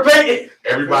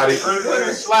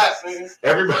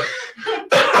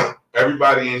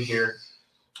everybody in here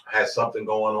has something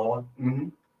going on.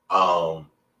 Mm-hmm.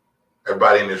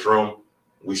 Everybody in this room,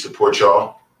 we support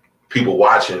y'all. People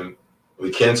watching,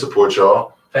 we can support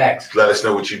y'all. Facts. Let us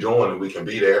know what you're doing and we can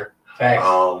be there. Facts.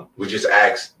 We just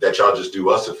ask that y'all just do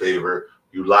us a favor.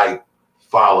 You like,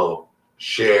 follow,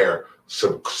 share,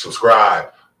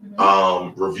 subscribe,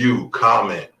 review,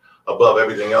 comment. Above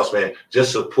everything else, man,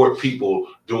 just support people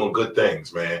doing good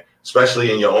things, man,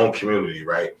 especially in your own community,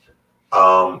 right?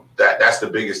 That's the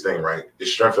biggest thing, right?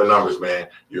 It's strength in numbers, man.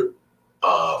 Your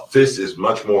fist is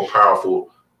much more powerful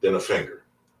than a finger.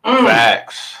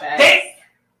 Facts.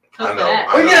 I know.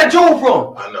 Where you get that jewel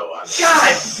from? I know.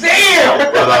 God damn!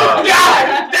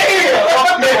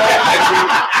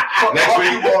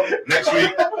 Next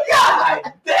week.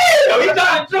 God damn! He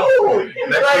got a jewel.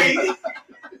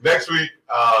 Next week,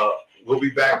 we'll be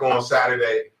back on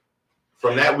Saturday.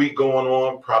 From that week going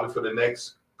on, probably for the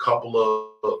next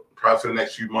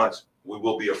few months, we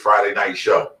will be a Friday night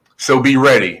show. So be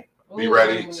ready. Be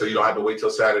ready, so you don't have to wait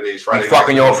till Saturdays. Friday.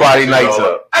 Fucking your Friday nights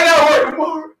up. I gotta work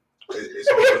tomorrow.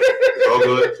 It's all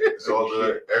good. It's all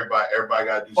good. Everybody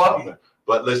gotta do something.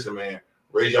 But listen, man,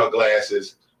 raise your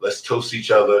glasses. Let's toast each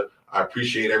other. I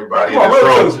appreciate everybody in this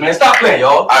room. Toast, man. Stop playing,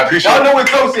 y'all. I appreciate. Y'all know what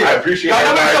toast is. I appreciate y'all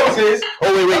know everybody. what toast is.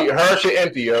 Oh wait, her shit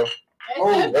empty, yo.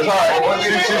 Oh, that's all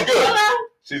right.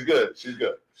 She's good. She's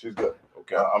good.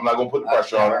 Okay, I'm not gonna put the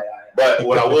pressure on her. But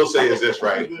what I will say is this,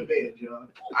 right?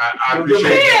 I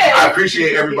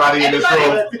appreciate everybody in this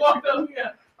room.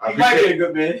 I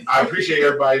appreciate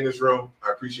everybody in this room.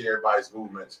 I appreciate everybody's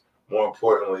movements. More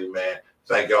importantly, man,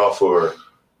 thank y'all for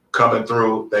coming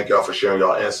through. Thank y'all for sharing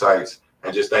y'all insights.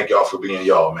 And just thank y'all for being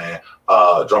y'all, man.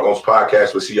 Drunk Unks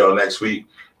podcast. We'll see y'all next week.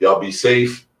 Y'all be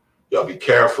safe. Y'all be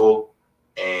careful.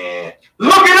 And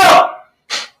look it up.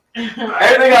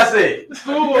 Everything I said.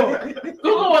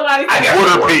 Google what I got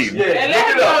Water P. Yeah, and let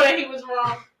him know that he was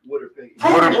wrong. Water P.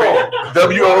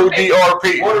 WODRP.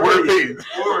 Water P.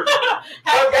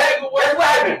 Guess what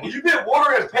happened? When you did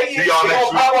water and paint, See y'all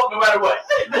next week. Pop up no matter what.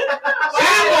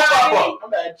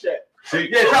 I'm at check.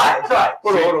 Yeah, try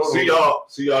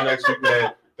it. See y'all next week,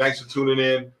 man. Thanks for tuning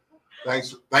in.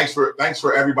 Thanks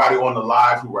for everybody on the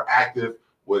live who were active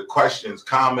with questions,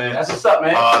 comments. That's what's up,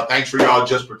 man. Thanks for y'all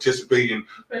just participating.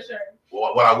 For sure.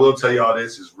 What I will tell y'all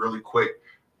this is really quick,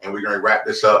 and we're gonna wrap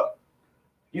this up.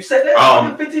 You said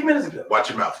that 15 minutes ago. Watch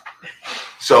your mouth.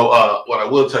 So what I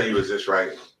will tell you is this,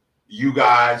 right? You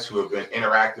guys who have been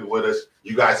interactive with us,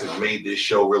 you guys have made this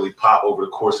show really pop over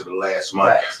the course of the last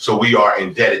month. Right. So we are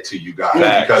indebted to you guys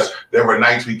because there were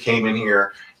nights we came in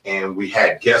here and we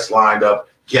had guests lined up.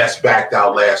 Guests backed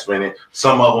out last minute.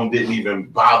 Some of them didn't even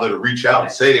bother to reach out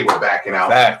and say they were backing out.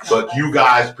 But you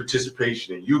guys'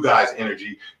 participation and you guys'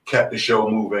 energy kept the show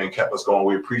moving and kept us going.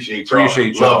 We appreciate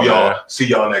y'all. Love y'all. See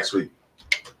y'all next week.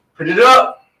 Put it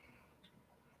up.